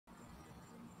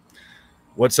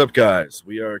What's up, guys?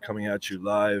 We are coming at you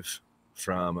live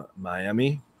from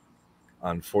Miami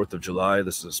on 4th of July.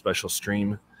 This is a special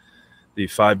stream. The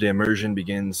 5-day immersion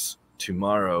begins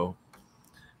tomorrow,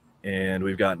 and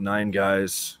we've got 9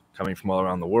 guys coming from all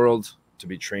around the world to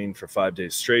be trained for 5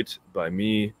 days straight by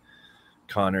me,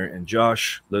 Connor, and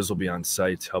Josh. Liz will be on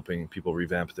site helping people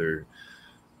revamp their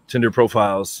Tinder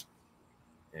profiles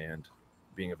and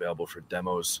being available for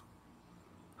demos,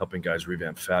 helping guys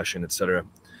revamp fashion, etc.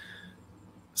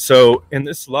 So in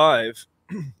this live,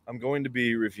 I'm going to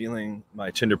be revealing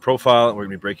my Tinder profile, and we're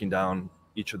going to be breaking down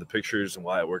each of the pictures and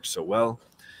why it works so well.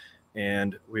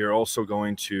 And we are also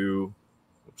going to,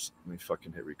 oops, let me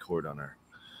fucking hit record on our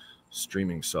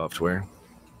streaming software.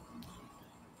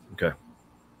 Okay.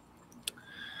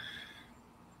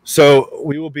 So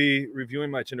we will be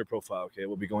reviewing my Tinder profile. Okay.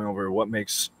 We'll be going over what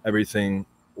makes everything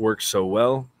work so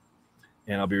well.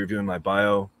 And I'll be reviewing my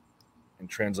bio and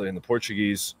translating the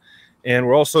Portuguese. And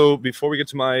we're also, before we get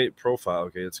to my profile,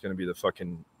 okay, it's going to be the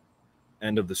fucking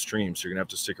end of the stream, so you're going to have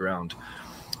to stick around.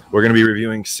 We're going to be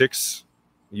reviewing 6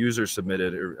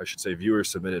 user-submitted, or I should say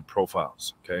viewer-submitted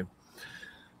profiles, okay?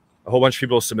 A whole bunch of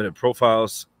people submitted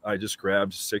profiles. I just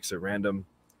grabbed 6 at random.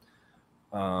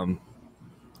 Someone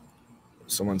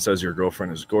says your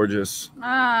girlfriend is gorgeous.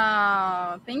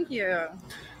 Oh, thank you.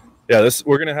 Yeah,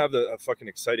 we're going to have a fucking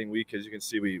exciting week. As you can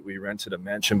see, we rented a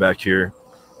mansion back here.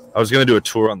 I was going to do a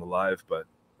tour on the live, but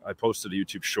I posted a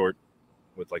YouTube short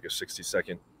with like a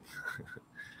 60-second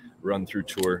run through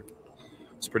tour.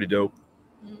 It's pretty dope.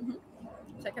 Mm-hmm.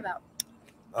 Check it out.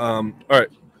 All right.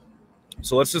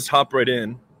 So let's just hop right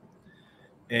in,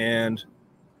 and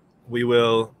we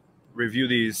will review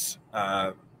these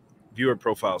viewer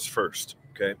profiles first,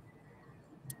 okay?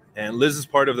 And Liz is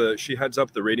part of she heads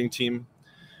up the rating team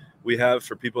we have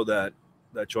for people that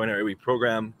join our 8-week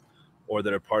program, or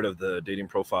that are part of the dating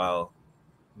profile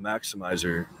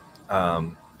maximizer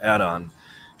add-on.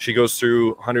 She goes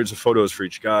through hundreds of photos for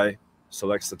each guy,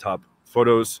 selects the top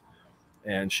photos,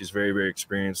 and she's very, very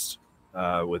experienced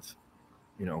with,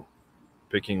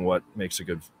 picking what makes a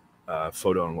good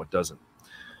photo and what doesn't,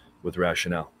 with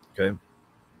rationale. Okay.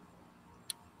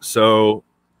 So,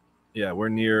 yeah, we're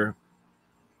near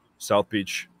South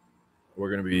Beach. We're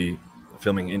going to be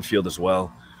filming infield as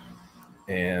well,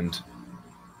 and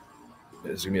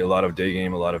there's going to be a lot of day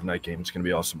game, a lot of night game. It's going to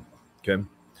be awesome. Okay.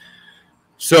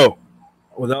 So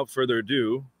without further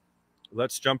ado,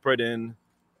 let's jump right in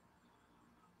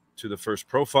to the first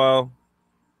profile.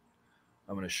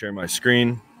 I'm going to share my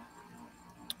screen.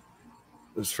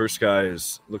 This first guy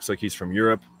looks like he's from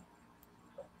Europe.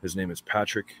 His name is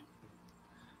Patrick.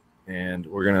 And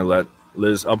we're going to let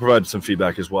Liz, I'll provide some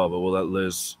feedback as well, but we'll let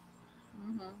Liz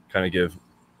kind of give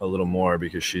a little more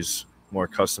because she's more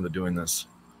accustomed to doing this.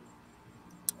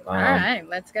 All right,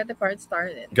 let's get the part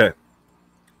started. Okay.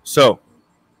 So,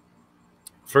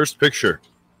 first picture.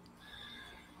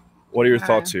 What are your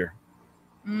thoughts here?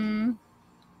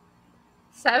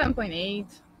 7.8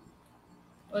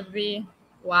 would be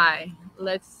why.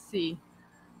 Let's see.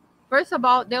 First of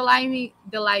all, the light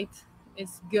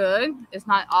is good. It's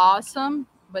not awesome,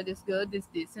 but it's good. It's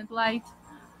decent light.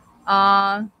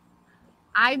 I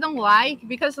don't like,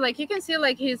 because like you can see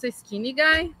like he's a skinny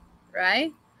guy,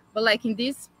 right? But like in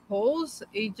this pose,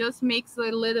 it just makes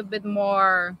it a little bit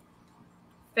more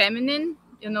feminine,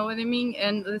 you know what I mean?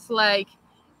 And it's like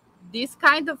this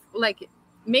kind of like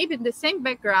maybe the same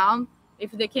background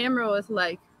if the camera was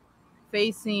like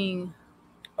facing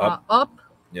up,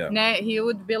 yeah, he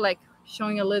would be like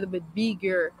showing a little bit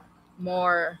bigger,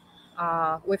 more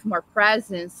with more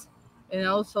presence,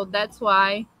 so that's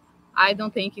why I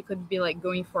don't think it could be like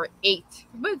going for 8,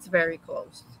 but it's very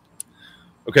close.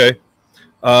 Okay.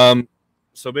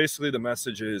 So basically the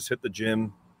message is hit the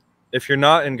gym. If you're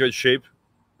not in good shape,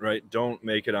 right, don't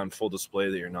make it on full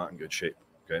display that you're not in good shape.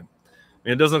 Okay. I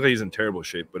mean, it doesn't look like he's in terrible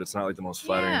shape, but it's not like the most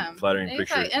flattering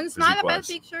picture. And it's not a bad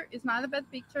picture. It's not a bad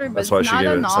picture, but that's why she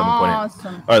gave it 7.8.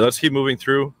 Awesome. All right, let's keep moving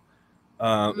through.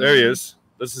 There he is.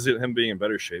 This is him being in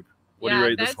better shape. What do you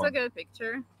rate this one? That's a good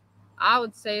picture. I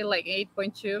would say like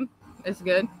 8.2. It's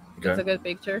good. Okay. It's a good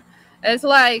picture. It's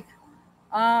like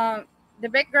the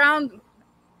background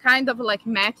kind of like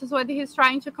matches what he's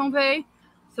trying to convey,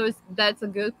 so that's a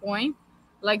good point.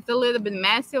 Like it's a little bit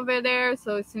messy over there,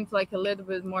 so it seems like a little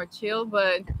bit more chill,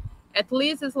 but at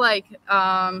least it's like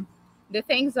the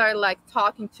things are like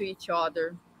talking to each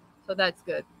other, so that's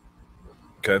good.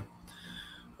 Okay.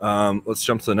 Let's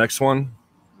jump to the next one.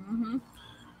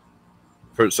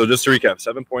 So just to recap,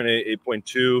 7.8,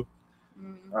 8.2.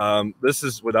 This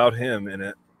is without him in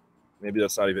it. Maybe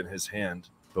that's not even his hand.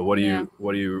 But what do you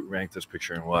rank this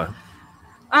picture and why?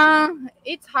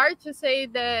 It's hard to say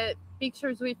that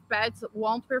pictures with pets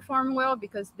won't perform well,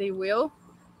 because they will,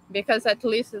 because at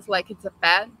least it's like it's a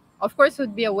pet. Of course, it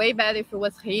would be a way better if it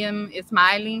was him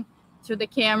smiling to the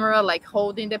camera, like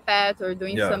holding the pet or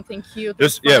doing something cute.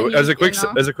 Just funny, as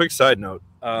a quick side note,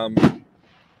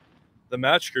 the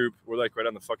match group, we're like right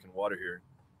on the fucking water here.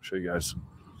 I'll show you guys.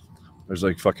 There's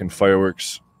like fucking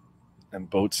fireworks and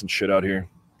boats and shit out here.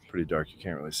 Pretty dark. You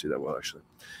can't really see that well, actually.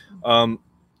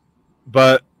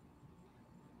 But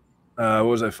what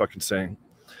was I fucking saying?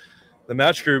 The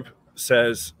match group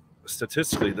says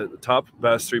statistically that the top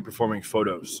best 3 performing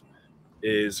photos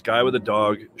is guy with a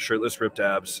dog, shirtless, ripped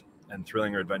abs, and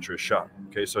thrilling or adventurous shot.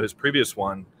 Okay, so his previous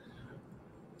one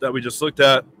that we just looked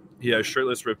at, he has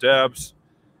shirtless, ripped abs.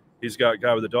 He's got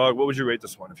guy with a dog. What would you rate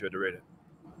this one if you had to rate it?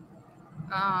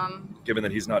 Given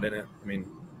that he's not in it, I mean.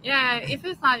 Yeah, if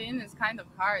it's not in, it's kind of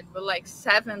hard, but like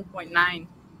 7.9.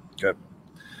 Okay.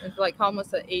 It's like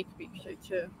almost an 8 picture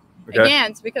too. Okay.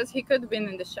 Again, it's because he could have been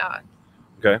in the shot.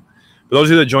 Okay. For those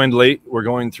of you that joined late, we're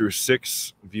going through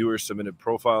 6 viewer submitted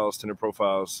profiles, Tinder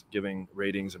profiles, giving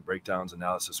ratings and breakdowns,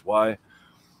 analysis why.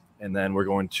 And then we're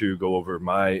going to go over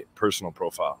my personal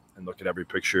profile and look at every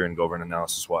picture and go over an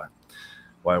analysis why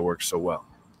it works so well.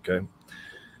 Okay.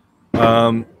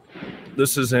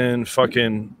 This is in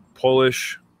fucking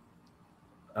Polish.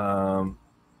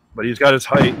 But he's got his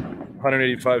height,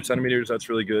 185 centimeters. That's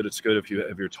really good. It's good if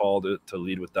you're tall to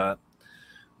lead with that.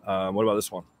 What about this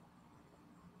one?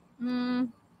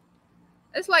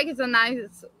 It's like it's a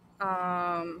nice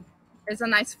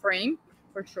frame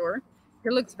for sure. He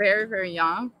looks very, very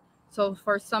young. So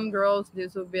for some girls,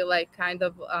 this would be like kind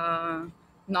of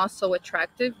not so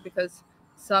attractive, because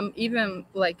some even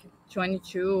like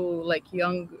 22, like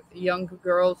young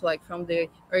girls, like from the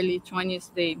early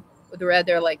 20s, they would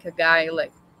rather like a guy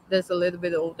like that's a little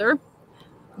bit older.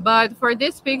 But for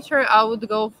this picture, I would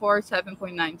go for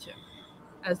 7.92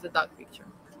 as the dog picture.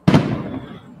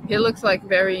 He looks like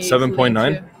very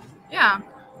 7.9. Yeah,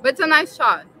 but it's a nice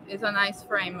shot. It's a nice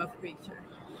frame of picture.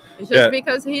 It's just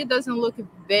because he doesn't look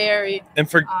very. And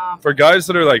for guys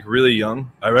that are like really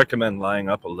young, I recommend lying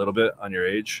up a little bit on your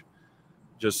age,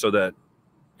 just so that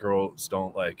girls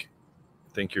don't like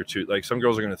think you're too, like some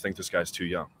girls are going to think this guy's too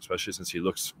young, especially since he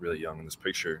looks really young in this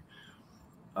picture.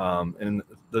 And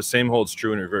the same holds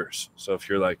true in reverse. So if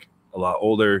you're like a lot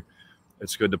older,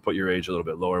 it's good to put your age a little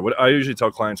bit lower. What I usually tell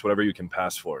clients, whatever you can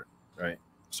pass for, right?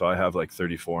 So I have like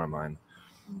 34 on mine,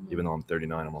 even though I'm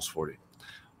 39, almost 40.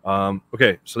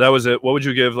 Okay, so that was it. What would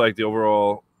you give like the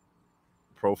overall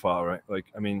profile, right? Like,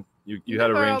 I mean, you had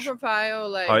a range. Profile,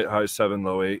 like high 7,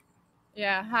 low 8.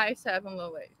 Yeah, high 7,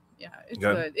 low 8. Yeah, it's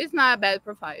good. It's not a bad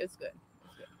profile. It's good.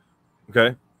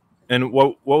 Okay. And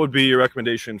what would be your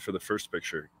recommendation for the first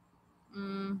picture?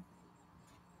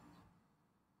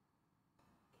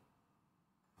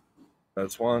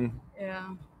 That's one.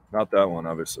 Yeah. Not that one,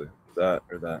 obviously. That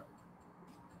or that.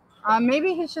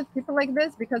 Maybe he should keep it like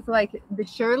this, because like the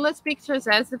shirtless pictures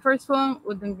as the first one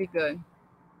wouldn't be good.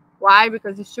 Why?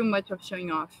 Because it's too much of showing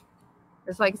off.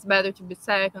 It's like it's better to be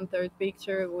second, third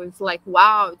picture. It was like,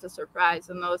 wow, it's a surprise.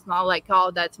 And no, it's not like,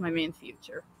 oh, that's my main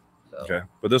feature. So. Okay.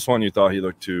 But this one you thought he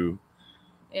looked too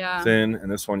thin,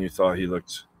 and this one you thought he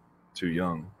looked too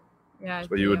young. Yeah.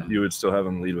 But you would still have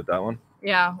him lead with that one?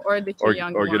 Yeah, or the too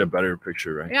young or one. Get a better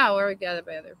picture, right? Yeah, or get a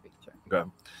better picture. Okay.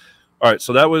 All right,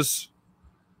 so that was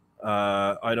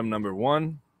item number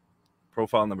 1,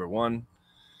 profile number 1.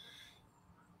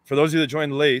 For those of you that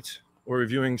joined late, we're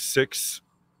reviewing 6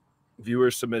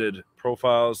 viewer submitted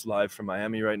profiles live from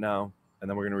Miami right now, and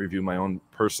then we're going to review my own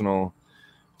personal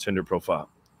Tinder profile.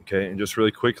 Okay, and just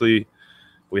really quickly,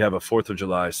 we have a 4th of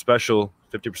July special,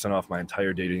 50% off my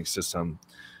entire dating system.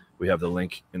 We have the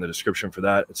link in the description for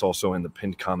that. It's also in the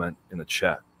pinned comment in the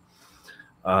chat.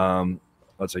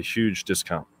 That's a huge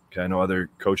discount. Okay, I know other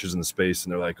coaches in the space,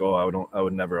 and they're like, "Oh, I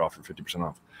would never offer 50%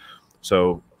 off."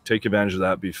 So take advantage of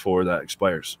that before that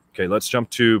expires. Okay, let's jump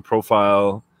to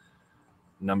profile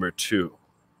number 2.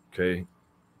 Okay,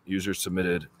 user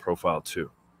submitted profile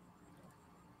 2.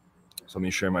 So let me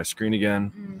share my screen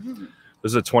again.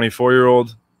 This is a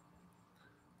 24-year-old.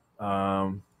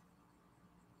 Let's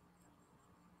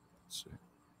see.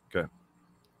 Okay.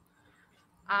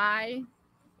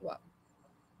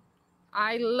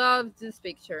 I love this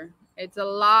picture. It's a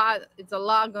lot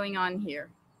going on here.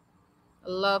 I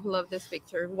love this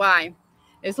picture. Why?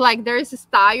 It's like there's a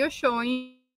style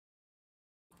showing.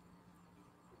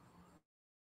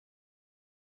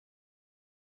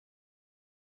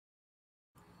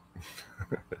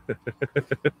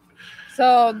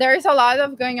 So there's a lot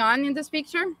of going on in this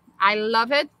picture. I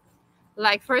love it.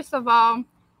 Like, first of all,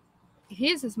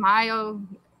 his smile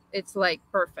it's like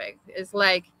perfect. It's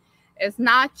like it's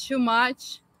not too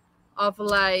much of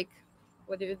like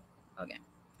what do you okay.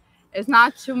 It's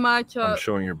not too much I'm of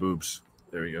showing your boobs.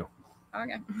 There you go.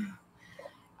 okay.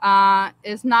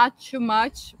 It's not too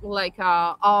much like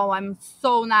oh I'm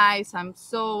so nice, I'm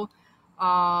so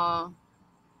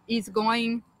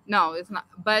easygoing. No, it's not,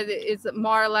 but it's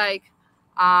more like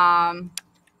um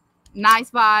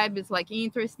nice vibe. It's like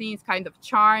interesting, it's kind of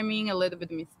charming, a little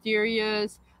bit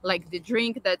mysterious. Like the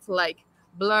drink that's like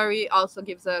blurry also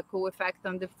gives a cool effect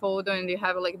on the photo, and you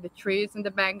have like the trees in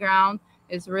the background.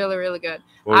 It's really really good.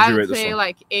 What would I you would rate this say one?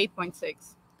 like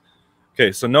 8.6.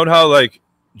 Okay, so note how like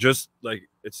just like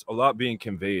it's a lot being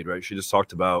conveyed, right? She just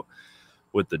talked about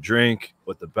with the drink,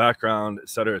 with the background, et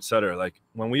cetera, et cetera. Like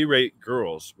when we rate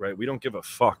girls, right, we don't give a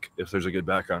fuck if there's a good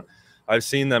background. I've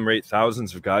seen them rate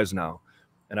thousands of guys now,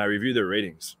 and I review their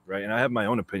ratings, right? And I have my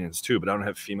own opinions too, but I don't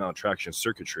have female attraction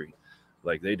circuitry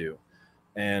like they do.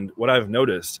 And what I've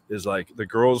noticed is like the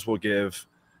girls will give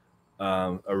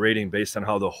a rating based on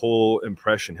how the whole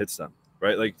impression hits them,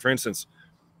 right? Like for instance,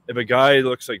 if a guy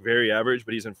looks like very average,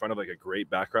 but he's in front of like a great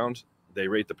background, they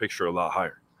rate the picture a lot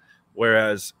higher.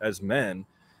 Whereas as men,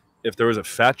 if there was a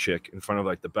fat chick in front of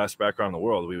like the best background in the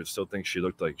world, we would still think she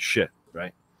looked like shit,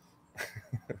 right?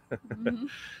 Mm-hmm.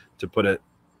 To put it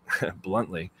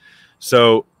bluntly.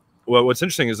 So what's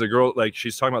interesting is the girl, like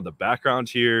she's talking about the background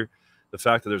here, the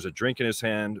fact that there's a drink in his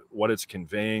hand, what it's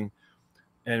conveying.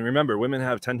 And remember, women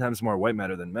have 10 times more white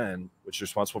matter than men, which is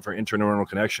responsible for interneuronal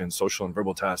connections, social and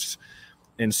verbal tasks.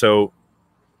 And so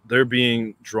they're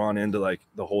being drawn into like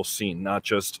the whole scene, not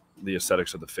just the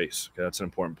aesthetics of the face. Okay, that's an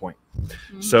important point.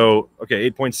 Mm-hmm. So, okay,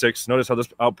 8.6. Notice how this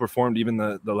outperformed even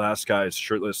the last guy's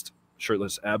shirtless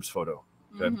abs photo.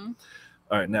 Okay. Mm-hmm.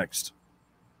 All right, next.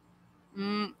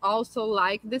 Also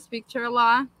like this picture a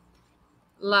lot.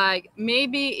 Like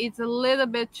maybe it's a little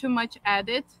bit too much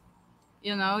edit.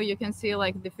 You know, you can see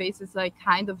like the face is like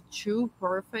kind of too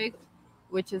perfect,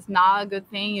 which is not a good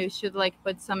thing. You should like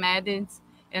put some edits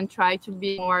and try to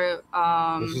be more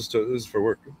This is for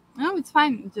work. no, it's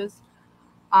fine. Just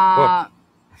What?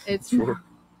 it's For work.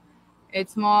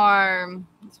 it's more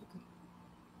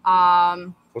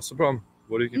What's the problem?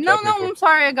 What do you keep no tapping me for? I'm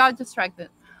sorry, I got distracted.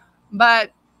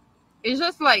 But it's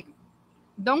just like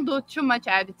don't do too much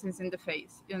editings in the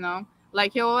face, you know?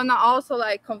 Like you wanna also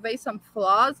like convey some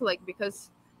flaws, like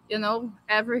because you know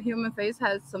every human face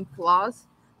has some flaws.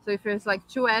 So if there's like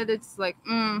two edits, like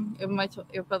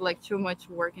you put like too much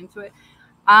work into it.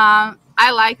 I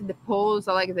like the pose,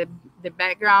 I like the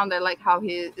background, I like how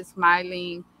he is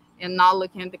smiling and not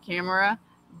looking at the camera.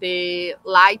 The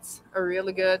lights are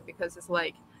really good because it's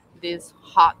like this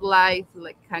hot light,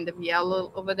 like kind of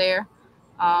yellow over there.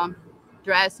 Um,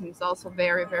 Dressing is also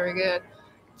very very good.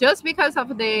 Just because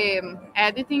of the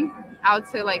editing, I would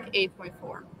say like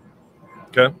 8.4.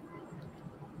 Okay.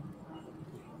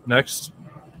 Next.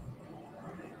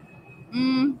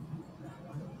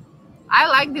 I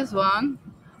like this one,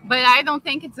 but I don't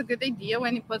think it's a good idea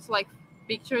when he puts like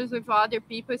pictures with other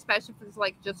people, especially if it's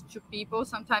like just two people.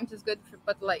 Sometimes it's good if you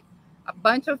put like a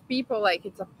bunch of people, like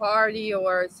it's a party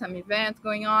or some event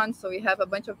going on, so you have a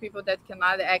bunch of people that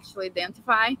cannot actually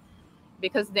identify,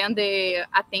 because then the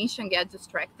attention gets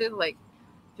distracted like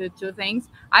to two things.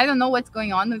 I don't know what's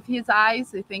going on with his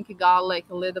eyes. I think he got like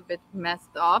a little bit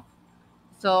messed up.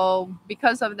 So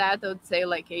because of that, I would say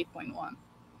like 8.1.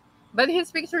 But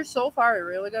his pictures so far are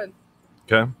really good.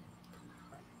 Okay.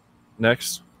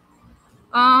 Next.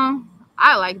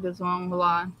 I like this one a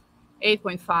lot.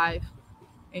 8.5.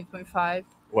 8.5.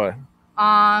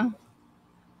 Why?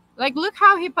 Like look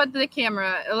how he put the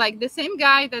camera. Like the same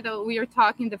guy that we were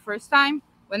talking the first time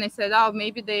when I said, oh,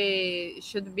 maybe they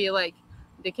should be like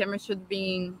the camera should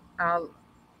be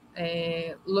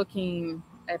looking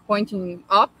pointing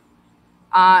up.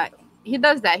 He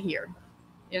does that here.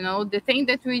 You know, the thing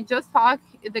that we just talked,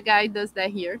 the guy does that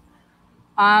here.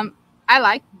 I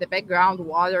like the background,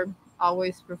 water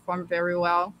always perform very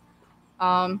well.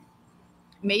 Um,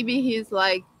 Maybe he's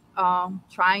like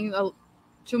trying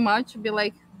too much to be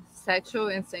like sexual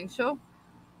and sensual.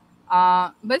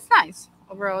 But it's nice.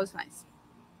 Overall, it's nice.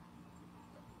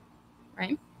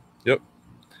 Right? Yep.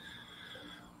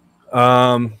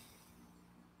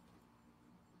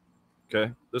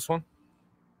 Okay. This one.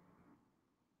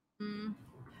 Mm.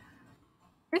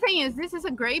 The thing is, this is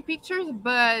a great picture,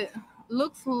 but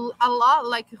looks a lot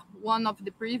like one of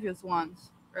the previous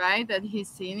ones, right? That he's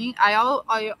seen. I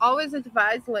always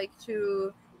advise like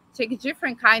to take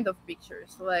different kind of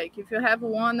pictures. Like if you have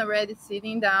one already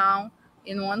sitting down,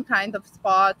 in one kind of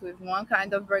spot with one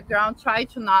kind of background. Try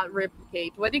to not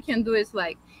replicate. What you can do is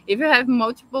like, if you have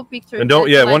multiple pictures, And don't,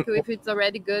 that's yeah, like one, if it's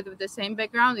already good with the same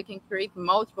background, you can create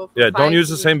multiple. yeah, don't profiles use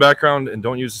the with- same background and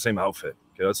don't use the same outfit.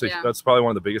 Okay, that's Yeah. that's probably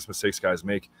one of the biggest mistakes guys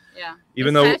make. Yeah,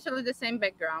 Even though especially the same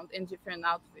background in different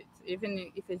outfits.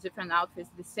 Even if it's different outfits,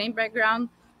 the same background,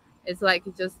 it's like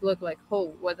it just look like, oh,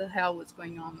 what the hell was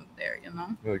going on up there, you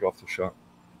know? really go off the shot.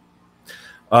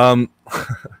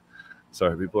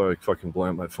 Sorry, people are like fucking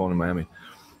blowing up my phone in Miami.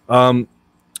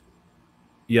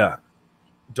 Yeah,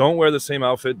 don't wear the same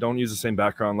outfit. Don't use the same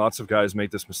background. Lots of guys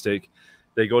make this mistake.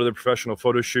 They go to the professional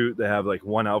photo shoot. They have like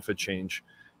one outfit change.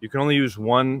 You can only use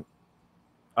one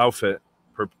outfit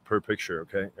per picture,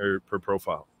 okay, or per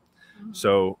profile. Mhm.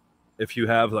 So if you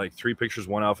have like 3 pictures,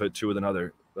 one outfit, 2 with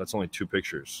another, that's only 2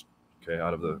 pictures, okay,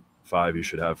 out of the 5 you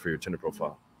should have for your Tinder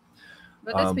profile.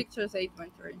 But this picture is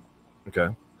 8.3.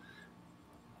 Okay.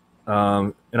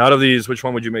 And out of these, which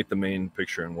one would you make the main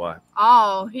picture and why?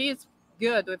 Oh, he's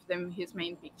good with them. His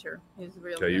main picture. He's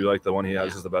really Okay, good. you like the one he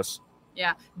has Yeah. is the best?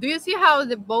 Yeah. Do you see how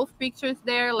the both pictures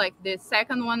there, like the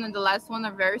second one and the last one,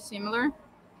 are very similar?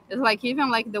 It's like even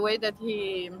like the way that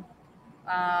he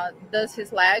does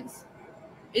his legs.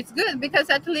 It's good because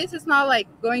at least it's not like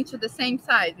going to the same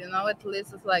side, you know. At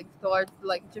least it's like towards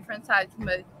like different sides,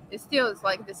 but it's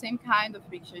like the same kind of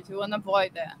pictures. You want to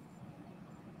avoid that.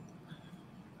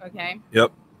 Okay.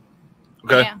 Yep.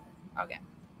 Okay. Yeah. Okay.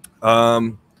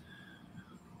 All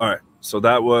right. So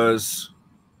that was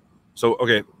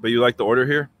okay, but you like the order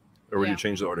here, or would Yeah. you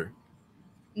change the order?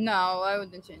 No, I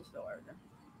wouldn't change the order.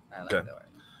 I like Okay. the order.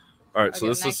 All right. So Okay,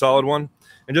 this is a next solid one. one.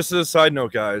 And just as a side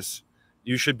note, guys,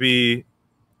 you should be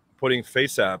putting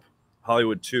FaceApp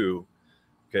Hollywood 2.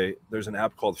 Okay. There's an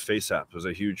app called FaceApp. There's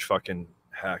a huge fucking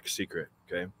hack secret.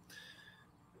 Okay.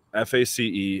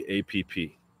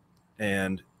 FACEAPP.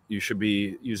 And you should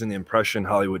be using the Immersion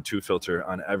Hollywood 2 filter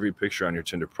on every picture on your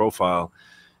Tinder profile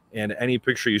and any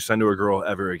picture you send to a girl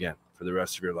ever again for the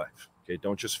rest of your life. Okay,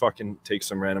 don't just fucking take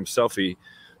some random selfie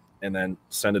and then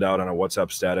send it out on a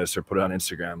WhatsApp status or put it on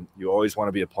Instagram. You always want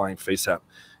to be applying FaceApp.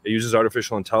 It uses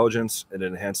artificial intelligence and it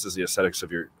enhances the aesthetics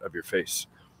of your face.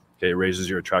 Okay, it raises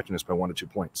your attractiveness by 1 to 2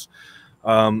 points.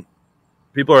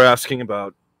 People are asking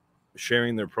about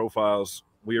sharing their profiles.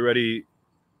 We already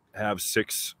have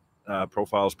 6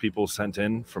 profiles people sent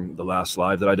in from the last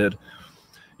live that I did.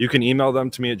 You can email them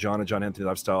to me at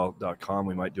john@johnanthonylifestyle.com.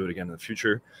 We might do it again in the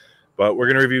future, but we're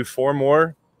going to review 4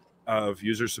 more of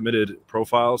user submitted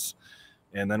profiles,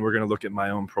 and then we're going to look at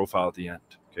my own profile at the end.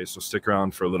 Okay, so stick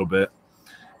around for a little bit.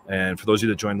 And for those of you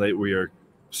that joined late, we are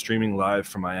streaming live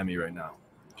from Miami right now.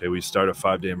 Okay, we start a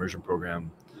 5-day immersion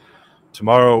program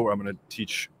tomorrow. I'm going to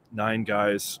teach 9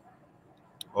 guys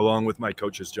along with my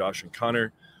coaches Josh and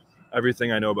Connor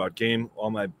everything I know about game, all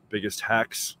my biggest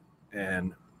hacks,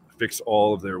 and fix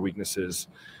all of their weaknesses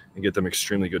and get them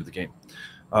extremely good at the game.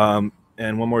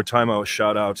 And one more time, I'll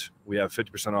shout out, we have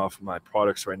 50% off my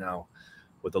products right now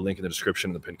with the link in the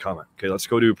description and the pinned comment. Okay, let's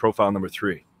go to profile number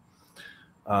 3.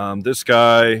 This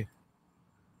guy,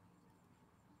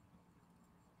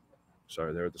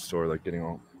 sorry, they're at the store like getting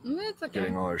all It's okay.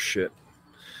 getting all our shit.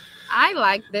 I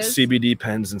like this. CBD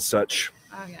pens and such.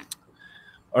 Okay.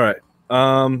 All right.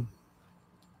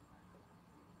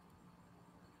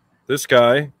 This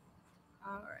guy,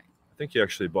 All right. I think he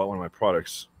actually bought one of my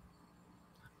products.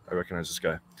 I recognize this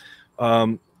guy.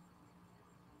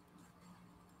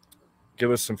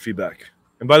 Give us some feedback.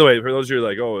 And by the way, for those of you who are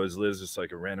like, oh, is Liz just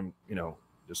like a random, you know,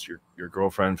 just your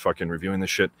girlfriend fucking reviewing this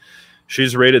shit?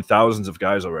 She's rated thousands of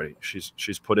guys already.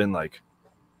 She's put in like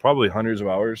probably hundreds of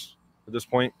hours at this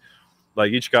point.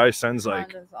 Like each guy sends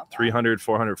like 300,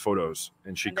 400 photos,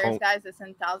 and there's guys that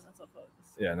send thousands of photos.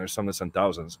 Yeah, and there's some that send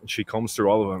thousands. And she combs through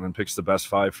all of them and picks the best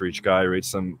 5 for each guy,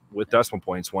 rates them with decimal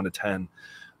points, 1 to 10.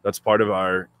 That's part of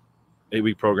our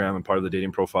 8-week program and part of the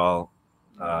dating profile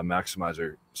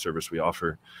maximizer service we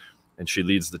offer. And she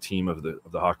leads the team of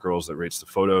the hot girls that rates the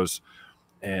photos.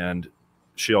 And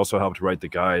she also helped write the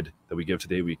guide that we give to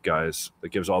the 8-week guys that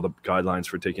gives all the guidelines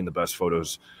for taking the best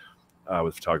photos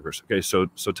with photographers. Okay, so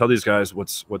tell these guys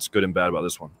what's good and bad about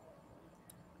this one.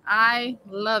 I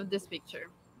love this picture.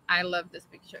 I love this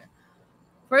picture.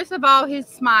 First of all, he's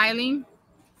smiling.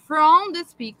 From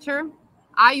this picture,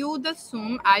 I would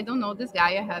assume, I don't know this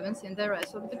guy, I haven't seen the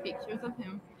rest of the pictures of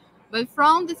him. But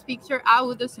from this picture, I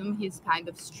would assume he's kind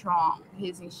of strong.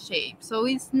 He's in shape. So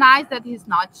it's nice that he's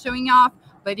not showing off,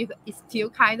 but you still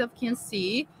kind of can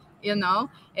see, you know.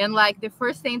 And like the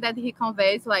first thing that he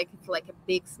conveys, like it's like a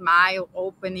big smile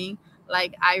opening.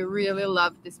 Like I really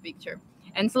love this picture.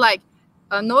 And it's like,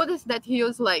 notice that he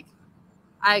was like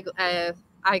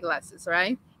eyeglasses,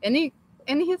 right? And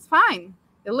he's fine.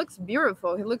 it looks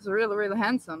beautiful. He looks really, really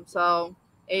handsome. So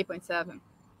 8.7.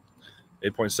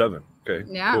 8.7. Okay.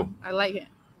 Yeah, Cool. I like it.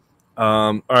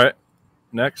 All right.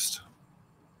 Next.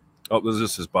 Oh, this is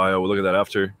just his bio. We'll look at that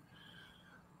after.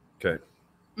 Okay.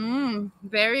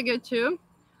 Very good too.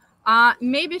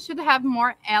 Maybe should have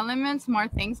more elements, more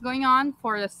things going on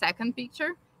for the second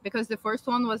picture, because the first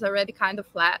one was already kind of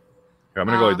flat. Here, I'm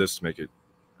gonna go like this to make it.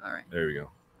 All right. There we go.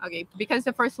 Okay, because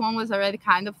the first one was already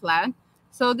kind of flat.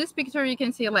 So this picture you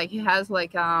can see like he has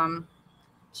like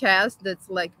chest that's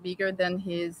like bigger than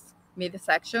his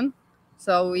midsection.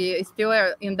 So we still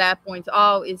are in that point.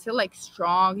 Oh, is he like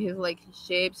strong? He's like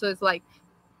shaped. So it's like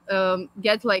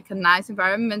get like a nice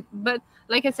environment. But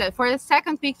like I said, for the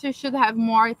second picture should have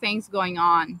more things going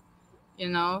on, you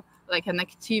know, like an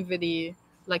activity,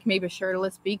 like maybe a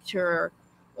shirtless picture,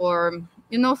 or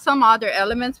you know, some other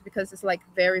elements, because it's like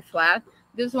very flat.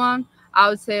 This one I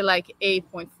would say like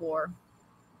 8.4.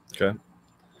 Okay.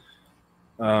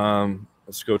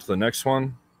 Let's go to the next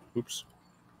one. Oops.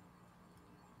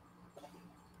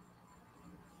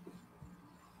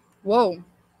 Whoa,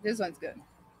 this one's good.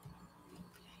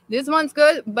 This one's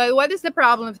good, but what is the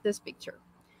problem with this picture?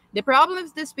 The problem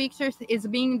with this picture is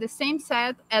being the same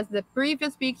set as the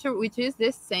previous picture, which is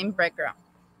this same background,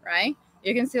 right?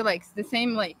 You can see like the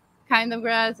same like kind of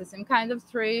grass, the same kind of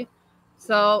tree.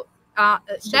 So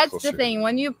that's the thing.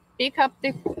 When you pick up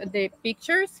the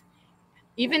pictures,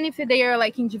 even if they are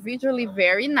like individually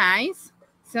very nice,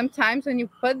 sometimes when you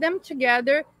put them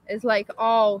together, it's like,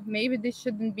 oh, maybe this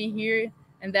shouldn't be here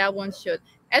and that one should.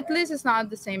 At least it's not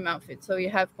the same outfit, so you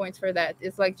have points for that.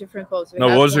 It's like different poses.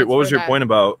 No, what was your point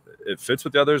about it fits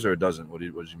with the others or it doesn't? What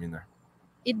did you mean there?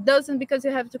 It doesn't, because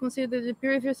you have to consider the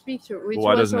previous picture, which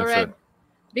why was doesn't already it fit?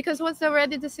 because what's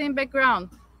already the same background.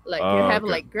 Like you have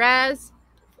like grass,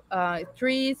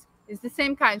 trees. It's the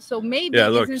same kind. So maybe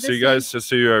look. So you guys, just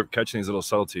so you're catching these little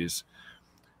subtleties.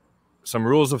 Some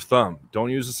rules of thumb: don't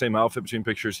use the same outfit between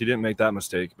pictures. He didn't make that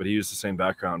mistake, but he used the same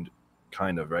background,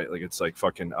 kind of, right? Like it's like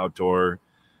fucking outdoor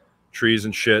trees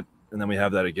and shit, and then we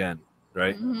have that again,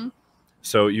 right?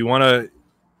 So you want a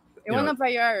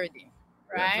variety,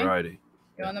 right? Yeah, variety.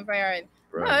 You want a variety.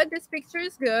 But this picture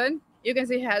is good. You can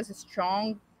see he has a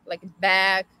strong like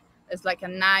back. It's like a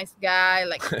nice guy,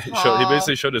 like he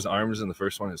basically showed his arms in the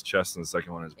first one, his chest, and the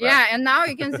second one his back. Yeah, and now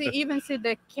you can even see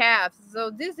the calves. So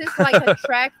this is like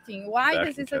attracting. Why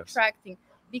this is attracting?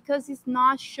 Because it's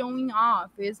not showing off.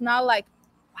 It's not like,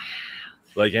 wow.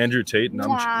 Like Andrew Tate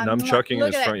nunchucking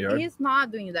in his front yard. He's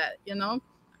not doing that, you know.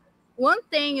 One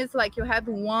thing is like you have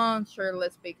one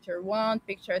shirtless picture, one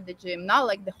picture at the gym, not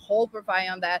like the whole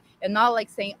profile on that, and not like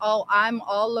saying, oh, I'm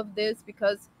all of this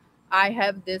because I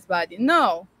have this body.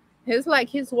 No. He's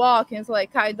walking. It's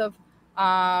like kind of,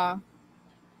 oh,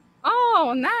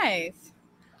 nice.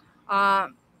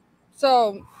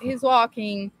 So he's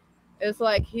walking. It's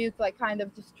like he's like kind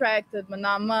of distracted, but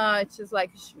not much. It's like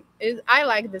I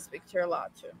like this picture a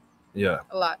lot too. Yeah,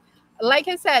 a lot. Like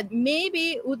I said,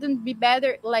 maybe it wouldn't be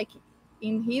better like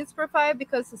in his profile,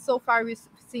 because so far we've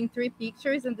seen 3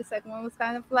 pictures and the second one was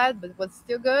kind of flat, but it was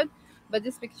still good. But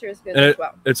this picture is good as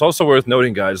well. It's also worth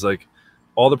noting, guys, like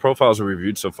all the profiles we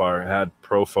reviewed so far had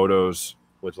pro photos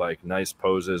with like nice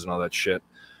poses and all that shit.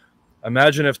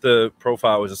 Imagine if the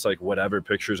profile was just like whatever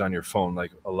pictures on your phone,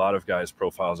 like a lot of guys'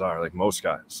 profiles are, like most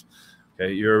guys.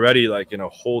 Okay, you're already like in a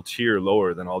whole tier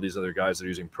lower than all these other guys that are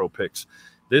using pro pics.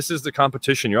 This is the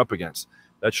competition you're up against.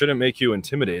 That shouldn't make you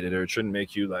intimidated, or it shouldn't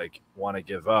make you like want to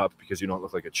give up because you don't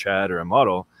look like a Chad or a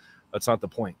model. That's not the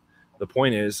point. The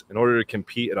point is, in order to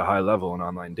compete at a high level in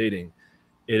online dating,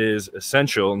 it is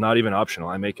essential, not even optional.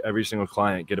 I make every single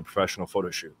client get a professional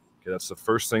photo shoot. Okay, that's the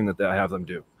first thing that I have them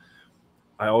do.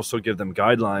 I also give them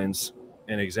guidelines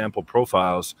and example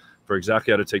profiles for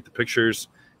exactly how to take the pictures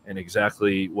and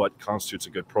exactly what constitutes a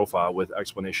good profile with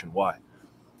explanation why.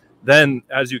 Then,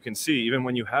 as you can see, even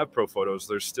when you have pro photos,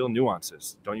 there's still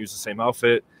nuances. Don't use the same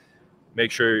outfit.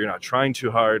 Make sure you're not trying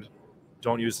too hard.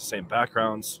 Don't use the same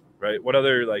backgrounds, right? What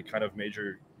other like kind of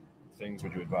major things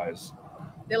would you advise?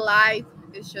 The light,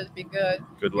 it should be good.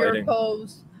 Good lighting. Your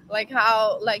pose, like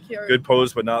how, like your good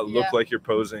pose, but not look like you're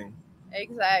posing.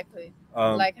 Exactly.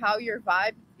 Like how your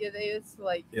vibe it is.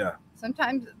 Like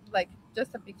sometimes, like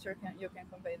just a picture you can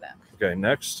convey that. Okay,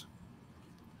 next.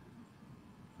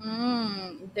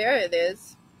 There it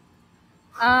is.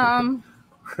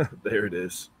 There it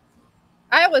is.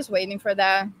 I was waiting for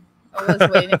that.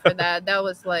 That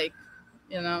was like,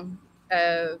 you know,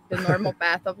 the normal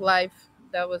path of life.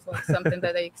 That was like something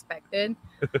that I expected.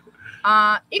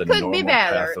 It could be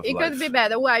better. Could be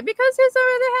better. Why? Because he's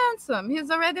already handsome. He's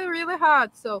already really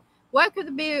hot. So what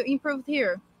could be improved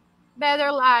here?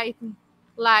 Better light,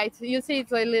 light. You see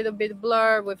it's a little bit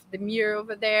blur with the mirror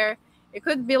over there. It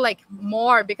could be like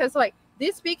more, because like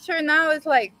this picture now is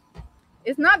like,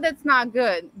 it's not that's not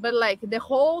good, but like the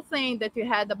whole thing that you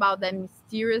had about that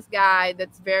mysterious guy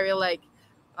that's very like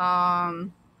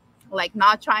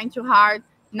not trying too hard.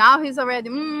 Now he's already,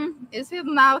 is he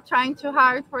now trying too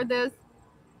hard for this?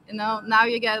 You know, now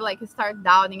you get like start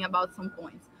doubting about some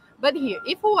points. But here,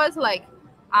 if it was like,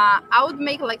 I would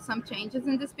make like some changes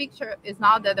in this picture. It's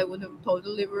not that I would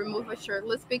totally remove a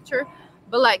shirtless picture,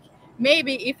 but like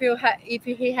maybe if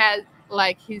he had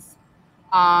like his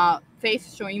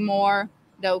face showing more,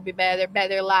 that would be better.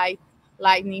 Better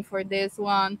lightning for this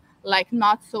one, like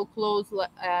not so close,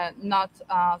 not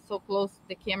so close to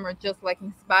the camera, just like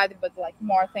in his body, but like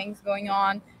more things going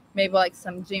on. Maybe like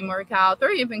some gym workout, or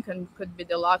even could be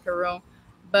the locker room.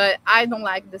 But I don't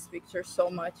like this picture so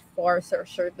much for a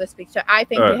shirtless picture. I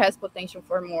think it has potential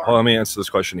for more. Well, let me answer this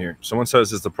question here. Someone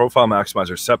says, is the profile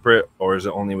maximizer separate, or is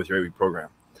it only with your 8-week program?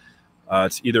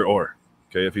 It's either or.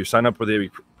 Okay, if you sign up with the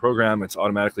 8-week program, it's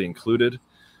automatically included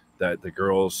that the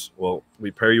girls, well,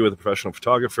 we pair you with a professional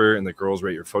photographer, and the girls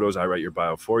rate your photos. I write your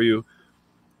bio for you.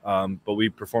 But we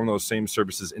perform those same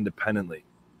services independently.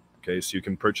 Okay, so you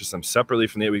can purchase them separately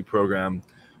from the 8-week program,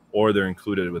 or they're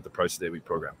included with the price of the 8-week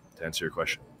program, to answer your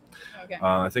question. Okay.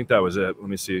 I think that was it. Let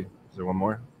me see. Is there one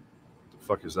more? What the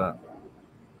fuck is that?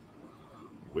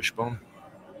 Wishbone?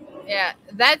 Yeah,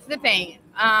 that's the thing.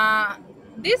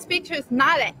 This picture is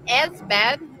not as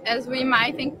bad as we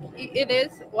might think it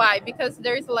is. Why? Because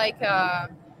there's like a...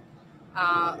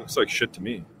 looks like shit to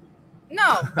me.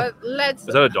 No, but let's...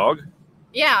 Is that a dog?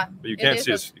 Yeah. But you can't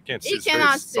see his, you can't see his face.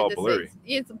 It's all blurry.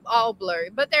 It's all blurry.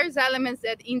 But there's elements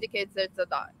that indicates there's a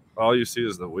dog. All you see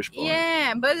is the wishbone.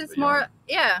 Yeah, but it's more...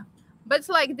 Yeah. But it's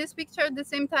like this picture at the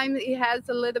same time, it has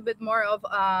a little bit more of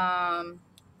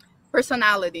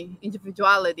personality,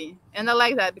 individuality. And I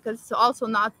like that because it's also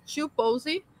not too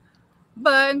posy.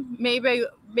 But maybe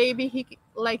he,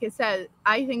 like I said,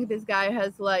 I think this guy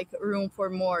has like room for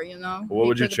more, you know. What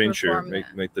would you change here?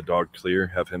 Make the dog clear.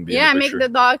 Have him be in the picture. Make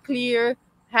the dog clear.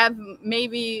 Have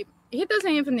maybe he doesn't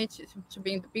even need to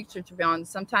be in the picture, to be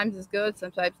honest. Sometimes it's good,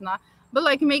 sometimes not. But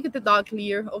like make the dog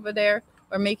clear over there,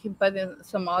 or make him put in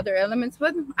some other elements.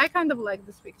 But I kind of like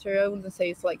this picture. I wouldn't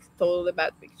say it's like totally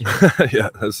bad picture. Yeah,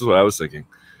 this is what I was thinking.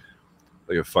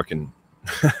 Like a fucking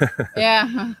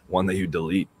one that you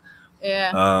delete.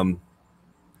 Yeah.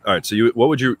 All right. So what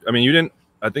would you? I mean, you didn't.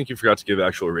 I think you forgot to give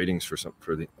actual ratings for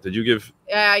the. Did you give?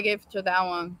 Yeah, I gave to that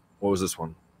one. What was this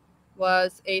one?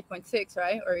 Was 8.6,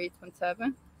 right, or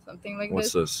 8.7, something like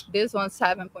What's this? This one's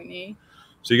 7.8.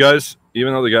 So you guys,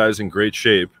 even though the guy's in great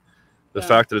shape, the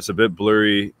fact that it's a bit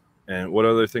blurry, and what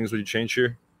other things would you change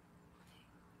here?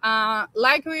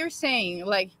 Like we were saying,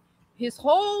 like his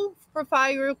whole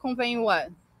profile conveying what?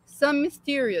 Some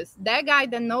mysterious. That guy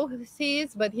that knows who he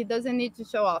is, but he doesn't need to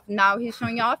show off. Now he's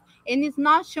showing off, and he's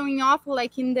not showing off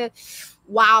like in the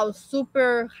wow,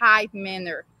 super hype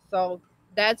manner. So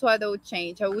that's what I would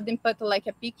change. I wouldn't put like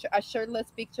a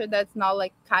shirtless picture that's not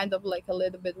like kind of like a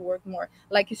little bit worth more.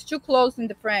 Like it's too close in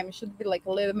the frame. It should be like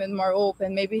a little bit more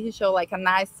open. Maybe he show like a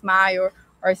nice smile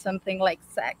or something like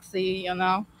sexy, you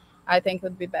know. I think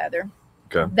would be better.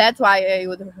 Okay. That's why I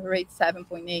would rate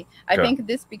 7.8. I think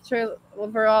this picture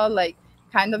overall like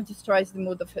kind of destroys the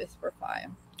mood of his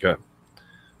profile. Okay.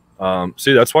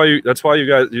 See, that's why you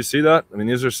guys, you see that? I mean,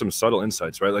 these are some subtle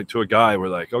insights, right? Like to a guy, we're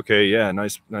like, okay, yeah,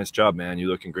 nice job, man. You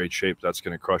look in great shape. That's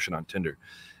going to crush it on Tinder.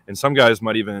 And some guys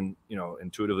might even, you know,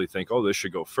 intuitively think, oh, this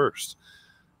should go first.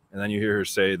 And then you hear her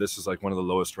say, this is like one of the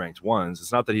lowest ranked ones.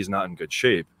 It's not that he's not in good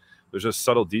shape. There's just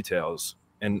subtle details.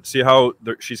 And see how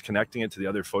she's connecting it to the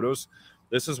other photos?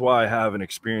 This is why I have an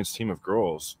experienced team of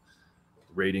girls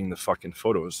rating the fucking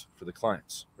photos for the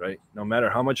clients, right? No matter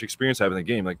how much experience I have in the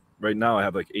game, like right now I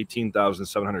have like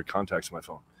 18,700 contacts on my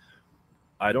phone.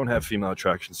 I don't have female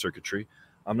attraction circuitry.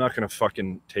 I'm not going to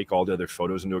fucking take all the other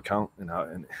photos into account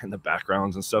and the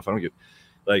backgrounds and stuff. I don't give,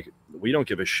 like, we don't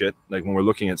give a shit. Like when we're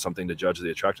looking at something to judge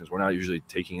the attractions, we're not usually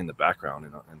taking in the background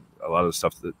and a lot of the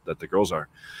stuff that the girls are.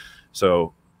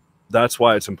 So that's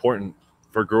why it's important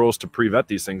for girls to pre-vet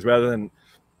these things rather than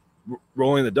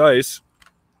rolling the dice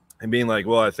and being like,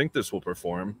 well, I think this will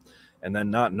perform, and then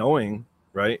not knowing,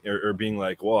 right? Or being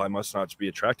like, well, I must not be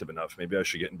attractive enough. Maybe I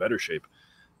should get in better shape.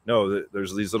 No,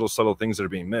 there's these little subtle things that are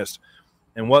being missed.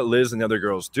 And what Liz and the other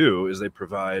girls do is they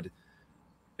provide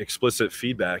explicit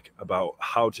feedback about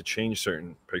how to change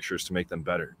certain pictures to make them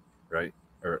better, right?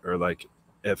 Or like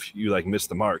if you like miss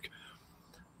the mark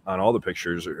on all the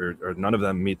pictures or none of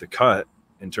them meet the cut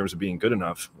in terms of being good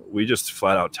enough, we just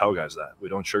flat out tell guys that. We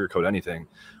don't sugarcoat anything.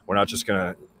 We're not just going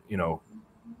to, you know,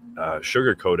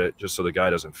 sugarcoat it just so the guy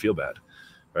doesn't feel bad,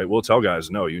 right? We'll tell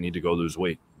guys, no, you need to go lose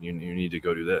weight. You need to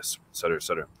go do this, et cetera, et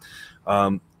cetera.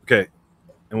 Okay.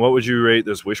 And what would you rate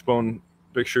this wishbone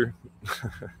picture?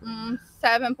 7.7.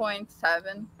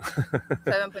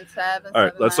 7.7. All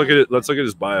right, let's look at it. Let's look at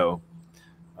his bio.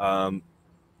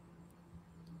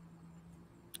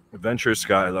 Adventurous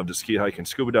guy. I love to ski, hike, and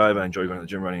scuba dive. I enjoy going to the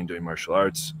gym, running, and doing martial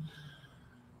arts.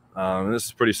 And this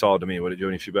is pretty solid to me. What did you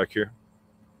have any feedback here?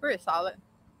 Pretty solid.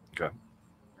 Okay.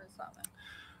 Pretty solid.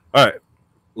 All right,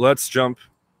 let's jump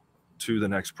to the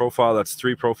next profile. That's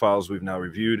 3 profiles we've now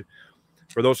reviewed.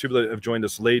 For those people that have joined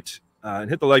us late, and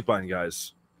hit the like button,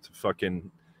 guys, to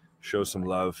fucking show some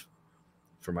love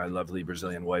for my lovely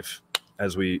Brazilian wife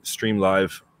as we stream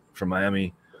live from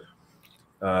Miami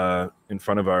in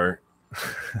front of our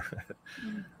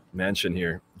mansion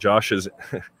here. Josh is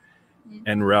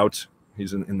en route.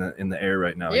 He's in the air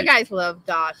right now. You guys love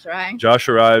Josh, right? Josh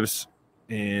arrives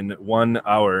in 1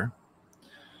 hour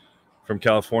from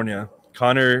California.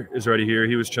 Connor is already here.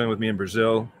 He was chilling with me in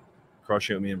Brazil,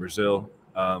 crushing with me in Brazil.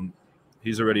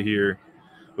 He's already here.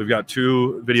 We've got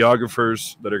 2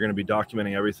 videographers that are going to be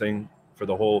documenting everything for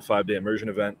the whole 5-day immersion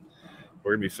event.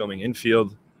 We're going to be filming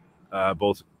infield,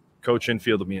 both coach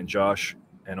infield with me and Josh,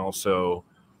 and also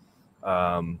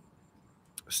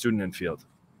student infield.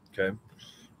 Okay.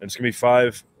 And it's going to be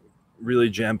 5 really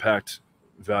jam-packed,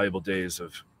 valuable days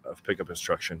of pickup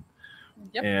instruction.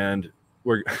 Yep. And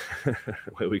we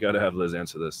got to have Liz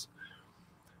answer this.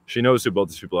 She knows who both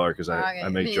these people are because I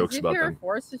make jokes about them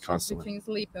constantly. Between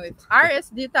sleeping with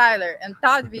RSD Tyler and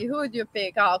Todd V, who would you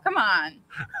pick? Oh, come on.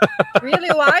 Really?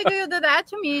 Why do you do that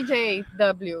to me,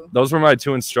 JW? Those were my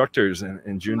 2 instructors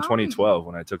in June 2012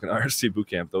 when I took an RSD boot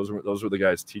camp. Those were the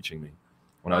guys teaching me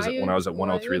when I was at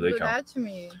 103 Lake. Do that to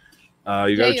me?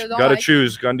 You gotta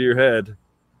choose. Gun to your head.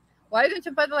 Why don't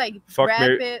you put like fuck,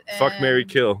 Mary,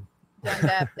 kill? Done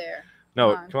that there.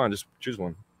 No, come on, just choose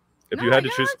one. If you had to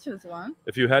choose one.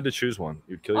 If you had to choose one,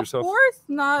 you'd kill yourself? Of course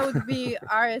not. It would be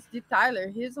RSD Tyler.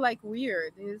 He's like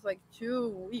weird. He's like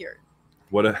too weird.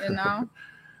 What about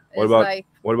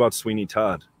Sweeney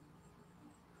Todd?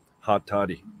 Hot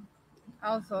Toddy.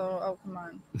 Also, oh come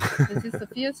on. Is this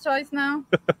Sophia's choice now?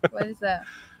 What is that?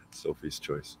 Sophie's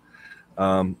choice.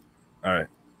 All right.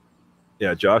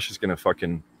 Yeah, Josh is gonna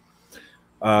fucking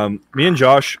me and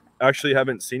Josh actually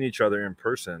haven't seen each other in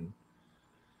person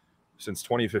since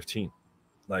 2015.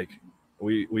 Like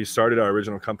we started our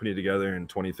original company together in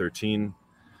 2013.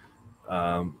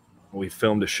 We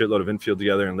filmed a shitload of infield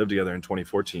together and lived together in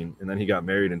 2014. And then he got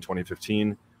married in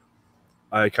 2015.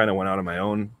 I kind of went out on my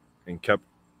own and kept,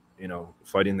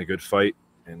 fighting the good fight.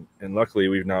 And luckily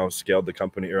we've now scaled the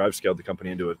company, or I've scaled the company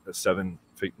into a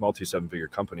multi-7-figure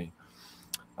company.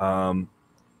 And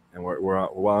we're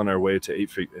well on our way to an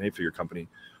 8-figure company.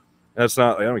 That's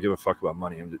not, I don't give a fuck about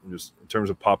money. I'm just in terms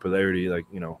of popularity, that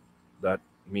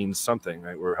means something,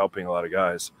 right? We're helping a lot of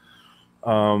guys.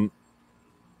 And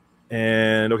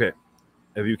okay,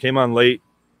 if you came on late,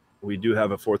 we do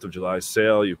have a 4th of July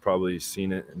sale. You've probably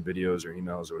seen it in videos or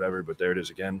emails or whatever, but there it is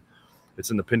again. It's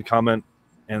in the pinned comment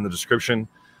and the description.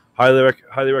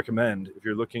 Highly recommend if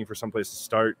you're looking for someplace to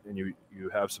start and you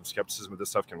have some skepticism that this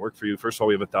stuff can work for you. First of all,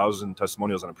 we have 1,000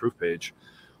 testimonials on a proof page.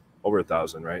 Over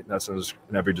 1,000, right? That's in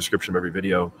every description of every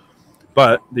video.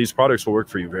 But these products will work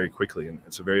for you very quickly, and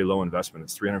it's a very low investment.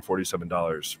 It's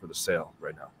 $347 for the sale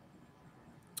right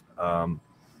now.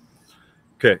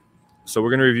 Okay, so we're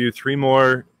going to review 3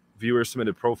 more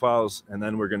viewer-submitted profiles, and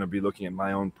then we're going to be looking at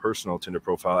my own personal Tinder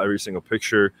profile, every single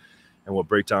picture, and we'll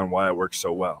break down why it works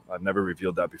so well. I've never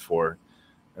revealed that before,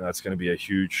 and that's going to be a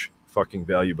huge fucking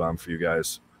value bomb for you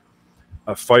guys.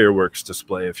 A fireworks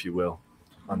display, if you will,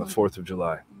 on the 4th of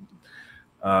July.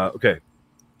 Okay.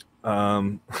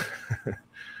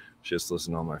 Just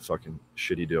listen to all my fucking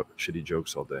shitty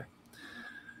jokes all day.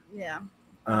 Yeah.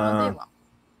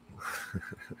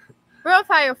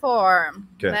 Profile form.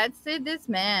 Okay. Let's see this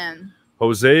man.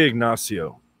 Jose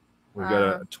Ignacio. We've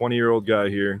got a 20-year-old guy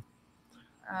here.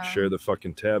 Share the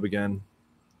fucking tab again.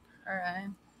 All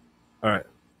right.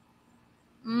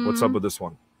 What's up with this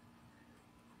one?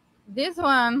 This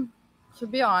one, to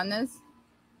be honest,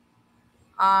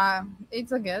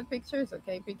 it's a good picture. It's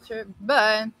okay picture,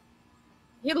 but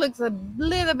he looks a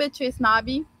little bit too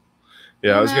snobby.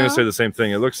 Yeah, I was gonna say the same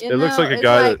thing. It looks like a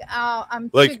guy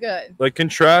I'm too good. Like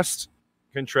contrast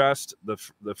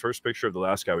the first picture of the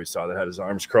last guy we saw that had his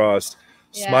arms crossed,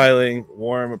 smiling,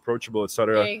 warm, approachable,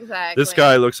 etc. Exactly. This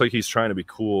guy looks like he's trying to be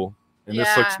cool. And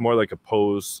this looks more like a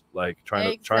pose, like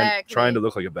trying to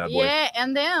look like a bad boy. Yeah,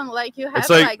 and then like you have it's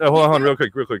like hold on real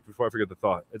quick before I forget the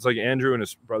thought. It's like Andrew and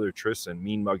his brother Tristan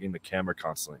mean mugging the camera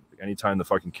constantly. Like anytime the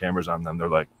fucking camera's on them, they're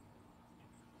like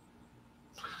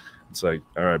It's like,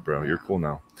 all right, bro, you're cool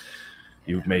now.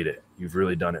 You've made it. You've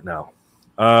really done it now.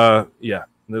 Yeah,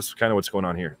 this is kind of what's going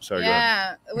on here. Sorry.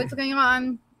 Yeah, what's going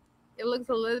on? It looks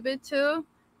a little bit too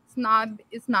snob.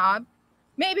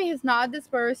 Maybe he's not this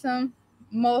person.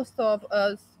 Most of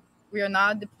us, we are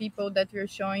not the people that we're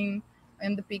showing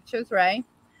in the pictures, right?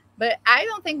 But I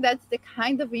don't think that's the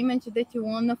kind of image that you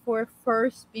want for a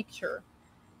first picture,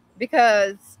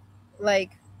 because,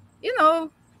 like, you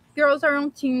know, girls are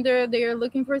on Tinder. They're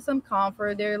looking for some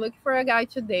comfort. They're looking for a guy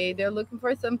today. They're looking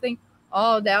for something.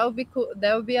 Oh, that would be cool.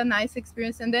 That would be a nice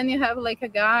experience. And then you have like a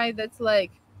guy that's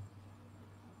like,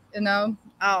 oh,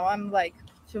 I'm like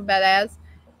too badass,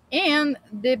 and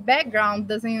the background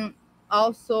doesn't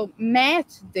also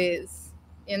match this.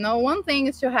 One thing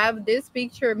is to have this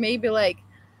picture maybe like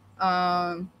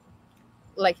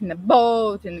in a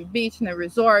boat, in a beach, in a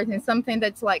resort, and something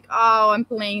that's like, oh, I'm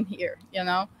playing here,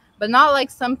 but not like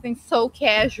something so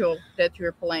casual that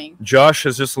you're playing. Josh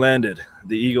has just landed.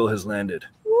 The eagle has landed.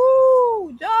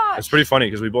 Woo, Josh! It's pretty funny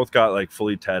because we both got like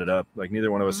fully tatted up. Like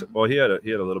neither one of us. Well, he had a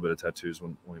little bit of tattoos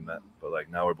when we met, but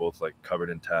like now we're both like covered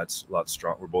in tats. A lot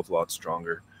strong. We're both a lot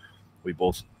stronger. We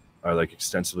both are like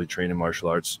extensively trained in martial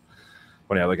arts.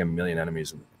 When I have like a million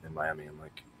enemies in Miami, I'm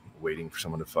like waiting for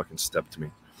someone to fucking step to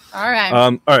me. All right.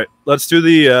 All right. Let's do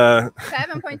the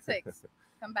 7.6.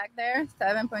 Come back there.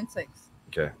 7.6.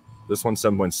 Okay. This one's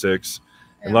 7.6,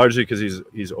 and largely because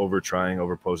he's overposing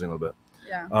a little bit.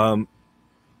 Yeah.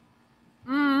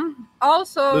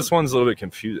 Also, this one's a little bit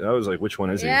confused. I was like, which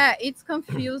one is he? Yeah, it's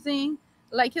confusing.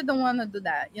 Like, you don't want to do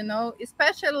that,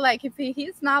 especially like if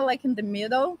he's not like in the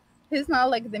middle, he's not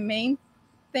like the main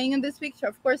thing in this picture.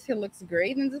 Of course, he looks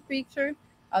great in this picture.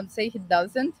 I'd say he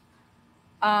doesn't.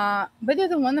 But you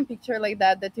don't want a picture like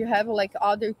that you have like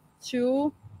other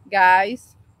two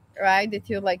guys, right? That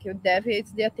you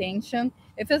deviates the attention.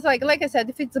 If it's like I said,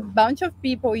 if it's a bunch of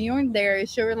people, you're in there,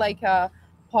 it's sure like a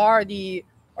party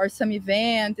or some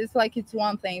event, it's like it's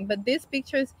one thing. But these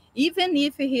pictures, even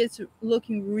if he is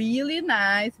looking really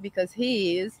nice, because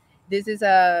he is,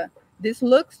 this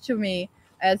looks to me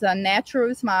as a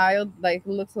natural smile, like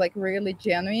looks like really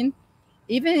genuine.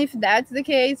 Even if that's the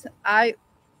case, I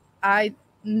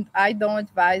don't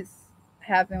advise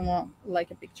having one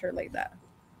like a picture like that.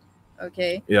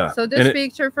 Okay. Yeah. So this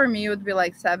picture for me would be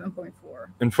like 7.4.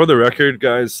 And for the record,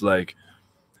 guys, like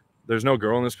there's no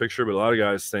girl in this picture, but a lot of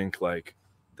guys think like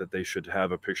that they should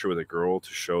have a picture with a girl to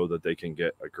show that they can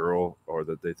get a girl, or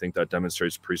that they think that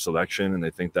demonstrates pre-selection, and they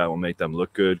think that will make them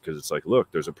look good because it's like,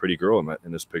 look, there's a pretty girl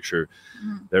in this picture.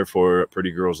 Therefore,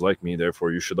 pretty girls like me.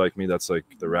 Therefore, you should like me. That's like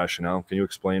the rationale. Can you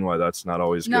explain why that's not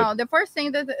always good? No, the first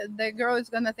thing that the girl is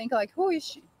going to think, like, who is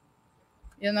she?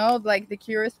 Like the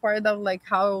curious part of like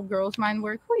how girls' mind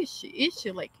work. Who is she? Is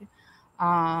she like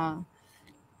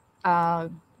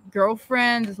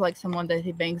girlfriend? Is like someone that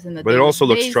he bangs in the But it also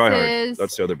looks basis. try hard.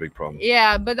 That's the other big problem.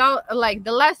 Yeah, but like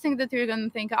the last thing that you're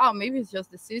gonna think, oh, maybe it's just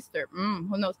the sister.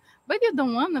 Who knows? But you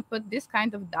don't want to put this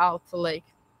kind of doubt like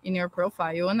in your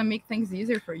profile. You want to make things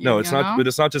easier for you. No, it's not. But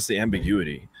it's not just the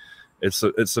ambiguity. It's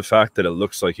the fact that it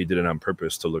looks like he did it on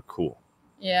purpose to look cool.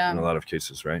 Yeah. In a lot of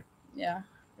cases, right? Yeah.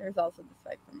 There's also the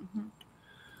spectrum.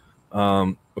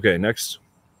 Okay, next.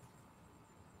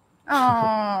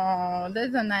 Oh,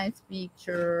 that's a nice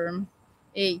picture.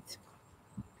 8.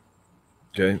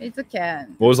 Okay. It's a cat.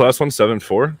 What was the last one?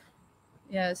 7.4?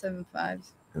 Yeah, 7.5.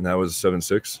 And that was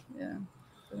 7.6? Yeah.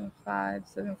 7.5,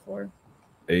 7.4.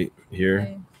 8 here.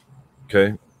 8.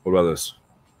 Okay. What about this?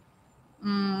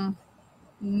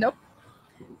 Nope.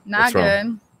 Not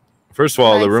good. First of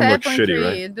all, like the room looks shitty,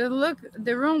 right?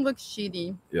 The room looks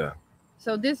shitty. Yeah.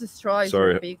 So this destroys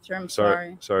the picture. I'm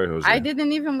sorry. Sorry, Jose. I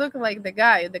didn't even look like the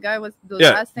guy. The guy was the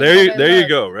last thing. There you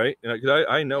go, right?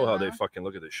 I know how they fucking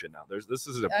look at this shit now. This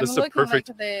is a perfect.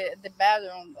 Like the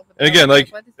bedroom. And again,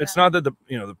 like it's not that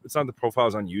it's not the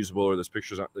profile's unusable or this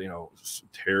picture's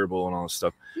terrible and all this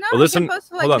stuff. No, but listen,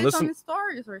 hold on, listen. On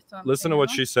stories or something, listen to what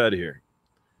she said here.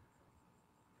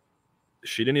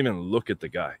 She didn't even look at the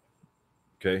guy.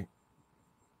 Okay.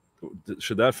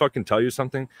 Should that fucking tell you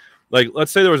something? Like,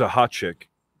 let's say there was a hot chick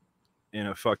in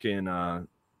a fucking we're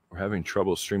having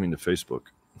trouble streaming to Facebook.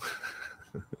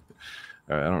 All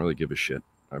right, I don't really give a shit.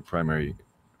 Our primary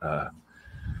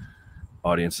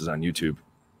audience is on YouTube.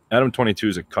 Adam22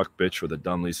 is a cuck bitch with a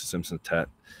dumb Lisa Simpson tat,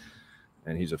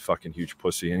 and he's a fucking huge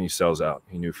pussy, and he sells out.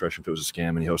 He knew Fresh and Fit was a scam,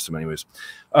 and he hosts them anyways.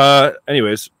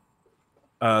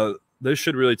 This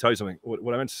should really tell you something.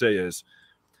 What I meant to say is,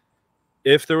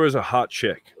 if there was a hot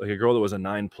chick, like a girl that was a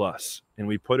 9+, and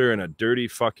we put her in a dirty,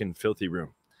 fucking filthy room,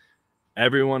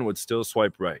 everyone would still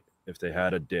swipe right if they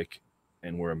had a dick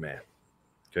and were a man.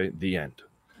 Okay, the end.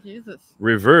 Jesus.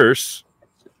 Reverse,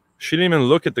 She didn't even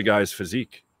look at the guy's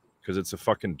physique because it's a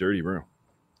fucking dirty room.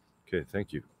 Okay,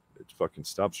 thank you. It fucking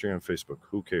stop streaming on Facebook.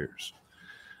 Who cares?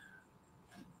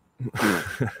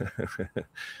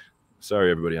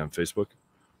 Sorry, everybody on Facebook.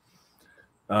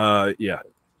 Yeah,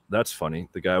 that's funny.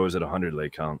 The guy was at 100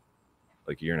 leg count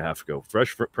like a year and a half ago.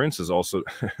 Fresh Prince is also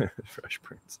Fresh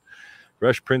Prince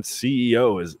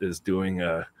CEO is doing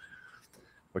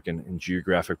fucking in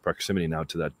geographic proximity now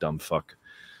to that dumb fuck.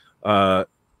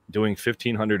 Doing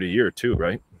 1,500 a year too,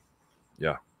 right?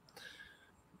 Yeah.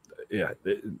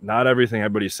 Not everything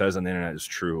everybody says on the internet is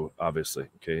true, obviously.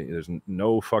 Okay, there's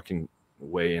no fucking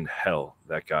way in hell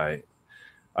that guy.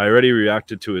 I already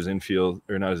reacted to his infield,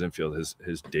 or not his infield,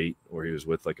 his date where he was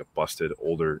with like a busted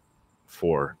older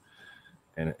 4,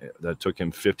 and that took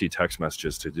him 50 text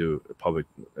messages to do a public.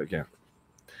 Again,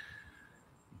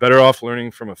 better off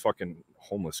learning from a fucking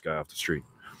homeless guy off the street.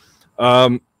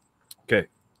 Okay,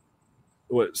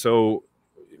 so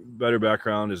better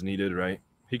background is needed, right?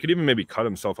 He could even maybe cut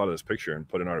himself out of this picture and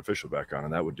put an artificial background,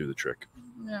 and that would do the trick.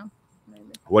 Yeah,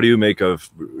 maybe. What do you make of,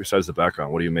 besides the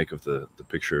background, what do you make of the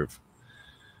picture of?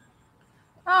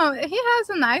 Oh, he has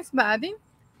a nice body.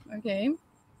 Okay.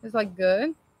 It's like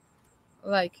good.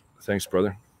 Like. Thanks,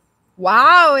 brother.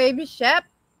 Wow, Abe Shep.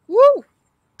 Woo!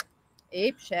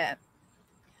 Abe Shep.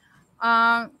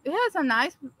 It has a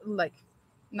nice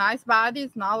body.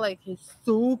 It's not like he's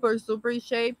super in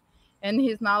shape. And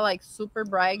he's not like super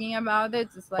bragging about it.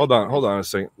 It's like, hold on a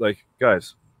second. Like,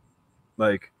 guys,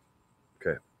 like,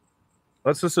 okay,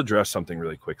 let's just address something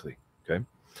really quickly. Okay,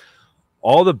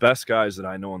 all the best guys that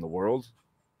I know in the world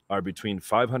are between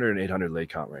 500 and 800 leg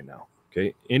count right now.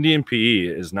 Okay, Indian PE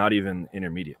is not even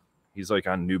intermediate. He's like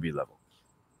on newbie level.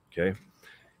 Okay,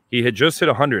 he had just hit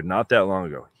 100 not that long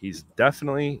ago. He's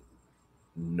definitely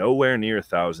nowhere near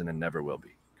 1,000 and never will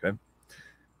be. Okay,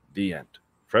 the end.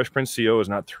 Fresh Prince CEO is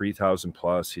not 3,000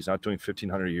 plus. He's not doing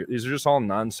 1,500 a year. These are just all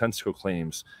nonsensical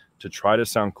claims to try to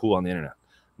sound cool on the internet.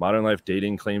 Modern Life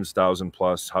Dating claims 1,000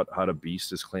 plus. How to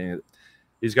Beast is claiming.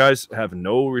 These guys have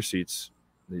no receipts.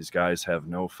 These guys have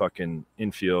no fucking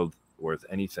infield worth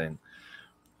anything.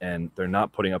 And they're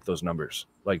not putting up those numbers.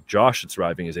 Like Josh that's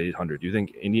arriving is 800. Do you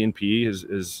think Indian PE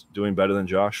is doing better than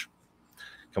Josh?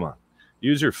 Come on.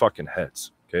 Use your fucking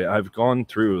heads. Okay, I've gone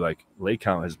through, like, leg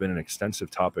count has been an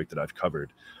extensive topic that I've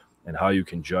covered and how you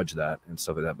can judge that and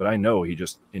stuff like that. But I know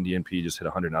Indian P just hit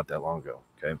 100 not that long ago.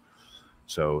 Okay,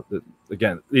 so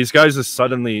again, these guys just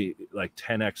suddenly like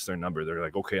 10x their number. They're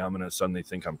like, okay, I'm gonna suddenly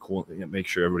think I'm cool. Make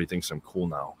sure everybody thinks I'm cool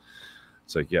now.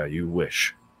 It's like, yeah, you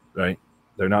wish, right?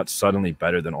 They're not suddenly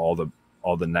better than all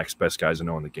the next best guys I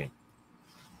know in the game.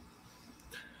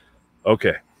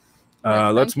 Okay,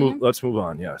 let's move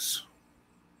on. Yes.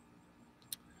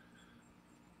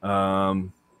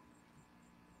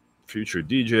 Future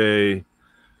DJ,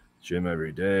 gym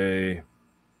every day.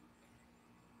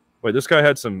 Wait, this guy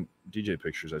had some DJ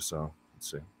pictures I saw. Let's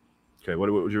see. Okay,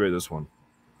 what would you rate this one?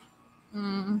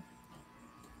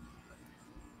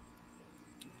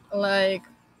 Like,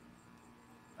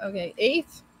 okay, 8.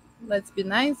 Let's be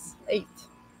nice. 8.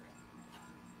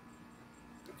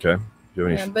 Okay. Do you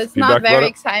have any but it's feedback not very about it?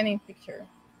 exciting picture.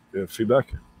 Do you have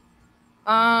feedback?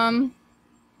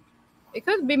 It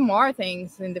could be more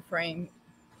things in the frame,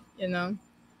 you know.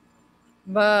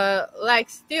 But like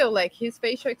still, like his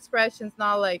facial expression is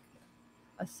not like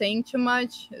saying too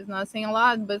much. It's not saying a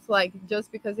lot, but it's like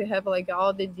just because you have like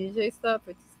all the DJ stuff,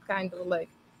 it's kind of like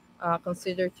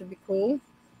considered to be cool.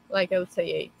 Like I would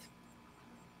say 8.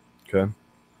 Okay.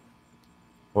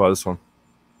 Wow, this one.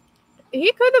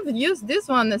 He could have used this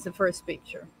one as the first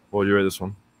picture. What would you rate this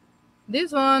one?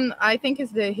 This one I think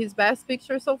is his best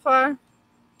picture so far.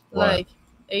 Why? Like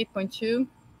 8.2.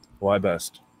 Why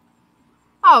best?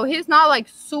 Oh, he's not like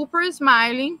super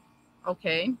smiling.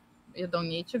 Okay, you don't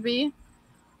need to be.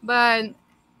 But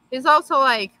he's also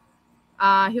like,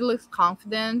 he looks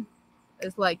confident.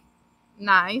 It's like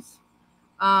nice.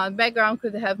 Background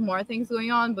could have more things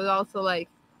going on, but also like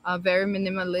very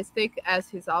minimalistic as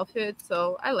his outfit.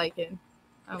 So I like it.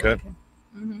 Okay. Like it.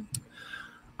 Mm-hmm.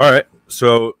 All right.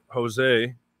 So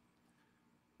Jose,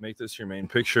 make this your main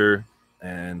picture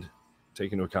and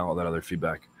take into account all that other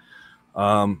feedback.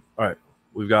 All right.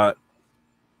 We're going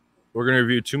to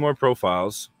review 2 more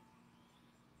profiles,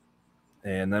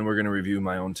 and then we're going to review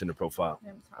my own Tinder profile.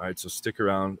 All right. So stick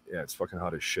around. Yeah, it's fucking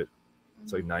hot as shit.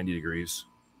 It's like 90 degrees,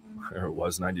 or it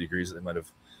was 90 degrees. It might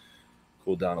have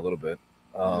cooled down a little bit.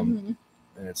 And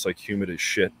it's like humid as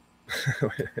shit.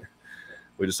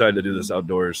 We decided to do this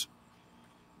outdoors.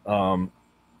 For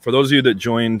those of you that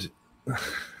joined,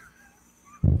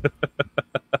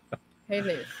 Hey,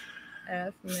 Liz.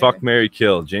 fuck, Mary,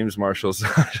 kill. James Marshall's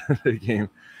the game.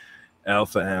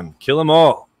 Alpha M. Kill them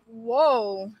all.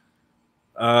 Whoa.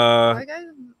 Uh,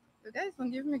 You guys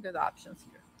don't give me good options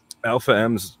here. Alpha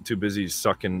M's too busy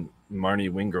sucking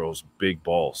Marnie Wingirl's big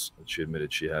balls that she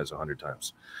admitted she has 100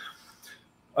 times.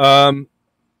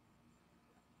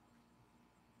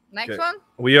 Next Okay. one.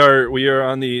 We are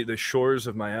on the shores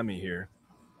of Miami here,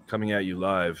 coming at you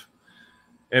live.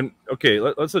 And okay,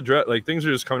 let's address, like, things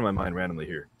are just coming to my mind randomly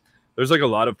here. There's like a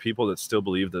lot of people that still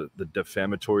believe the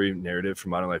defamatory narrative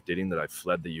from Modern Life Dating that I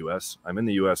fled the U.S. I'm in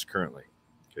the U.S. currently.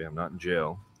 Okay, I'm not in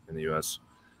jail in the U.S.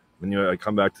 I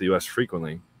come back to the U.S.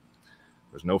 frequently.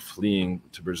 There's no fleeing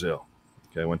to Brazil.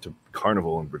 Okay, I went to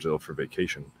Carnival in Brazil for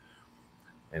vacation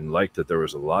and liked that there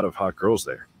was a lot of hot girls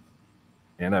there.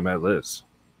 And I met Liz,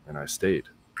 and I stayed.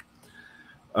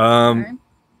 Okay.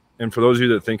 And for those of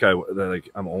you that think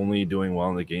I'm only doing well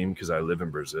in the game because I live in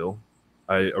Brazil,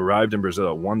 I arrived in Brazil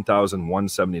at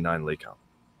 1,179 lay count.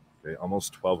 Okay,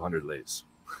 almost 1,200 lays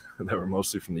that were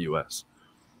mostly from the U.S.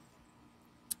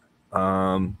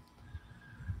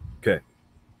 Okay.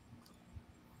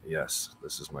 Yes,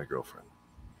 this is my girlfriend.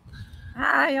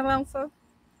 Hi, Alonso.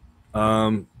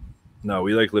 No,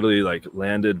 we literally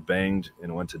landed, banged,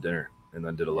 and went to dinner, and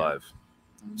then did a live.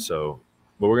 Mm-hmm. So,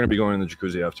 but we're gonna be going in the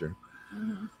jacuzzi after.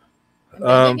 Mm-hmm.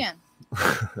 Again.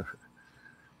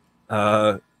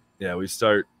 Yeah, we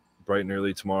start bright and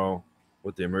early tomorrow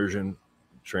with the immersion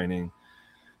training,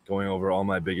 going over all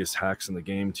my biggest hacks in the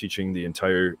game, teaching the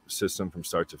entire system from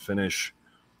start to finish,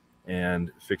 and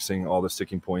fixing all the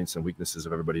sticking points and weaknesses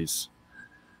of everybody's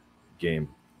game.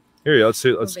 Here, let's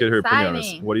get her opinion on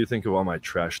this. What do you think of all my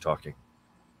trash talking?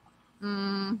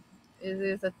 Is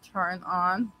this a turn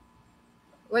on?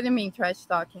 What do you mean trash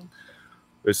talking?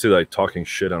 Basically, like talking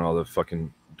shit on all the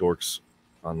fucking dorks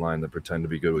online that pretend to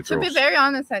be good with girls. To be very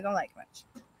honest, I don't like much.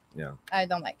 Yeah. I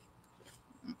don't like.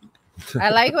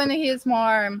 I like when he's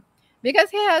more,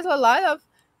 because he has a lot of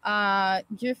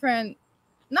different,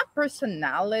 not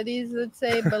personalities, let's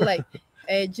say, but like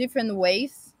different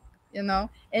ways, you know.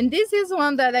 And this is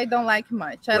one that I don't like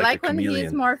much. I like when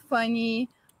he's more funny,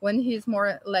 when he's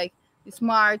more like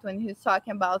smart, when he's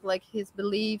talking about like his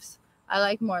beliefs. I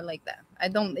like more like that.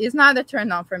 It's not a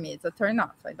turn on for me. It's a turn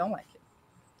off. I don't like it.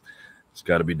 It's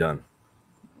got to be done.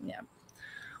 Yeah.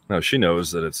 No, she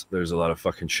knows that there's a lot of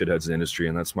fucking shitheads in the industry,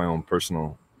 and that's my own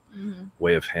personal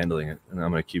way of handling it, and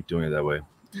I'm gonna keep doing it that way.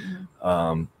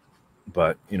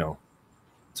 But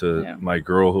to my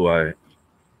girl who I,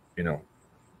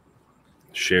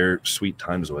 share sweet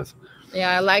times with.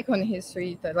 Yeah, I like when he's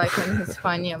sweet. I like when he's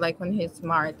funny. I like when he's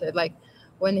smart. I like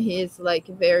when he's like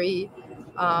very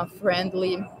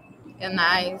friendly and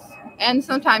nice. And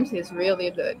sometimes he's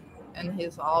really good, and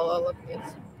he's all of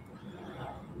this.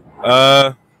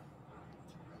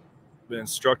 Been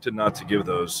instructed not to give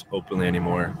those openly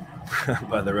anymore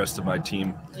by the rest of my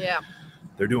team. Yeah,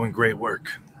 they're doing great work.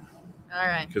 All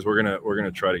right, because we're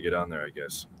gonna try to get on there. I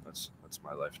guess that's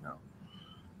my life now.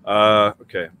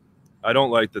 Okay, I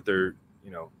don't like that they're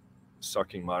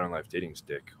sucking Modern Life Dating's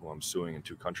dick, who I'm suing in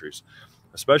 2 countries,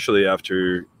 especially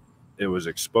after it was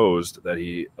exposed that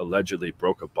he allegedly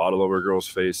broke a bottle over a girl's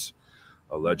face,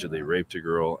 allegedly raped a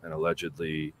girl, and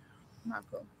allegedly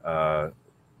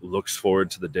looks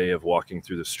forward to the day of walking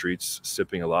through the streets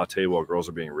sipping a latte while girls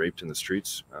are being raped in the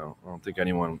streets. I don't think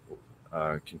anyone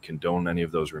can condone any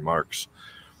of those remarks,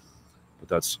 but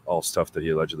that's all stuff that he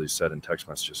allegedly said in text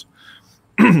messages.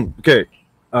 Okay,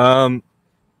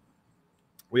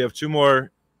 we have 2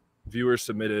 more viewer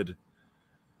submitted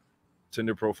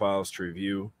Tinder profiles to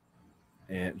review,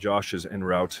 and Josh is en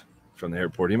route from the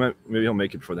airport. Maybe he'll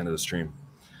make it before the end of the stream.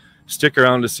 Stick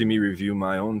around to see me review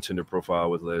my own Tinder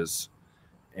profile with Liz,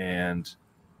 and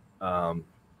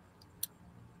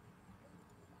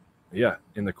yeah,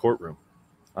 in the courtroom.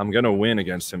 I'm gonna win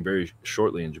against him very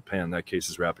shortly in Japan. That case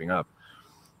is wrapping up,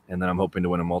 and then I'm hoping to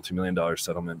win a multi-million-dollar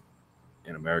settlement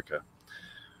in America.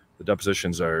 The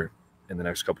depositions are in the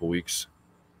next couple of weeks,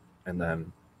 and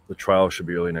then the trial should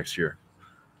be early next year.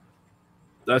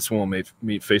 That's when we'll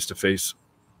meet face to face.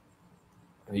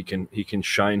 He can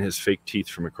shine his fake teeth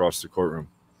from across the courtroom,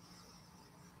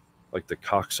 like the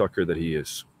cocksucker that he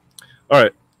is. All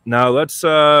right, now let's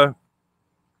do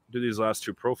these last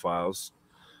 2 profiles,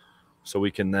 so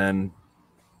we can then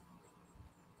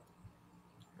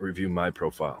review my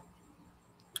profile.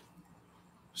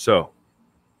 So.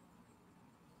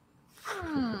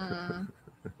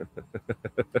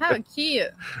 How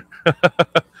cute.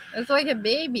 It's like a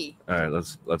baby. All right,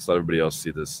 let's let everybody else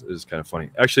see this. This is kind of funny.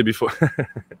 Actually, before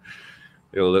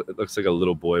it looks like a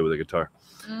little boy with a guitar.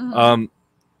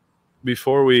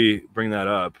 Before we bring that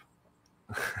up,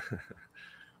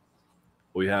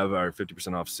 we have our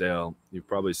 50% off sale. You've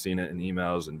probably seen it in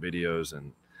emails and videos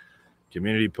and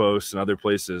community posts and other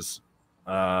places.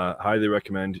 Highly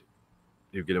recommend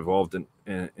you get involved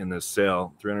in this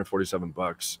sale.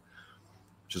 $347,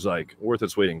 which is like worth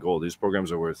its weight in gold. These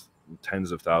programs are worth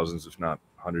tens of thousands, if not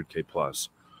 100K plus.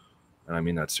 And I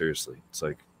mean that seriously. It's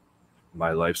like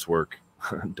my life's work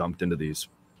dumped into these.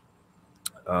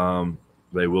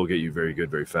 They will get you very good,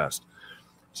 very fast.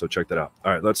 So check that out.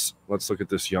 All right, let's look at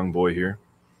this young boy here.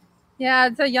 Yeah,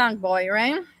 it's a young boy,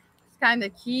 right? It's kind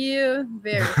of cute,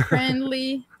 very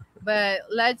friendly. But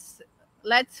let's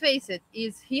face it.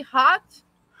 Is he hot?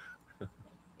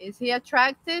 Is he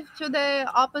attractive to the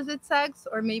opposite sex,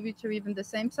 or maybe to even the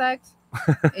same sex?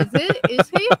 Is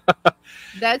he?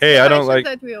 That's Hey, the I don't question like.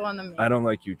 that we want to make. I don't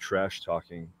like you trash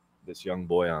talking this young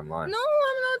boy online. No,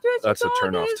 I'm not trash That's a talking.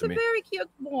 turn off He's to a me. very cute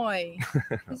boy.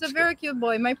 He's a Let's very cute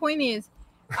boy. My point is,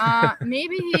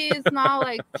 maybe he is not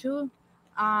like too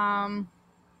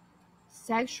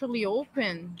sexually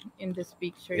open in this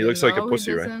picture. He looks like a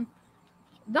pussy, right?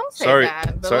 Don't say Sorry.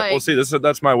 that. But Sorry. like, Well, see,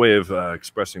 that's my way of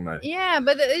expressing my. yeah,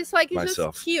 but it's like it's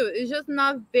myself. just cute. It's just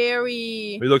not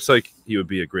very. He looks like he would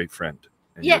be a great friend.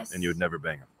 And Yes. you would never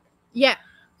bang him. Yeah.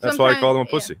 That's why I call him a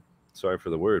Sometimes- pussy. Sorry for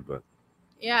the word, but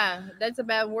Yeah, that's a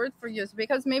bad word for you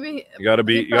because maybe you gotta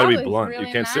be probably is blunt. really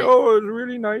You can't say, nice. "Oh, it's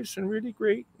really nice and really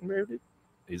great." And really,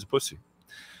 he's a pussy.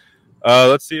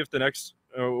 Let's see if the next.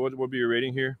 What would be your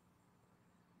rating here?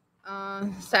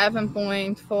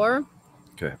 7.4.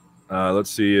 Okay. Let's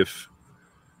see if.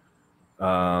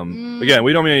 Again,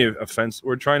 we don't mean any offense.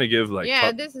 We're trying to give like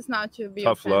Yeah, this is not to be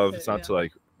tough love. offensive, It's not yeah. to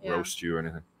like Yeah. roast you or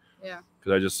anything. Yeah.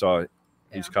 Because I just saw it.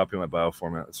 He's Yeah. copying my bio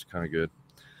format. It's kind of good.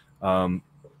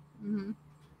 Mhm.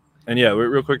 And yeah,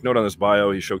 real quick note on this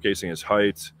bio. He's showcasing his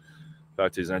height,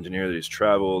 fact he's an engineer, that he's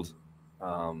traveled.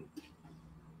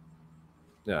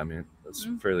 Yeah, I mean, that's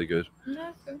fairly good.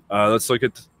 That's good. Let's look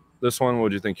at this one. What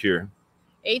do you think here?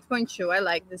 8.2. I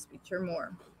like this picture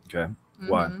more. Okay.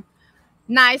 Why? Mhm.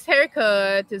 Nice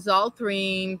haircut. It's all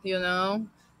trimmed, you know.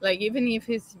 Like even if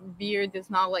his beard is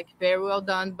not like very well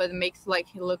done, but it makes like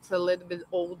he looks a little bit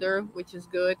older, which is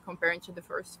good comparing to the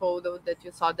first photo that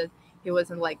you saw that he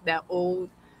wasn't like that old.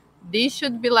 This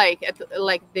should be like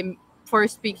like the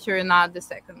first picture, not the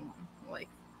second one. Like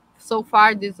so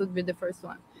far, this would be the first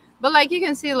one. But like you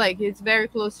can see, like it's very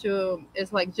close to.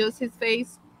 It's like just his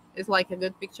face. It's like a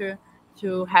good picture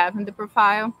to have in the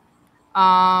profile.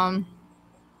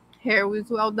 Hair was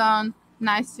well done.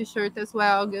 Nice t-shirt as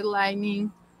well. Good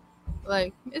lighting.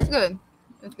 Like it's good.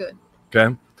 It's good.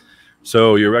 Okay.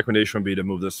 So your recommendation would be to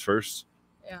move this first?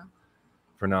 Yeah.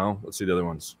 For now. Let's see the other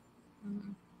ones.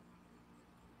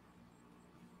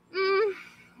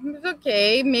 It's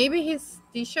okay. Maybe his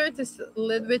t-shirt is a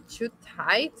little bit too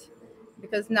tight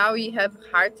because now we have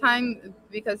hard time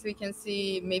because we can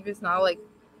see maybe it's not like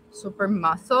super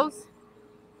muscles.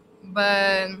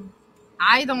 But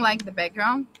I don't like the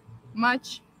background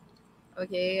much.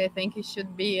 Okay, I think it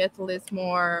should be at least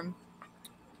more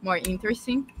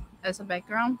interesting as a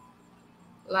background.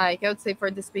 Like I would say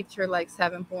for this picture, like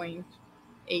 7.8.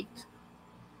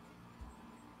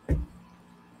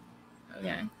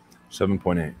 Okay.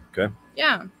 7.8. Okay.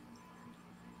 Yeah.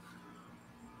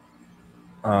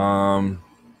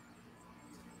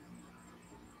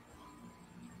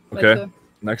 Okay.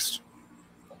 Next.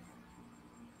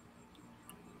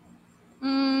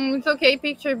 It's okay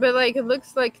picture, but like it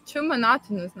looks like too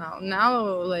monotonous now. Now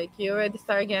like you already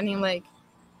start getting like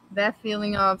that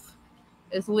feeling of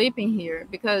sleeping here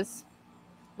because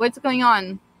what's going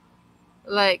on?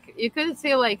 Like you could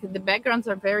see like the backgrounds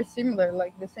are very similar,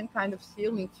 like the same kind of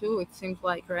ceiling too, it seems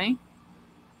like, right?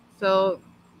 So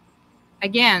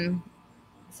again,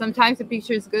 sometimes the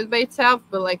picture is good by itself,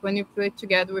 but like when you put it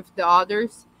together with the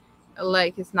others,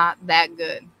 like it's not that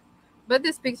good. But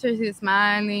this picture is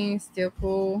smiling, still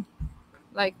cool.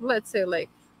 Like let's say like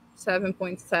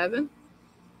 7.7.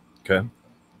 Okay.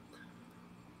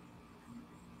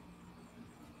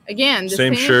 Again, the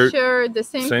Same same shirt, the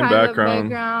same same kind background. of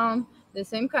background, the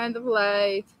same kind of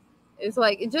light. It's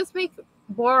like it just makes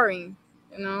boring,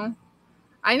 you know.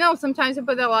 I know sometimes you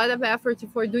put a lot of effort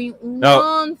for doing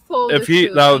one photo. If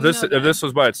this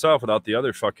was by itself without the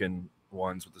other fucking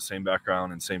ones with the same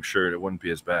background and same shirt, it wouldn't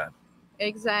be as bad.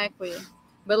 Exactly,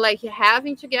 but like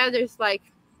having together is like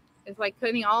it's like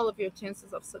cutting all of your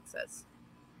chances of success.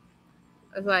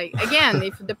 It's like again,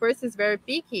 if the person is very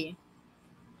picky.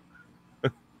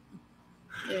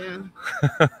 Yeah.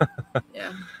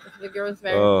 Yeah. If the girl is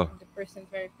the person is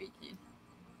very picky.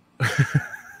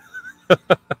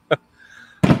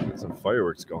 Some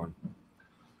fireworks going.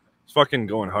 It's fucking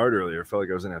going hard earlier. I felt like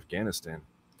I was in Afghanistan.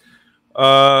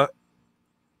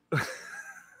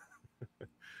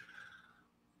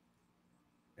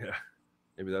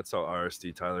 Maybe that's how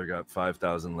RSD Tyler got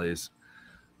 5,000 lays.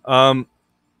 All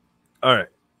right.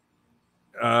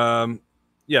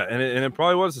 Yeah, and it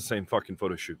probably was the same fucking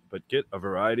photo shoot, but get a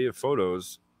variety of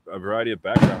photos, a variety of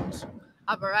backgrounds,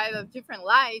 a variety of different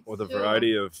lights, with a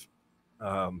variety of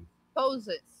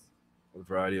poses, with a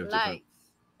variety of lights, different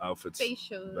outfits,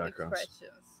 facial backgrounds,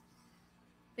 expressions,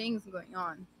 things going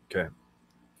on. Okay.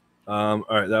 All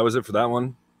right, that was it for that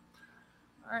one.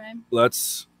 All right.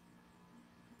 Last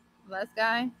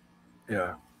guy.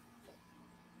 Yeah.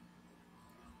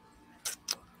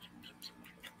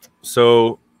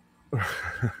 So, you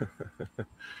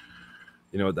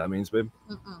know what that means, babe?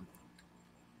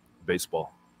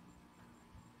 Baseball.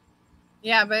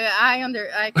 Yeah, but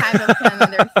I kind of can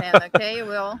understand. Okay,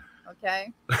 Will.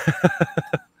 Okay.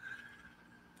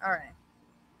 All right.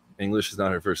 English is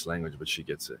not her first language, but she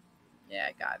gets it. Yeah,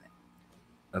 I got it.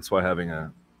 That's why having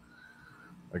a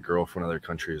girl from another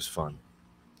country is fun.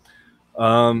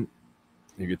 You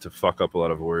get to fuck up a lot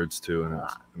of words too, and it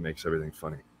makes everything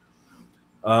funny.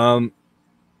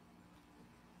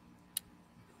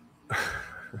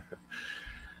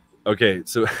 Okay,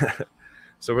 so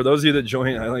for those of you that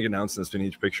join, I like announcing this in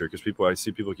each picture because I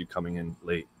see people keep coming in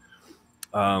late.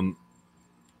 I'll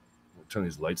turn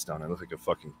these lights down. I look like a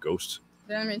fucking ghost.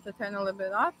 Do you want me to turn a little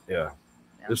bit off? Yeah.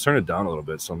 Just turn it down a little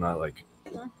bit so I'm not like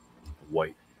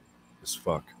white as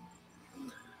fuck.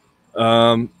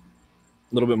 A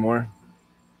little bit more.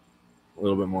 A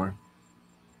little bit more.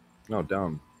 No,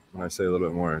 down. When I say a little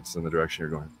bit more, it's in the direction you're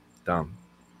going. Down.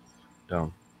 Down.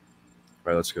 All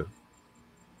right, let's go.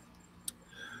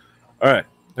 All right.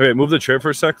 Okay, move the chair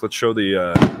for a sec. Let's show the...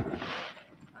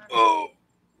 Oh!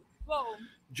 Whoa.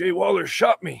 Jay Waller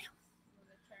shot me.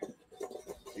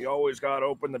 You always got to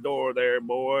open the door there,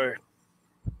 boy.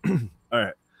 All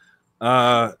right.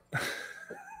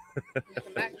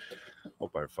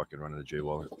 Hope I fucking run into Jay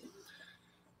Waller.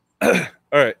 All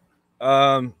right.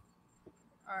 All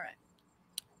right.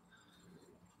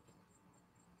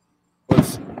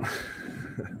 Let's.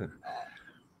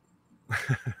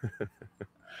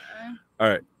 All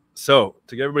right. So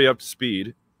to get everybody up to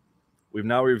speed, we've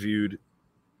now reviewed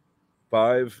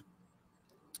 5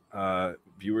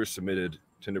 viewer submitted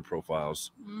Tinder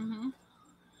profiles.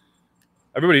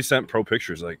 Everybody sent pro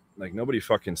pictures. Like nobody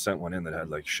fucking sent one in that had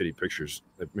like shitty pictures.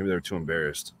 Maybe they were too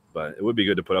embarrassed. But it would be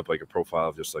good to put up like a profile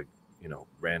of just like, you know,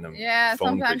 random phone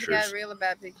sometimes pictures. you got really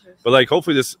bad pictures. But like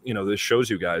hopefully this, you know, this shows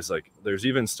you guys like there's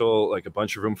even still like a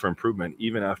bunch of room for improvement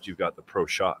even after you've got the pro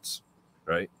shots,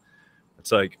 right?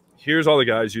 It's like here's all the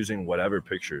guys using whatever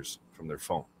pictures from their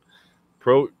phone.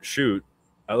 Pro shoot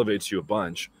elevates you a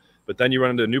bunch, but then you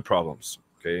run into new problems.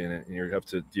 Okay, and you have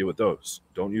to deal with those.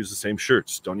 Don't use the same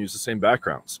shirts. Don't use the same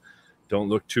backgrounds. Don't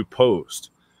look too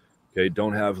posed. Okay,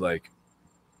 don't have like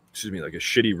a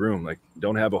shitty room. Like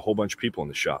don't have a whole bunch of people in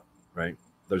the shot, right?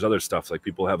 There's other stuff like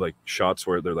people have like shots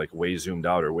where they're like way zoomed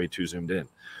out or way too zoomed in.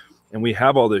 And we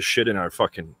have all this shit in our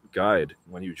fucking guide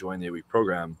when you join the 8-week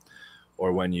program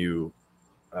or when you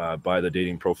buy the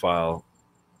dating profile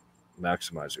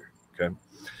maximizer, okay?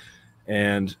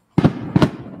 And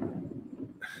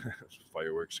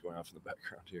fireworks going off in the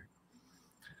background here.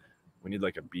 We need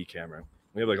like a B camera.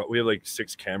 We have like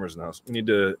 6 cameras in the house. We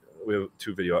have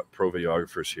 2 pro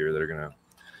videographers here that are gonna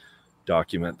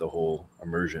document the whole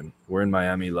immersion. We're in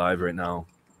Miami live right now.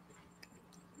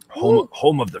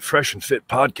 Home of the Fresh and Fit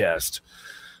podcast.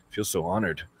 I feel so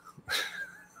honored.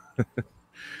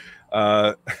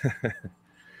 The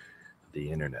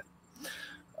internet.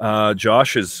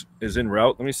 Josh is en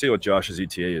route. Let me see what Josh's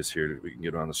ETA is here. We can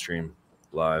get on the stream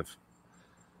live.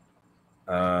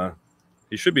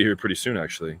 He should be here pretty soon,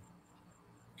 actually,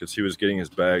 because he was getting his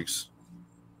bags.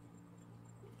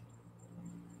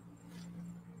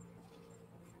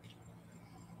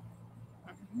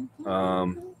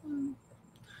 Connor,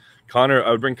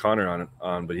 I would bring Connor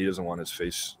on, but he doesn't want his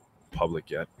face public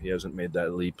yet. He hasn't made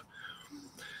that leap,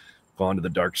 gone to the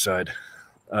dark side.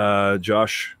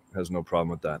 Josh has no problem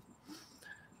with that.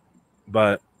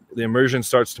 But the immersion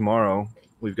starts tomorrow.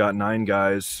 We've got 9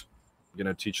 guys. I'm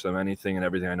going to teach them anything and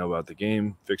everything I know about the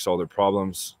game, fix all their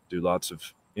problems, do lots of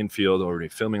infield, already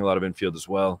filming a lot of infield as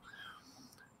well.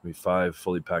 It'll be 5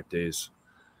 fully packed days.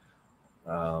 It's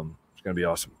going to be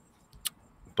awesome.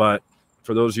 But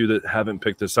for those of you that haven't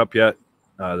picked this up yet,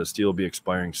 this deal will be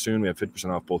expiring soon. We have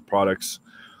 50% off both products.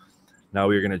 Now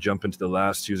we are going to jump into the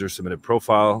last user submitted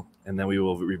profile, and then we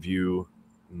will review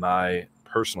my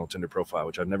personal Tinder profile,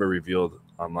 which I've never revealed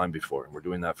online before. And we're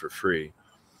doing that for free.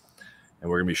 And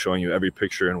we're going to be showing you every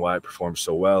picture and why it performs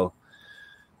so well.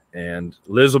 And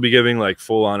Liz will be giving like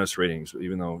full honest ratings,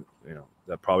 even though, you know,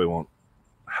 that probably won't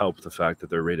help the fact that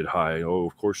they're rated high. Oh,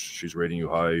 of course she's rating you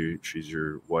high. She's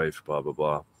your wife, blah, blah,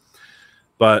 blah.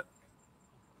 But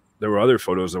there were other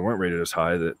photos that weren't rated as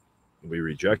high that we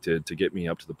rejected to get me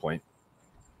up to the point.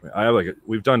 I have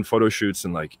we've done photo shoots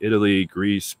in like Italy,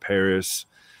 Greece, Paris,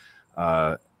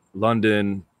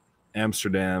 London,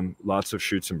 Amsterdam, lots of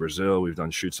shoots in Brazil. We've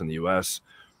done shoots in the US.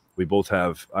 We both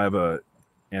have, I have a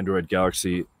Android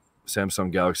Galaxy,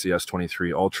 Samsung Galaxy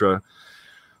S23 Ultra,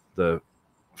 the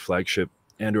flagship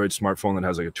Android smartphone that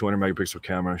has like a 200 megapixel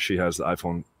camera. She has the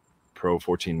iPhone Pro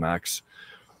 14 Max.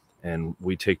 And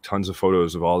we take tons of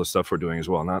photos of all the stuff we're doing as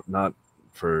well. Not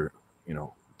for, you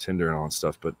know, Tinder and all that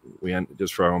stuff, but we end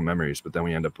just for our own memories. But then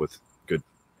we end up with good,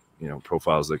 you know,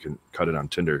 profiles that can cut it on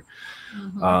Tinder.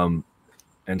 Mm-hmm.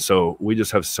 And so we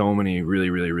just have so many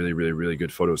really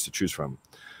good photos to choose from.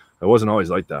 I wasn't always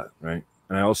like that, right?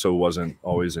 And I also wasn't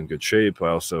always in good shape. I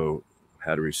also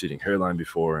had a receding hairline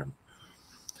before and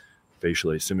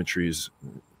facial asymmetries,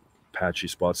 patchy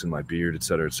spots in my beard, et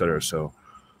cetera, et cetera. So,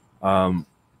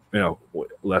 you know,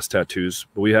 less tattoos,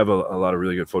 but we have a lot of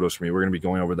really good photos from you. We're going to be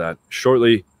going over that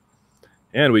shortly,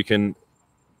 and we can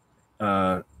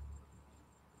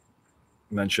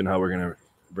mention how we're going to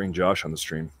bring Josh on the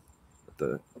stream at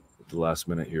the last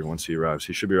minute here once he arrives.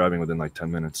 He should be arriving within like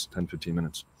 10 minutes, 10-15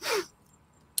 minutes.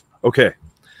 Okay.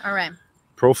 All right.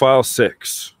 Profile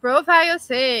 6. Profile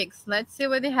 6. Let's see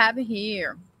what they have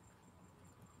here.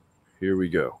 Here we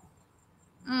go.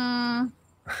 Let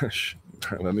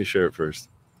me share it first.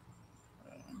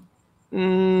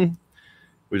 We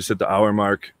just hit the hour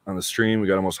mark on the stream. We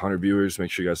got almost 100 viewers.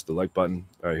 Make sure you guys hit the like button.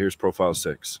 All right, here's profile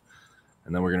 6.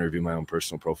 And then we're going to review my own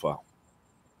personal profile.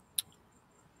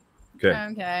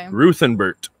 Okay. Ruth and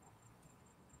Bert.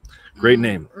 Great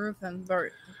name. Ruth and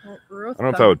Bert. I don't know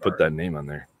if I would put that name on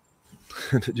there.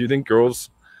 Do you think girls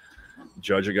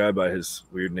judge a guy by his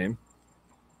weird name?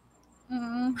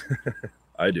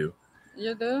 I do.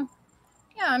 You do?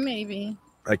 Yeah, maybe.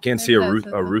 I can't see a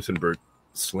Ruth and Bert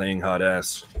slaying hot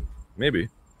ass. Maybe.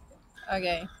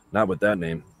 Okay. Not with that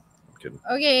name. I'm kidding.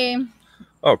 Okay.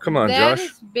 Oh, come on, that Josh.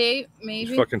 Is big, maybe.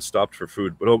 Just fucking stopped for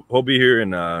food. But he'll be here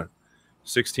in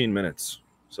 16 minutes.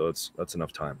 So that's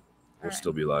enough time. We'll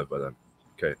still be live by then.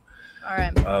 Okay. All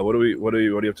right. What do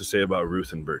you have to say about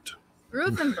Ruth and Bert?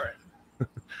 Ruth and Bert.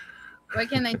 What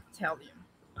can I tell you?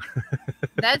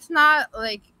 That's not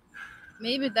like,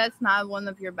 maybe that's not one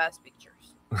of your best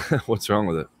pictures. What's wrong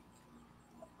with it?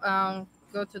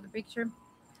 Go to the picture.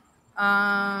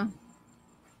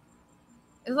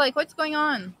 It's like, what's going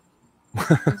on?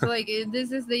 It's like,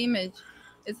 this is the image.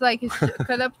 It's like it's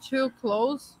cut up too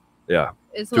close. Yeah.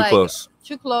 It's too like close.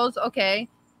 Too close. Okay.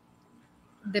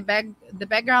 The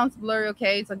background's blurry.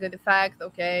 Okay, it's a good effect.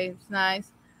 Okay, it's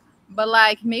nice. But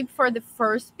like maybe for the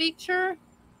first picture,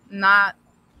 not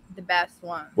the best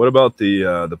one. What about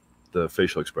the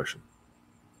facial expression?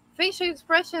 Facial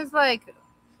expression is like,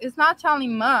 it's not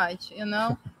telling much, you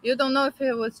know. You don't know if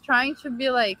it was trying to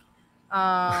be like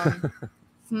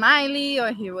smiley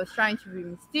or he was trying to be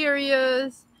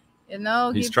mysterious, you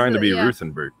know. He's trying to be Ruth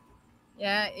and Bert.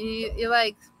 Yeah, he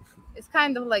like, it's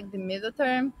kind of like the middle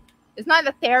term. It's not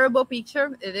a terrible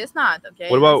picture. It is not, okay.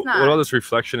 What about this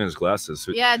reflection in his glasses?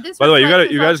 Yeah, this. By the way,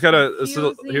 you guys gotta.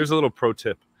 Here's a little pro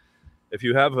tip. If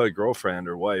you have a girlfriend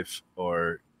or wife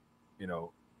or, you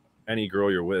know, any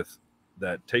girl you're with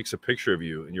that takes a picture of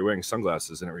you and you're wearing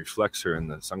sunglasses and it reflects her in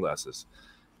the sunglasses,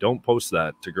 don't post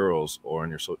that to girls or on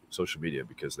your social media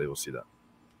because they will see that.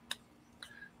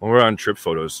 When we're on trip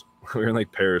photos, we're in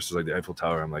like Paris, it's like the Eiffel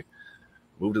Tower. I'm like,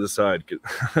 move to the side. Get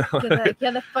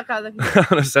the fuck out of here. I'm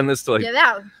gonna send this to like get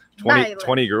out.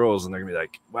 20 girls, and they're gonna be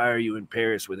like, "Why are you in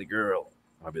Paris with a girl?"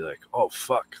 And I'll be like, "Oh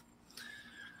fuck."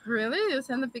 Really? You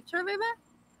send a picture like that?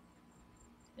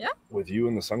 Yeah. With you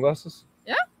in the sunglasses?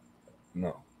 Yeah.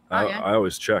 No, Okay. I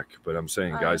always check, but I'm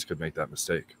saying guys could make that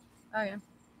mistake. Oh yeah.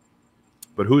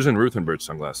 But who's in Ruth and Bert's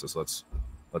sunglasses? Let's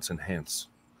enhance.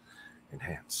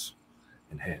 It's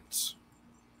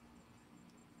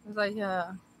like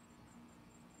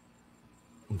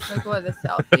like what, a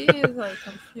selfie is like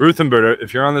confused. Ruth and Bert,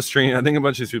 if you're on the stream, I think a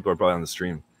bunch of these people are probably on the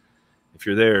stream. If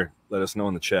you're there, let us know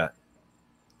in the chat.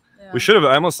 Yeah. We should have.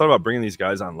 I almost thought about bringing these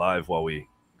guys on live while we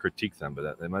critique them,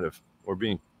 but they might have. We're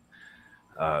being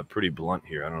pretty blunt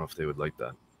here. I don't know if they would like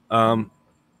that.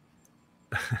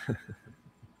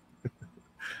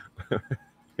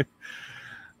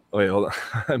 Wait, hold on.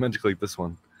 I meant to click this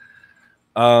one.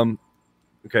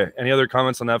 Okay. Any other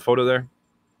comments on that photo there?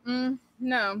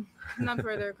 No, not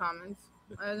further comments.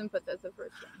 I didn't put that the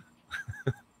first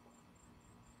one.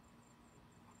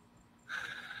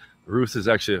 Ruth is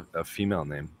actually a female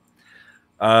name.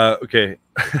 Okay.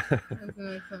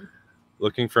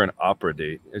 Looking for an opera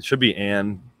date. It should be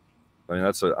Anne. I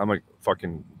mean, I'm a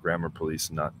fucking grammar police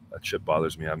nut. That shit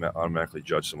bothers me. I automatically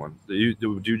judge someone. Do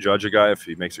you judge a guy if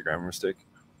he makes a grammar mistake?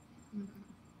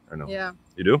 I know. Yeah.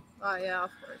 You do? Oh, yeah,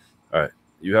 of course. All right.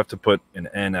 You have to put an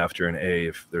N after an A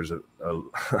if there's a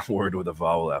word with a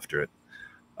vowel after it.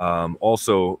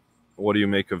 Also, what do you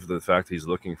make of the fact that he's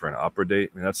looking for an opera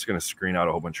date? I mean, that's going to screen out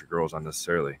a whole bunch of girls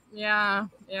unnecessarily. Yeah.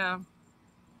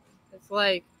 It's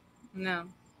like, no.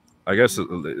 I guess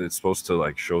it's supposed to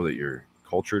like show that you're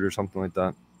cultured or something like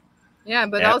that. Yeah,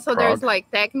 but also there's like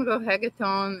technical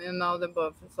reggaeton and all the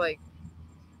above. It's like,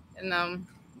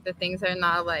 the things are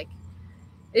not like,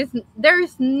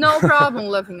 there's no problem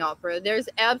loving opera. There's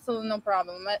absolutely no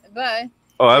problem. But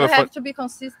you have to be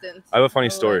consistent. I have a funny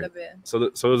story. So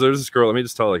there's this girl. Let me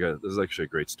just tell this is actually a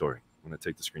great story. I'm gonna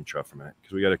take the screenshot for a minute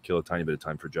because we got to kill a tiny bit of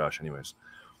time for Josh, anyways.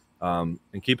 And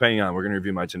keep hanging on. We're gonna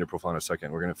review my Tinder profile in a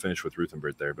second. We're gonna finish with Ruth and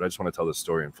Bert there, but I just want to tell this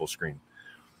story in full screen.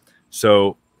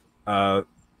 So, I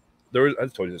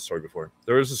told you this story before.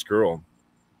 There was this girl.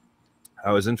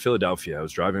 I was in Philadelphia. I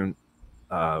was driving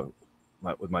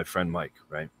with my friend Mike.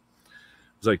 Right, it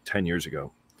was like 10 years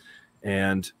ago,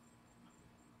 and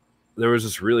there was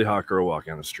this really hot girl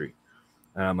walking on the street,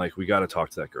 and I'm like, we got to talk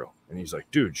to that girl. And he's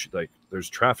like, dude, there's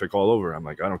traffic all over. I'm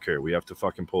like, I don't care. We have to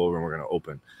fucking pull over, and we're gonna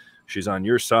open. She's on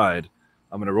your side.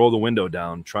 I'm gonna roll the window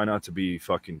down. Try not to be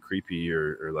fucking creepy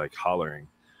or like hollering,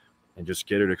 and just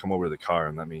get her to come over to the car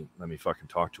and let me fucking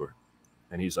talk to her.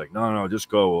 And he's like, no, just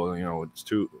go. Well, you know, it's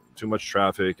too much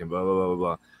traffic and blah, blah, blah, blah,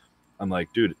 blah. I'm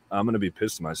like, dude, I'm going to be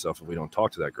pissed at myself if we don't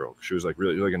talk to that girl. She was like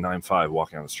really like a 9'5"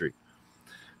 walking on the street.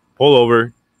 Pull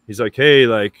over. He's like, hey,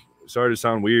 like, sorry to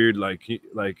sound weird. Like, can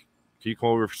you come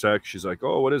over for a sec? She's like,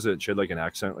 oh, what is it? She had like an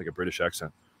accent, like a British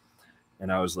accent.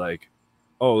 And I was like,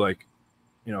 oh, like,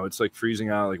 you know, it's like freezing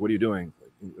out. Like, what are you doing?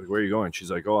 Like, where are you going?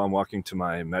 She's like, oh, I'm walking to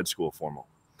my med school formal.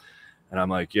 And I'm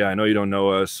like, yeah, I know you don't know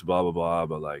us, blah, blah, blah.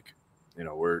 But like, you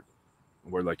know, we're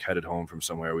like headed home from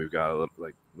somewhere. We've got a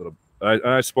little,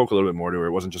 I spoke a little bit more to her.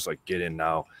 It wasn't just like, get in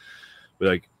now. We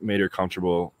like made her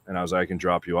comfortable. And I was like, I can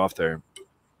drop you off there.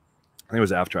 I think it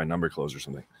was after I number closed or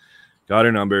something. Got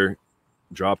her number,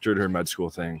 dropped her to her med school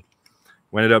thing.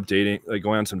 We ended up dating, like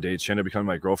going on some dates. She ended up becoming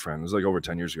my girlfriend. It was like over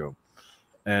 10 years ago.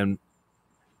 And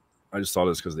I just thought of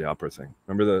this because of the opera thing.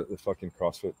 Remember the fucking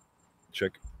CrossFit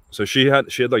chick? So she had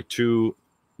like two,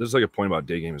 this is like a point about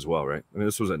day game as well, right? I mean,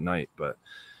 this was at night, but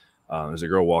there's a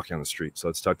girl walking on the street. So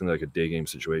it's technically like a day game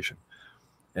situation.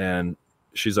 And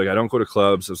she's like, I don't go to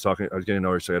clubs. I was getting to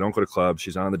know her. She's like, I don't go to clubs.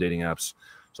 She's on the dating apps.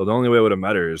 So the only way it would have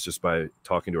met her is just by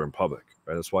talking to her in public,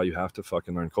 right? That's why you have to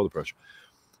fucking learn cold approach.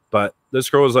 But this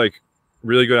girl was like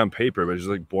really good on paper, but she's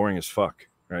like boring as fuck,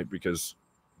 right? Because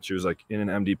she was like in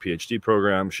an MD PhD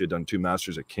program. She had done 2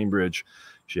 masters at Cambridge.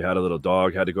 She had a little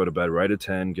dog, had to go to bed right at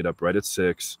 10, get up right at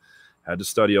 6, had to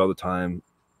study all the time,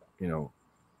 you know,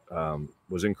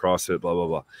 was in CrossFit, blah, blah,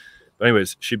 blah. But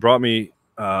anyways, she brought me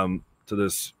to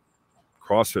this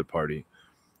CrossFit party,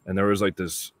 and there was like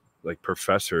this like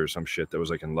professor or some shit that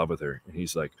was like in love with her. And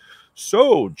he's like,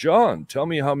 so John, tell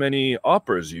me how many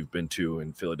operas you've been to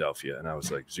in Philadelphia. And I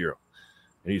was like, 0.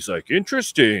 And he's like,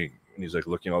 interesting. And he's like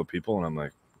looking at all the people, and I'm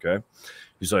like, okay.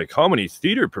 He's like, how many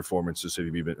theater performances have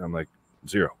you been? I'm like,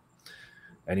 0.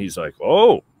 And he's like,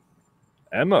 oh,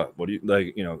 Emma, what do you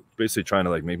like? You know, basically trying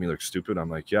to like make me look stupid. I'm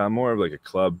like, yeah, I'm more of like a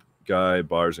club guy,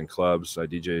 bars and clubs. I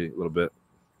DJ a little bit.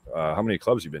 How many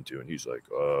clubs you been to? And he's like,